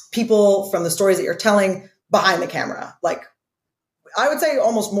people from the stories that you're telling behind the camera. Like, I would say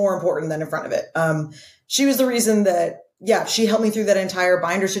almost more important than in front of it. She was the reason that, she helped me through that entire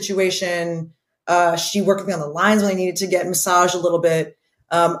binder situation. She worked with me on the lines when I needed to get massaged a little bit.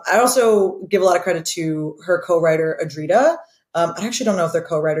 I also give a lot of credit to her co-writer, Adrita. I actually don't know if they're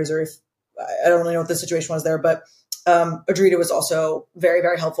co-writers or if I don't really know what the situation was there, but Adrita was also very,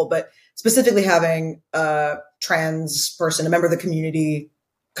 very helpful. But specifically having a trans person, a member of the community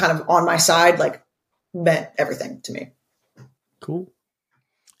kind of on my side, like meant everything to me. Cool.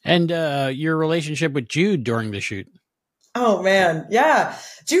 And your relationship with Jude during the shoot? Oh man. Yeah.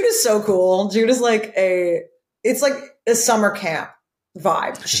 Jude is so cool. Jude is like it's like a summer camp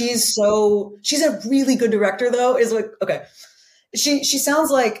vibe. She's a really good director though. Is like, okay. She sounds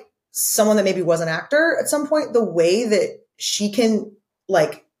like someone that maybe was an actor at some point. The way that she can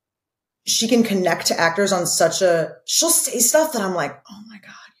connect to actors on she'll say stuff that I'm like, oh my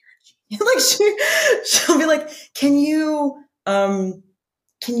God, you're a genius. Like she'll be like, can you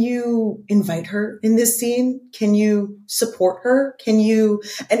invite her in this scene? Can you support her? And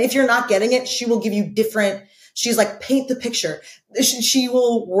if you're not getting it, she will give you she's like, paint the picture. She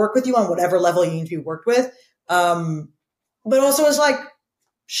will work with you on whatever level you need to be worked with. But also is like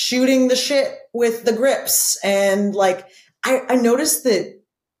shooting the shit with the grips. And like, I noticed that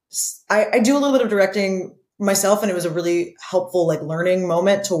I do a little bit of directing myself, and it was a really helpful, like, learning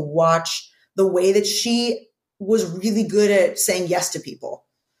moment to watch the way that she was really good at saying yes to people.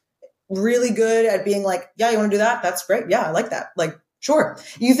 Really good at being like, yeah, you want to do that? That's great. Yeah, I like that. Like, sure.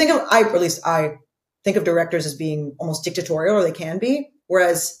 You think of, at least I think of directors as being almost dictatorial, or they can be.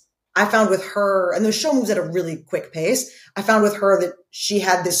 Whereas I found with her, and the show moves at a really quick pace, I found with her that she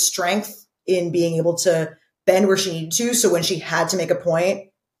had this strength in being able to bend where she needed to. So when she had to make a point,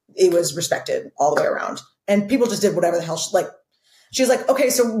 it was respected all the way around. And people just did whatever the hell she's like, okay,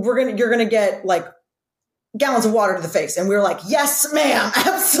 so you're going to get like gallons of water to the face. And we were like, yes, ma'am.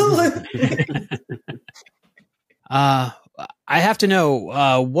 Absolutely. I have to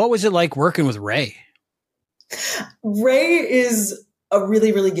know, what was it like working with Ray? Ray is a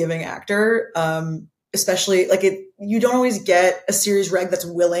really, really giving actor. Especially like you don't always get a series reg that's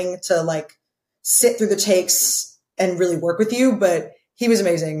willing to like sit through the takes and really work with you, but he was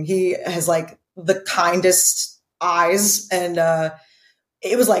amazing. He has like the kindest eyes. And,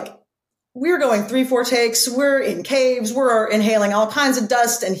 it was like, we were going 3-4 takes. We're in caves. We're inhaling all kinds of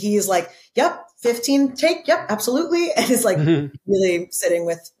dust. And he's like, yep, 15 take. Yep, absolutely. And it's like really sitting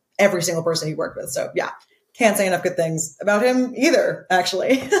with every single person he worked with. So yeah, can't say enough good things about him either,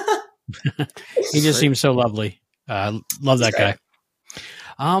 actually. He just seems so lovely. Love that guy.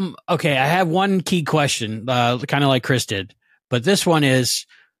 Okay. I have one key question, kind of like Chris did, but this one is,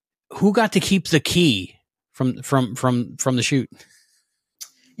 who got to keep the key from the shoot?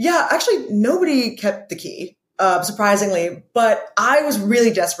 Yeah, actually nobody kept the key, surprisingly, but I was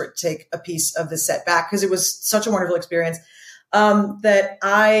really desperate to take a piece of this set back because it was such a wonderful experience, that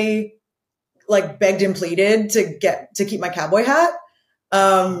I like begged and pleaded to keep my cowboy hat.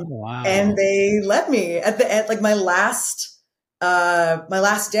 Wow. And they let me at the end, like my last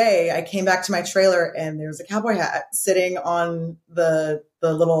day, I came back to my trailer and there was a cowboy hat sitting on the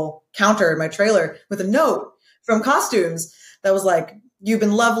little counter in my trailer with a note from Costumes that was like, you've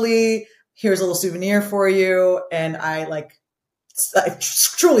been lovely. Here's a little souvenir for you. And I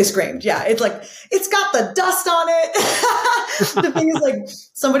truly screamed. Yeah. It's like, it's got the dust on it. The thing is like,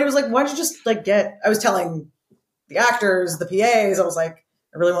 somebody was like, why don't you just like I was telling the actors, the PAs, I was like,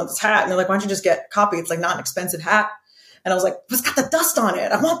 I really want this hat. And they're like, why don't you just get a copy? It's like not an expensive hat. And I was like, it's got the dust on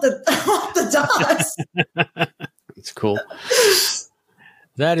it. I want the dust. It's cool.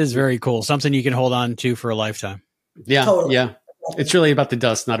 That is very cool. Something you can hold on to for a lifetime. Yeah. Totally. Yeah. It's really about the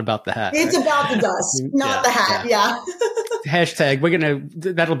dust, not about the hat. It's about the dust, not the hat. Yeah.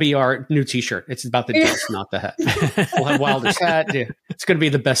 Hashtag, that'll be our new t-shirt. It's about the dust, not the hat. We'll have Wilder's hat. Yeah. It's going to be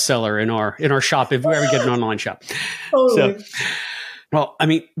the bestseller in our shop if we ever get an online shop. Totally. So, well, I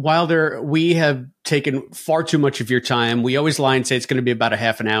mean, Wilder, we have taken far too much of your time. We always lie and say it's going to be about a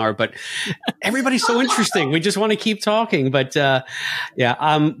half an hour, but everybody's so interesting. We just want to keep talking. But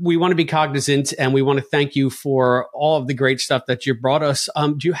we want to be cognizant, and we want to thank you for all of the great stuff that you brought us.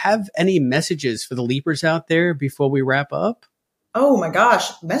 Do you have any messages for the Leapers out there before we wrap up? Oh my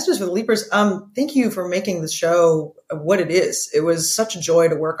gosh, messages for the Leapers. Thank you for making the show what it is. It was such a joy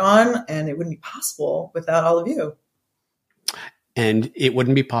to work on, and it wouldn't be possible without all of you. And it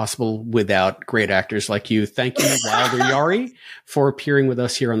wouldn't be possible without great actors like you. Thank you, Wilder Yari, for appearing with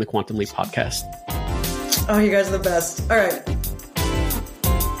us here on the Quantum Leap podcast. Oh, you guys are the best. All right.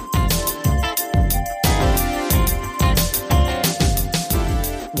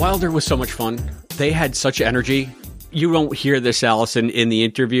 Wilder was so much fun. They had such energy. You won't hear this, Allison, in the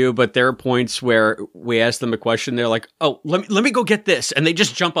interview, but there are points where we ask them a question. They're like, oh, let me go get this. And they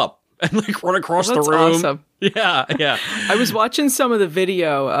just jump up and like run across the room. Awesome. Yeah. I was watching some of the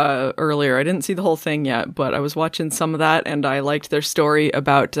video earlier. I didn't see the whole thing yet, but I was watching some of that, and I liked their story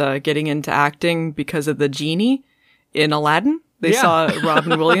about getting into acting because of the genie in Aladdin. They saw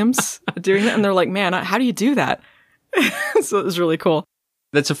Robin Williams doing that, and they're like, man, how do you do that? So it was really cool.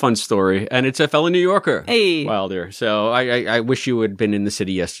 That's a fun story, and it's a fellow New Yorker, hey, Wilder. So I wish you had been in the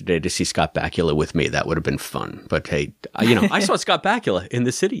city yesterday to see Scott Bakula with me. That would have been fun. But hey, I saw Scott Bakula in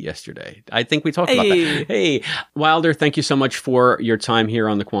the city yesterday. I think we talked about that. Hey, Wilder, thank you so much for your time here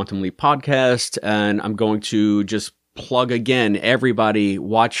on the Quantum Leap podcast. And I'm going to just plug again, everybody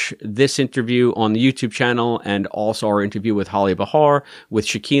watch this interview on the YouTube channel and also our interview with Holly Bahar, with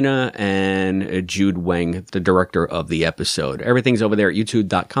Shakina, and Jude Weng, the director of the episode. Everything's over there at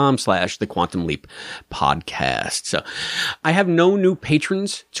youtube.com/The Quantum Leap Podcast. So I have no new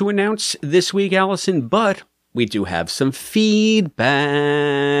patrons to announce this week, Allison, but we do have some feedback.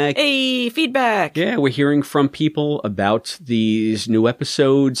 Hey, feedback. Yeah, we're hearing from people about these new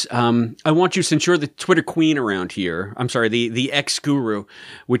episodes. I want you, since you're the Twitter queen around here, I'm sorry, the ex-guru,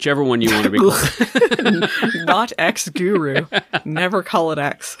 whichever one you want to be called. Not ex-guru. Never call it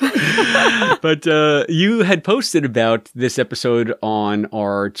ex. But you had posted about this episode on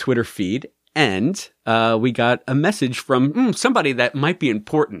our Twitter feed. And we got a message from somebody that might be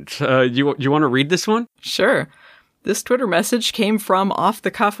important. You want to read this one? Sure. This Twitter message came from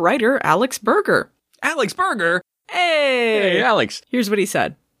off-the-cuff writer Alex Berger. Alex Berger? Hey, Alex. Here's what he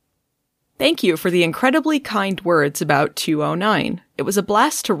said. Thank you for the incredibly kind words about 209. It was a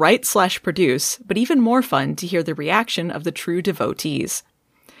blast to write/produce, but even more fun to hear the reaction of the true devotees.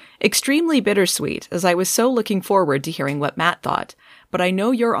 Extremely bittersweet, as I was so looking forward to hearing what Matt thought. But I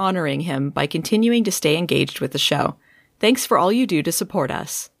know you're honoring him by continuing to stay engaged with the show. Thanks for all you do to support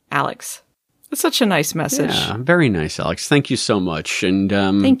us. Alex. That's such a nice message. Yeah, very nice, Alex. Thank you so much. And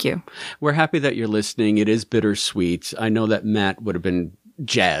thank you. We're happy that you're listening. It is bittersweet. I know that Matt would have been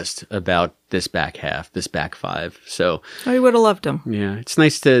jazzed about this back half, this back five. So I would have loved him. Yeah, it's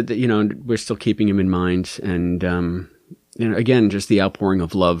nice that, we're still keeping him in mind. And, again, just the outpouring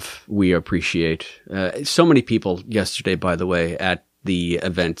of love we appreciate. So many people yesterday, by the way, at the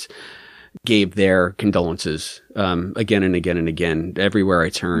event gave their condolences again and again and again. Everywhere I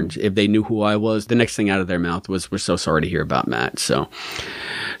turned, if they knew who I was, the next thing out of their mouth was, "We're so sorry to hear about Matt." So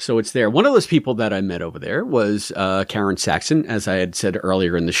it's there. One of those people that I met over there was Karen Saxon, as I had said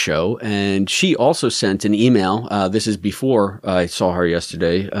earlier in the show, and she also sent an email. This is before I saw her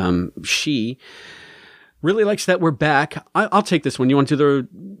yesterday. She really likes that we're back. I'll take this one. You want to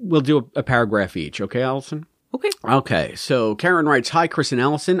we'll do a paragraph each. Okay, Allison? Okay. So Karen writes, "Hi, Chris and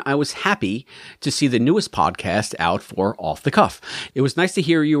Allison. I was happy to see the newest podcast out for Off the Cuff. It was nice to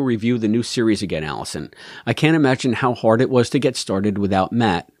hear you review the new series again, Allison. I can't imagine how hard it was to get started without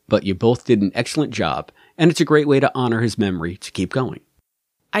Matt, but you both did an excellent job, and it's a great way to honor his memory to keep going."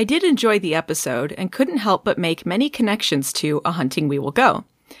 I did enjoy the episode and couldn't help but make many connections to A Hunting We Will Go.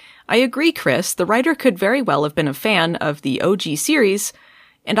 I agree, Chris. The writer could very well have been a fan of the OG series,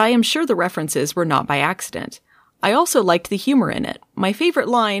 and I am sure the references were not by accident. I also liked the humor in it. My favorite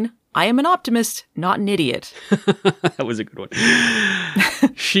line, "I am an optimist, not an idiot." That was a good one.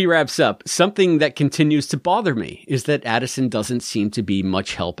 She wraps up, "Something that continues to bother me is that Addison doesn't seem to be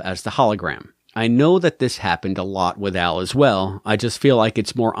much help as the hologram. I know that this happened a lot with Al as well. I just feel like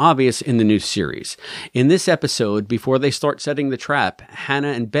it's more obvious in the new series. In this episode, before they start setting the trap,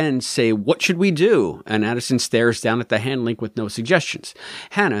 Hannah and Ben say, 'What should we do?' And Addison stares down at the hand link with no suggestions.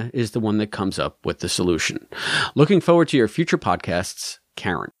 Hannah is the one that comes up with the solution. Looking forward to your future podcasts,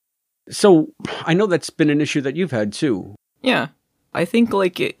 Karen." So I know that's been an issue that you've had too. Yeah. I think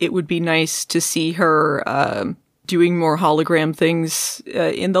it would be nice to see her doing more hologram things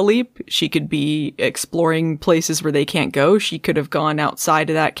in the Leap. She could be exploring places where they can't go. She could have gone outside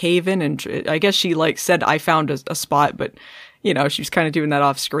of that cave-in, and I guess she said, "I found a spot," but she was kind of doing that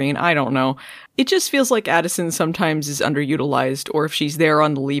off screen. I don't know. It just feels like Addison sometimes is underutilized, or if she's there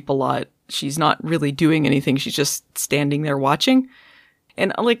on the Leap a lot, she's not really doing anything. She's just standing there watching.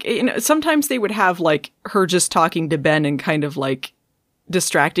 And sometimes they would have her just talking to Ben and kind of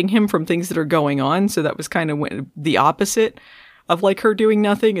distracting him from things that are going on. So that was kind of the opposite of her doing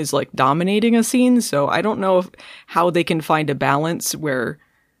nothing, is dominating a scene. So I don't know how they can find a balance where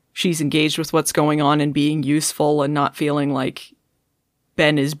she's engaged with what's going on and being useful and not feeling like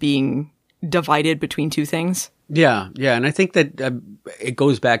Ben is being divided between two things. Yeah. And I think that it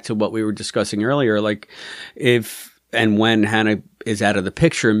goes back to what we were discussing earlier. If and when Hannah is out of the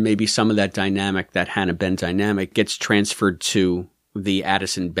picture, maybe some of that dynamic, that Hannah-Ben dynamic, gets transferred to the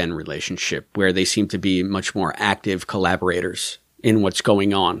Addison-Ben relationship, where they seem to be much more active collaborators in what's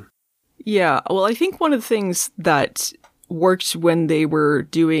going on. Yeah, well, I think one of the things that worked when they were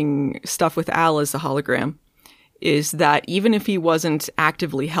doing stuff with Al as the hologram is that even if he wasn't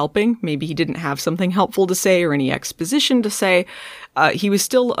actively helping, maybe he didn't have something helpful to say or any exposition to say, he was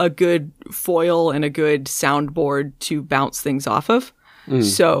still a good foil and a good soundboard to bounce things off of.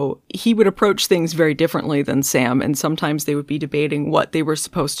 So he would approach things very differently than Sam, and sometimes they would be debating what they were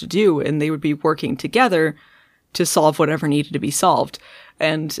supposed to do, and they would be working together to solve whatever needed to be solved.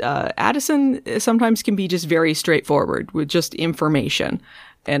 And Addison sometimes can be just very straightforward with just information.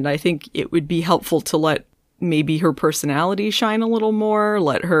 And I think it would be helpful to let maybe her personality shine a little more,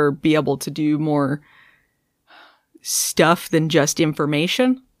 let her be able to do more stuff than just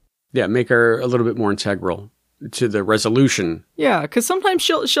information. Yeah, make her a little bit more integral to the resolution. Yeah, because sometimes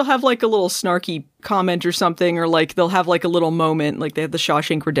she'll have like a little snarky comment or something, or like they'll have like a little moment, like they had the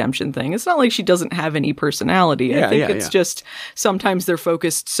Shawshank Redemption thing. It's not like she doesn't have any personality. I think it's just sometimes they're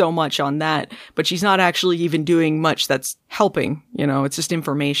focused so much on that, but she's not actually even doing much that's helping. It's just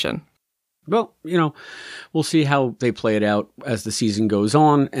information. Well, we'll see how they play it out as the season goes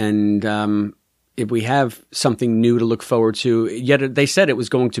on, and if we have something new to look forward to. Yet they said it was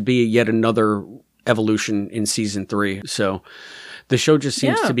going to be yet another evolution in season 3. So the show just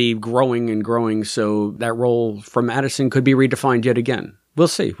seems to be growing and growing. So that role from Addison could be redefined yet again. We'll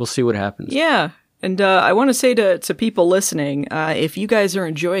see. We'll see what happens. Yeah. And I want to say to people listening, if you guys are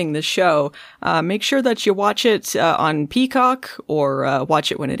enjoying this show, make sure that you watch it on Peacock or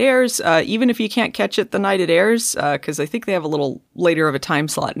watch it when it airs, even if you can't catch it the night it airs, because I think they have a little later of a time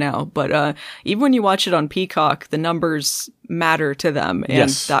slot now. But even when you watch it on Peacock, the numbers matter to them,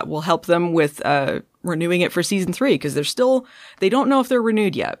 and that will help them with renewing it for season 3, because they don't know if they're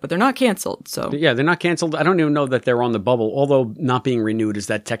renewed yet, but they're not canceled. So yeah, they're not canceled. I don't even know that they're on the bubble, although not being renewed, is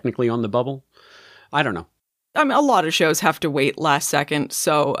that technically on the bubble? I don't know. I mean, a lot of shows have to wait last second,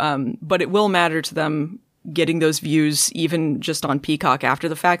 so, but it will matter to them getting those views, even just on Peacock after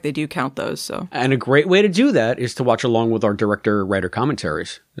the fact. They do count those. So, and a great way to do that is to watch along with our director-writer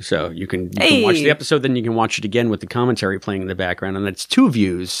commentaries. So you can watch the episode, then you can watch it again with the commentary playing in the background, and that's 2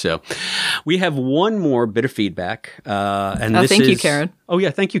 views. So we have one more bit of feedback. And this thank you, Karen. Oh, yeah,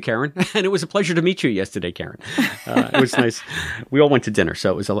 thank you, Karen. And it was a pleasure to meet you yesterday, Karen. It was nice. We all went to dinner,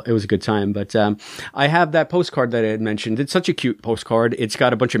 so it was a good time. But I have that postcard that I had mentioned. It's such a cute postcard. It's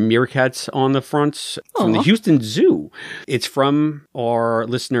got a bunch of meerkats on the front from the Houston Zoo. It's from our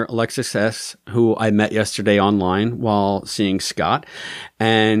listener, Alexis S., who I met yesterday online while seeing Scott.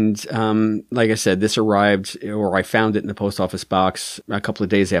 And like I said, this arrived, or I found it in the post office box a couple of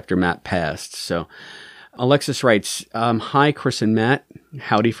days after Matt passed. So Alexis writes, hi, Chris and Matt.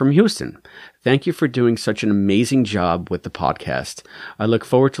 Howdy from Houston. Thank you for doing such an amazing job with the podcast. I look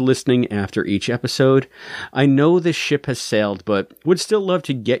forward to listening after each episode. I know this ship has sailed, but would still love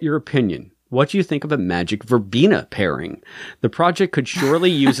to get your opinion. What do you think of a Magic Verbena pairing? The project could surely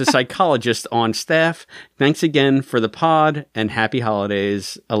use a psychologist on staff. Thanks again for the pod, and happy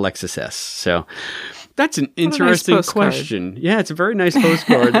holidays, Alexis S. So that's an interesting question. Yeah, it's a very nice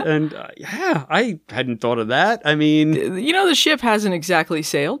postcard. And I hadn't thought of that. I mean, the ship hasn't exactly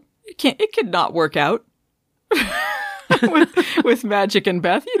sailed. It could not work out. with Magic and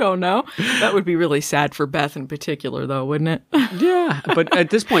Beth, you don't know. That would be really sad for Beth in particular, though, wouldn't it? Yeah, but at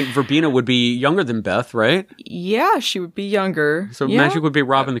this point, Verbena would be younger than Beth, right? Yeah, she would be younger. So Magic would be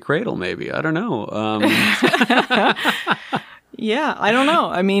robbing the cradle, maybe. I don't know. Yeah, I don't know.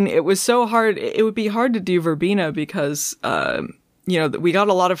 I mean, it was so hard. It would be hard to do Verbena because, we got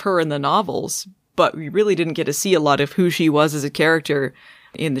a lot of her in the novels, but we really didn't get to see a lot of who she was as a character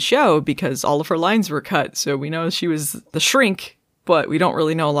in the show because all of her lines were cut. So we know she was the shrink, but we don't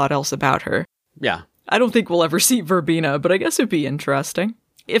really know a lot else about her. Yeah. I don't think we'll ever see Verbena, but I guess it'd be interesting.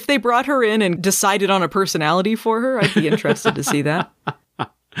 If they brought her in and decided on a personality for her, I'd be interested to see that.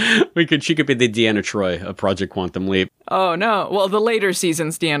 She could be the Deanna Troi of Project Quantum Leap. Oh no! Well, the later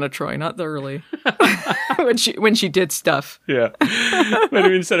season's Deanna Troi, not the early. when she did stuff. Yeah, but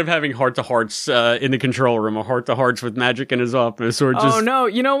instead of having heart-to-hearts in the control room, or heart-to-hearts with Magic in his office, or just oh no!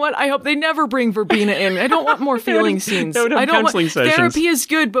 You know what? I hope they never bring Verbena in. I don't want more feeling scenes. I don't want sessions. Therapy is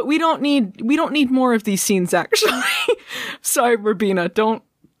good, but we don't need more of these scenes. Actually, sorry, Verbena, don't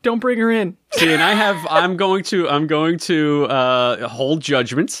bring her in. See, and I'm going to hold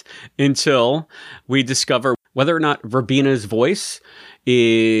judgment until we discover whether or not Verbena's voice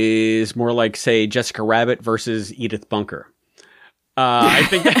is more like, say, Jessica Rabbit versus Edith Bunker. I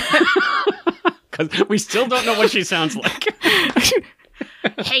think because we still don't know what she sounds like.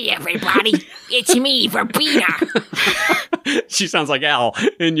 Hey, everybody, it's me, Verbena. She sounds like Al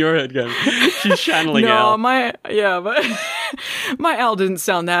in your head, guys. She's channeling Al. But my Al didn't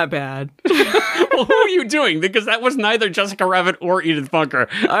sound that bad. Well, who are you doing? Because that was neither Jessica Rabbit or Edith Bunker.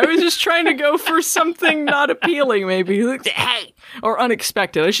 I was just trying to go for something not appealing, maybe. Hey. Or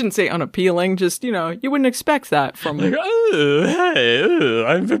unexpected. I shouldn't say unappealing. Just, you wouldn't expect that from me. Like,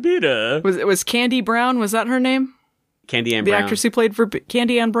 I'm Verbena. Was Candy Brown? Was that her name? Candy Ann Brown. The actress who played for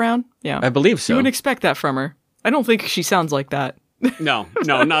Candy Ann Brown? Yeah. I believe so. You wouldn't expect that from her. I don't think she sounds like that. No,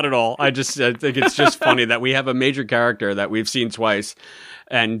 not at all. I think it's just funny that we have a major character that we've seen twice,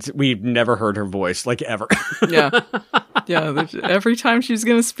 and we've never heard her voice, like, ever. Yeah. Every time she's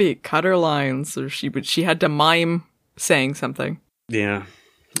going to speak, cut her lines, or she had to mime saying something. Yeah.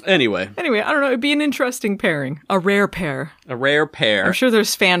 Anyway, I don't know. It'd be an interesting pairing. A rare pair. I'm sure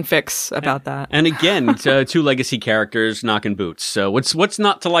there's fanfics about that. And again, two legacy characters knocking boots. So what's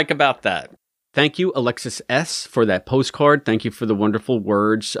not to like about that? Thank you, Alexis S., for that postcard. Thank you for the wonderful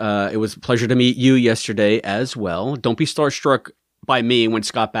words. It was a pleasure to meet you yesterday as well. Don't be starstruck by me when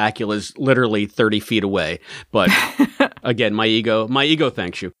Scott Bakula's literally 30 feet away. But again, my ego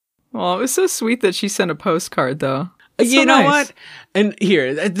thanks you. Well, it was so sweet that she sent a postcard, though. You know what? And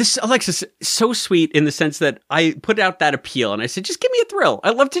here, this Alexis, so sweet in the sense that I put out that appeal and I said, just give me a thrill. I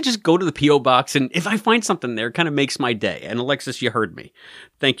love to just go to the P.O. box, and if I find something there, it kind of makes my day. And Alexis, you heard me.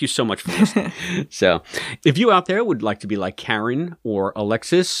 Thank you so much for listening. So if you out there would like to be like Karen or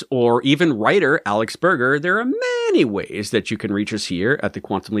Alexis or even writer Alex Berger, there are many ways that you can reach us here at the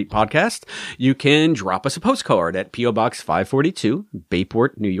Quantum Leap Podcast. You can drop us a postcard at P.O. Box 542,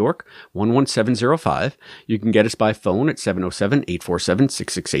 Bayport, New York, 11705. You can get us by phone at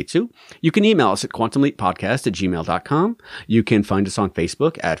 707-847-6682. You can email us at quantumleappodcast@gmail.com. You can find us on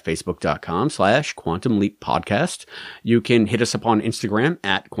Facebook at facebook.com/quantumleappodcast. You can hit us up on Instagram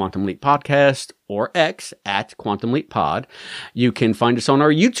at Quantum Leap Podcast or X at Quantum Leap Pod. You can find us on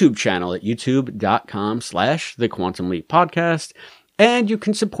our YouTube channel at youtube.com/The Quantum Leap Podcast. And you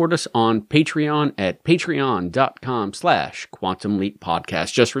can support us on Patreon at patreon.com/Quantum Leap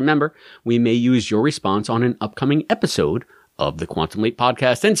Podcast. Just remember, we may use your response on an upcoming episode of the Quantum Leap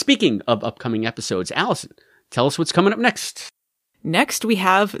Podcast. And speaking of upcoming episodes, Allison, tell us what's coming up next. Next, we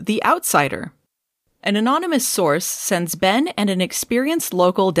have The Outsider. An anonymous source sends Ben and an experienced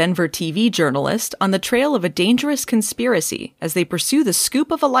local Denver TV journalist on the trail of a dangerous conspiracy as they pursue the scoop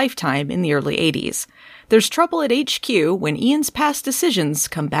of a lifetime in the early 80s. There's trouble at HQ when Ian's past decisions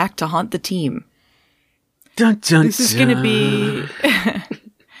come back to haunt the team. Dun, dun, this is going to be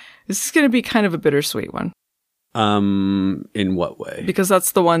this is going to be kind of a bittersweet one. In what way? Because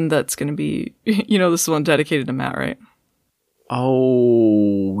that's the one that's going to be, this is the one dedicated to Matt, right?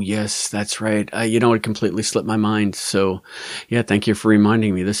 Oh, yes, that's right. It completely slipped my mind. So, yeah, thank you for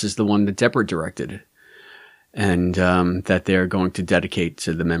reminding me. This is the one that Deborah directed, and that they're going to dedicate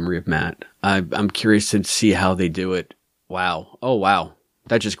to the memory of Matt. I'm curious to see how they do it. Wow. Oh, wow.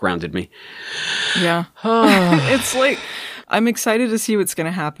 That just grounded me. Yeah. It's like, I'm excited to see what's going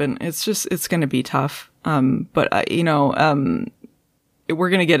to happen. It's going to be tough. But we're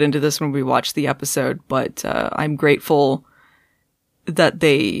going to get into this when we watch the episode, but I'm grateful that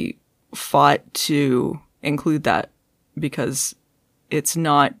they fought to include that, because it's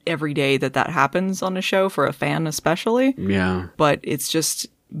not every day that happens on a show, for a fan especially. Yeah. But it's just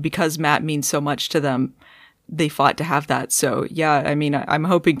because Matt means so much to them, they fought to have that. So yeah, I mean, I'm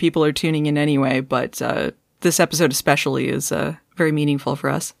hoping people are tuning in anyway, but this episode especially is very meaningful for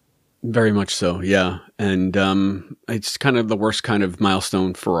us. Very much so, yeah. And it's kind of the worst kind of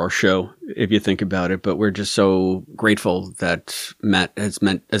milestone for our show, if you think about it. But we're just so grateful that Matt has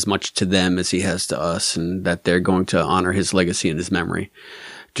meant as much to them as he has to us, and that they're going to honor his legacy and his memory,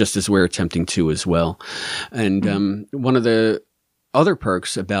 just as we're attempting to as well. And one of the other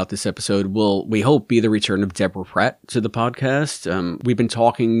perks about this episode will, we hope, be the return of Deborah Pratt to the podcast. We've been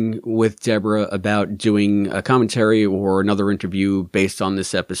talking with Deborah about doing a commentary or another interview based on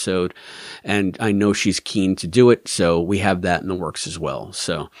this episode, and I know she's keen to do it, so we have that in the works as well.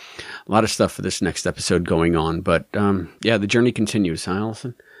 So a lot of stuff for this next episode going on, but yeah, the journey continues, huh,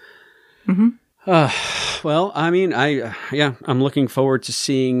 Allison? Mm-hmm. Well, I mean, I'm looking forward to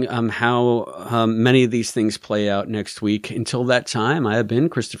seeing how many of these things play out next week. Until that time, I have been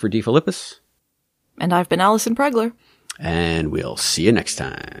Christopher D. Philippus. And I've been Allison Pregler. And we'll see you next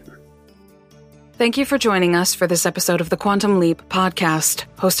time. Thank you for joining us for this episode of the Quantum Leap Podcast,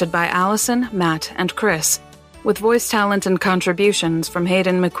 hosted by Allison, Matt, and Chris, with voice talent and contributions from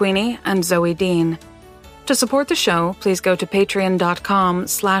Hayden McQueenie and Zoe Dean. To support the show, please go to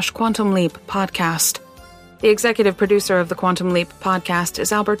patreon.com/Quantum Leap Podcast. The executive producer of the Quantum Leap Podcast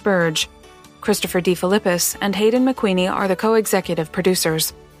is Albert Burge. Christopher D. Philippus and Hayden McQueenie are the co-executive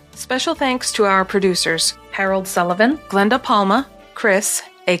producers. Special thanks to our producers, Harold Sullivan, Glenda Palma, Chris,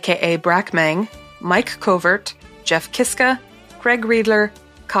 aka Brackmang, Mike Covert, Jeff Kiska, Craig Riedler,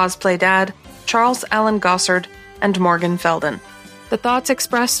 Cosplay Dad, Charles Allen Gossard, and Morgan Felden. The thoughts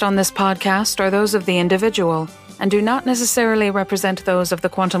expressed on this podcast are those of the individual and do not necessarily represent those of the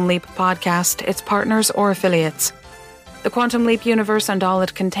Quantum Leap Podcast, its partners, or affiliates. The Quantum Leap universe and all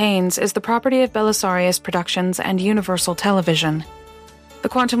it contains is the property of Belisarius Productions and Universal Television. The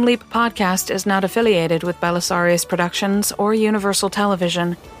Quantum Leap podcast is not affiliated with Belisarius Productions or Universal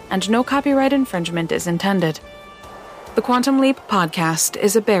Television, and no copyright infringement is intended. The Quantum Leap podcast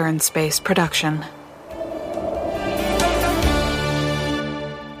is a Barren Space production.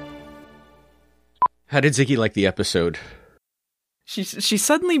 How did Ziggy like the episode? She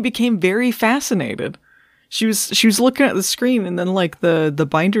suddenly became very fascinated. She was looking at the screen, and then like the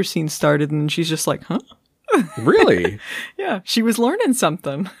binder scene started, and she's just like, huh? Really? Yeah, she was learning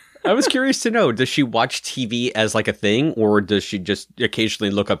something. I was curious to know, does she watch TV as like a thing, or does she just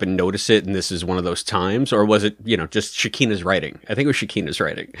occasionally look up and notice it, and this is one of those times? Or was it, just Shakina's writing? I think it was Shakina's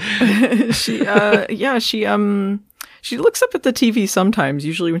writing. She looks up at the TV sometimes,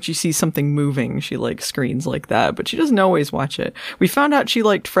 usually when she sees something moving, she like screens like that, but she doesn't always watch it. We found out she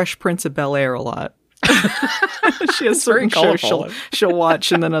liked Fresh Prince of Bel-Air a lot. She has certain shows she'll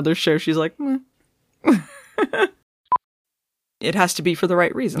watch, and then other shows she's like, It has to be for the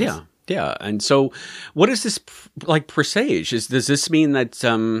right reasons. Yeah. And so, what is this like presage? Does this mean that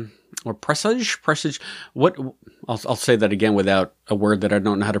or presage? What? I'll say that again without a word that I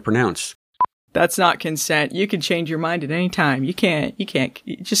don't know how to pronounce. That's not consent. You can change your mind at any time. You can't.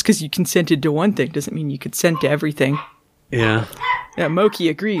 Just because you consented to one thing doesn't mean you consent to everything. Yeah. Yeah. Moki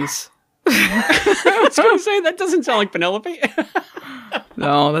agrees. I was going to say, that doesn't sound like Penelope.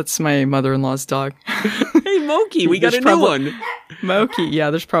 No, that's my mother-in-law's dog. Hey, Moki, we got a new one. Moki,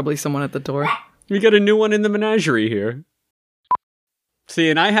 yeah, there's probably someone at the door. We got a new one in the menagerie here. See,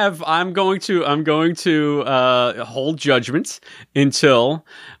 and I'm going to hold judgment until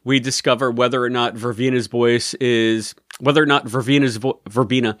we discover whether or not Verbena,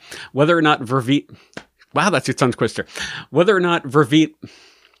 wow, that's a tongue twister. Whether or not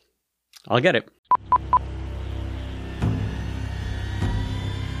I'll get it.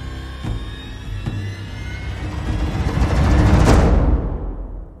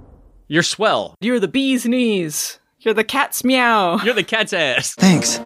 You're swell. You're the bee's knees. You're the cat's meow. You're the cat's ass. Thanks.